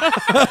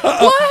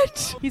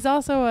 What? He's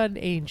also an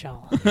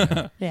angel.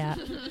 Yeah.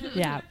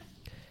 Yeah.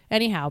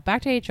 Anyhow,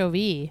 back to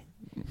HOV.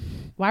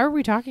 Why were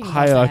we talking about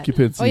High that?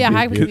 occupancy Oh, yeah,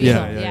 high vehicle.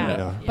 occupancy. Yeah, Yeah,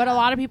 yeah. But a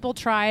lot of people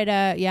try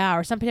to,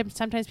 or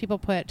sometimes people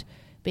put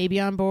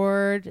baby on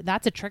board.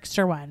 That's a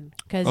trickster one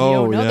because you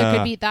don't know there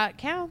could be, that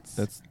counts.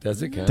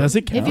 Does it count? Does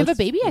it count? If you have a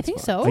baby, I think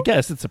so. I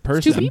guess it's a It's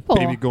person. two people.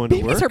 Baby going to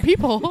Babies work? are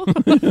people.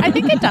 I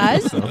think it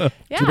does. Yeah.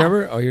 Do you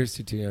remember? Oh, you're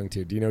too young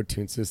too. Do you know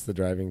Toonsis the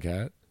driving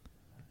cat?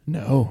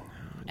 No.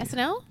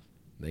 SNL?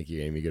 Thank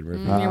you, Amy Goodman.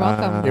 You're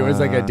welcome. It was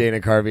like a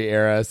Dana Carvey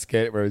era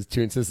skit where it was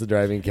Toonsis the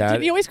driving cat.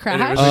 Didn't he always crash?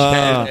 And it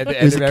was at the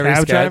end Is of it every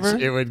cab sketch, driver?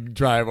 it would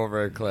drive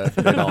over a cliff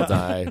and they'd all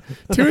die.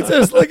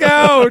 Toonsis, look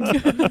out!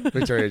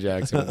 Victoria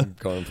Jackson would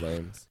go in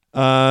flames.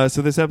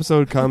 So this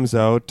episode comes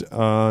out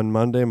on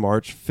Monday,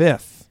 March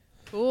 5th.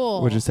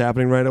 Cool. Which is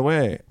happening right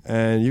away.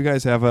 And you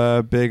guys have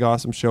a big,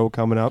 awesome show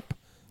coming up.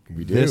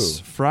 We do. This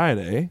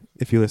Friday,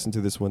 if you listen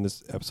to this when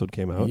this episode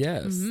came out.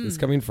 Yes, this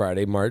coming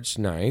Friday, March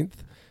 9th,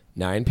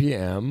 9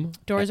 p.m.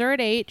 Doors are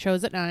at 8,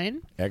 shows at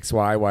 9.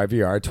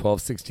 XYYVR,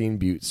 1216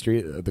 Butte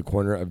Street, at the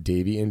corner of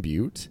Davie and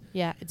Butte.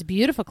 Yeah, it's a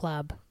beautiful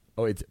club.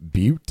 Oh, it's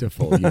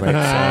beautiful, you might say.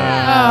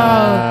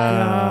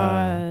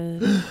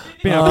 Oh, God.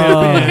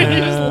 You're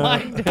just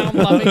lying down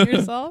loving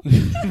yourself.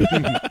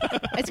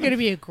 It's going to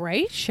be a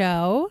great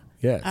show.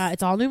 Yes.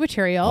 It's all new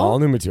material. All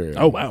new material.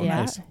 Oh, wow.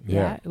 Yeah, Nice.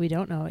 yeah. We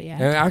don't know it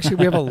yet. And actually,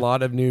 we have a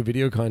lot of new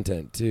video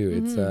content,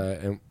 too. It's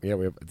and yeah,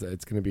 we have,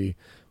 it's going to be,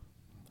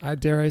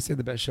 dare I say,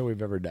 the best show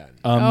we've ever done.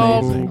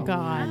 Amazing. Oh,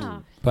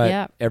 God. But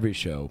Yeah. every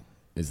show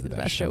is the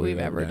best show we've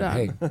ever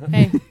done.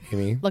 Hey,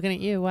 Amy, looking at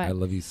you. What? I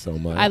love you so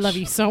much. I love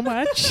you so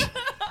much.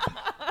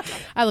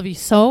 I love you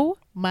so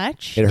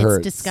much. It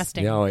hurts. It's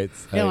disgusting. No,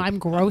 it's. No, I'm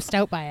grossed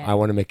out by it. I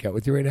want to make out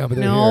with you right now, but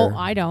No, here.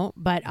 I don't.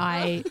 But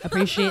I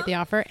appreciate the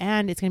offer,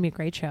 and it's going to be a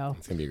great show.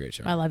 It's going to be a great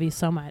show. I love you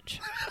so much.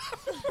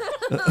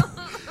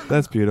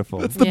 That's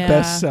beautiful. It's the Yeah.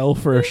 best sell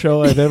for a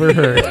show I've ever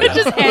heard. We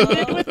just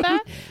ended with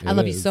that. I It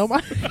love you is. so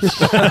much.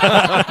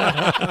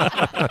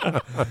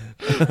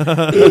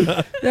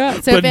 Yeah,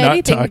 so But if not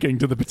anything, talking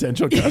to the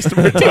potential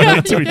customer,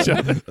 talking to each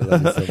other.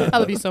 I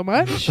love you so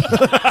much.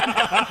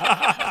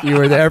 You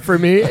were there for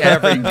me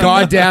every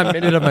goddamn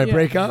minute of my Yeah.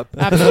 breakup.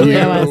 Absolutely,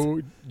 I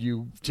was.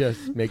 You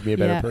just make me a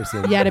better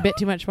person. You had a bit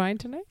too much wine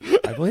tonight?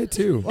 I've only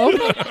two.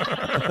 Okay.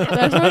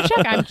 I just want to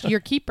check. I'm your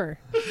keeper.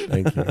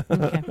 Thank you.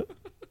 Okay.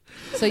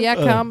 So yeah,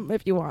 come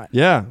if you want.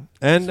 Yeah.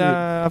 And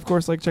of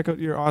course, check out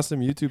your awesome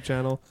YouTube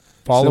channel.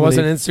 Follow us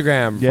on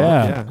Instagram.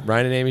 Yeah.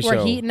 Ryan and Amy We're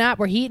Show. heating up.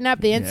 We're heating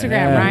up the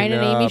Instagram. Ryan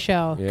and Amy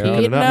Show. Yeah.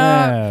 Heating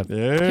up.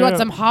 Yeah. If you want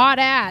some hot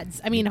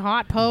ads,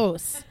 hot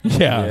posts.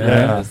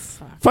 Yeah.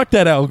 Fuck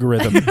that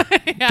algorithm.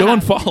 Go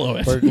and follow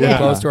us. We're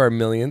close to our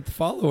 1,000,000th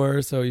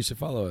follower, so you should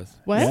follow us.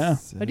 What? Yeah.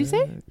 What did you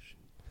say?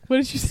 What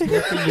did you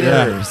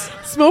say?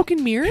 Smoke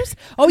and mirrors?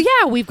 Oh,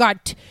 yeah. We've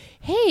got...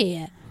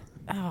 Hey.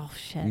 Oh,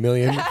 shit.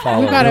 1,000,000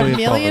 followers. We've got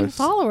 1,000,000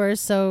 followers,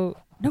 so...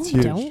 No, That's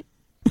we huge. don't.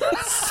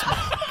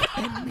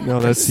 No,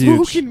 that's huge.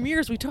 Smoke and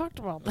mirrors. We talked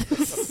about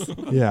this.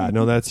 Yeah,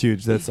 no, that's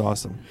huge. That's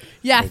awesome.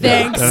 Yeah,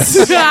 thanks.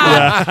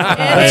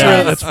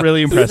 That's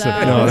really impressive.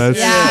 No, that's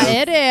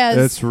it is.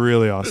 That's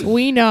really awesome.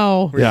 We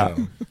know. Yeah.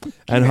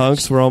 And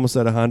Hunks, we're almost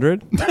at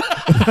 100.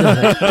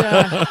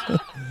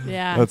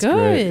 Yeah, That's good.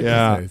 great.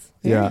 Yeah. Very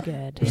Yeah.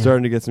 good. We're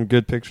starting to get some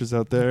good pictures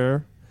out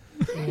there.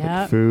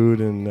 Yep. Food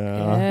and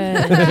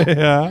Good.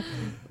 yeah.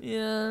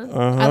 Yeah.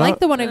 I like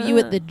the one of you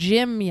at the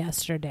gym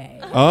yesterday.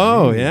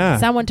 Oh, yeah.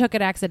 Someone took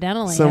it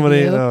accidentally. Somebody,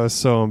 of you. that was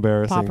so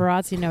embarrassing.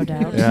 Paparazzi, no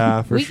doubt.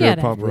 Yeah, for we sure. Get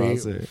it.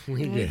 Paparazzi.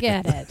 We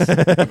get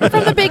it. We're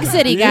from the big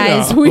city,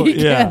 guys. We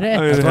get it.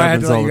 That's why I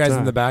had to let you guys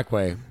in the back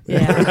way.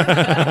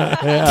 Yeah.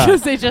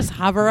 Because they just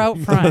hover out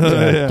front.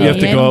 You have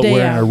to go out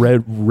wearing a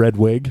red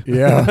wig.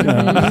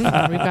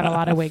 Yeah. We've got a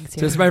lot of wigs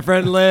here. Just my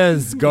friend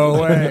Liz. Go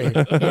away.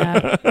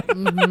 Yeah.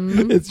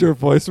 It's your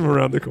voice from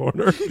around the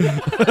corner.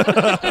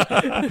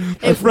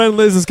 My friend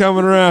Liz is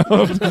coming around.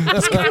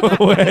 Just go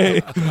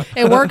away.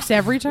 It works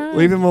every time.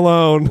 Leave him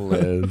alone.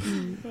 Liz.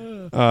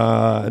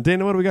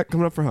 Dana, what do we got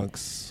coming up for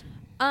Hunks?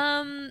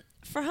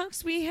 For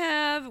Hunks,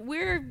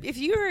 if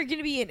you are going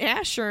to be in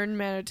Ashern,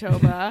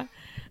 Manitoba,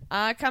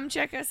 come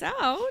check us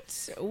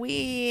out.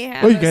 We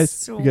have you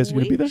guys are going to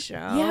be there? show.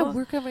 Yeah,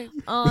 we're coming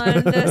on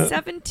the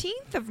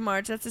 17th of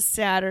March. That's a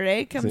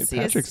Saturday. Come St. see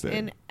Patrick's us Day.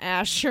 in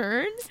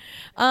Ashern.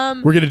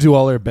 We're going to do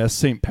all our best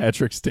St.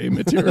 Patrick's Day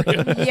material.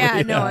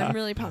 No, I'm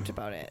really pumped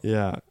about it.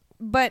 Yeah.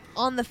 But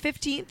on the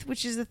 15th,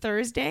 which is a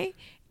Thursday,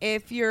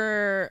 if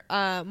you're,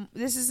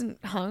 this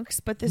isn't Hunks,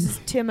 but this is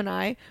Tim and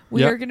I.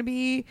 We are going to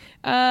be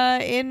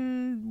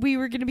we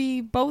were going to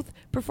be both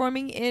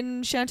performing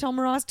in Chantal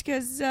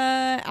Morostica's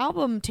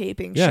album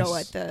taping show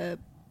at the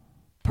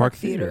Park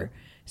Theater.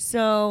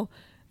 So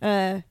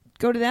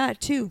go to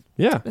that too.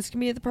 Yeah. That's going to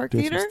be at the Park Do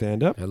Theater. some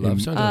stand up. I love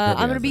Chantal.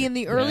 I'm going to be in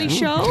the early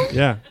show.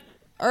 Yeah.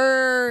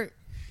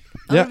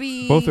 Gonna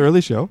be both early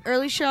show.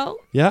 Early show.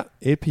 Yeah,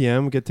 8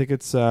 p.m. Get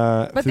tickets through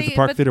the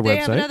Park Theater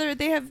website.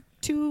 They have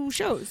 2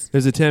 shows.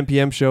 There's a 10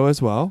 p.m. show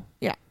as well.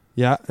 Yeah.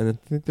 Yeah, and I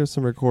think there's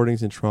some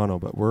recordings in Toronto,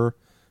 but we're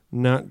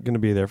not going to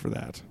be there for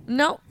that.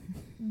 No.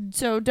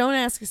 So don't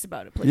ask us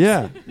about it, please.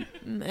 Yeah.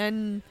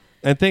 And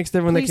thanks to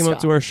everyone that please came out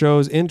stop. to our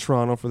shows in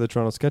Toronto for the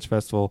Toronto Sketch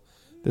Festival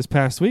this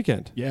past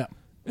weekend. Yeah.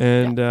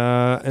 And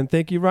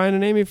thank you, Ryan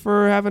and Amy,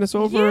 for having us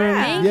over.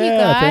 Thank you Yeah,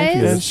 guys. thank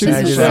you. And This shooting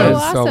is the so shit.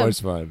 awesome. So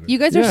much fun. You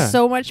guys Yeah. are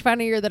so much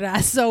funnier than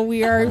us, so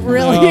we are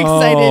really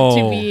excited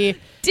to be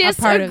a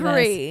part of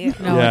Disagree. this.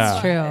 No, Yeah.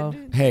 it's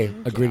true. Hey,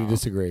 agree to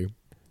disagree.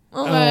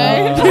 Okay.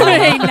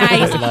 Hey,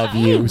 nice. I love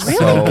you Really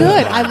so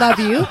good. I love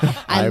you.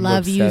 I I'm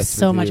love you obsessed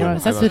so with much. you. I'm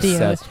obsessed I'm with you.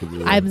 obsessed with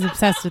you. I'm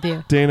obsessed with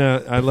you.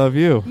 Dana, I love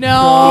you.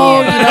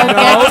 No, you don't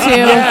get to.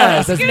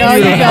 Yes, that's no,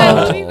 you beautiful. I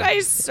love don't. you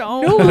guys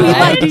so No, much. we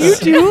like you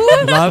too.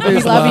 Love We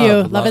is love you.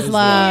 love. Love is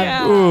love.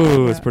 Yeah.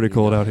 Ooh, it's pretty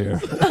cold out here.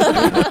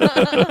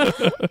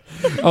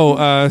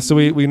 So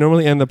we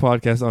normally end the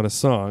podcast on a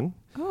song.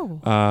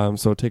 Oh.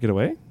 So take it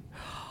away.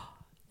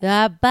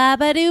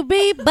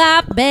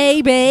 Ba-ba-doo-beep-bop,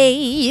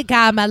 baby.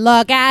 Come and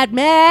look at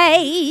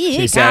me.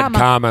 She said,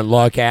 come and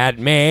look at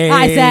me.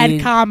 I said,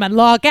 come and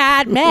look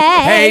at me.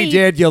 Hey,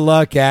 did you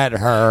look at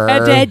her?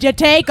 And did you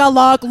take a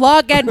look?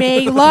 Look at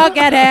me. Look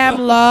at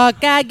him.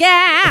 Look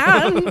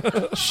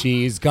again.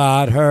 She's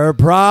got her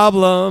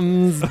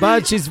problems,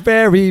 but she's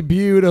very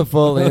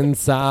beautiful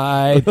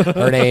inside.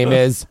 Her name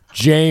is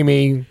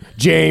Jamie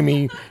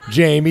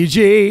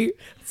G.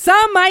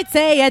 Some might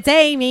say it's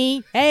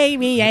Amy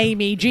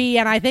G,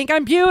 and I think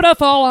I'm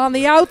beautiful on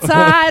the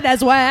outside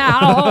as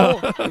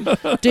well.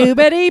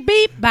 Doobity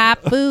beep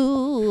bop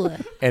boo.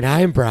 And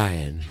I'm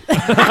Brian.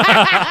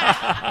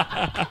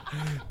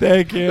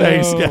 Thank you.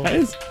 Thanks,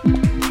 guys.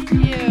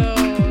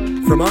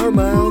 From our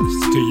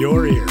mouths to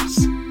your ears,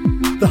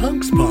 the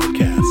Hunks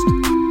Podcast.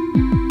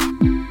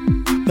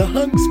 The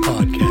Hunks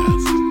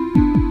Podcast.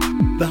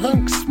 The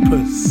Hunks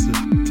Puss.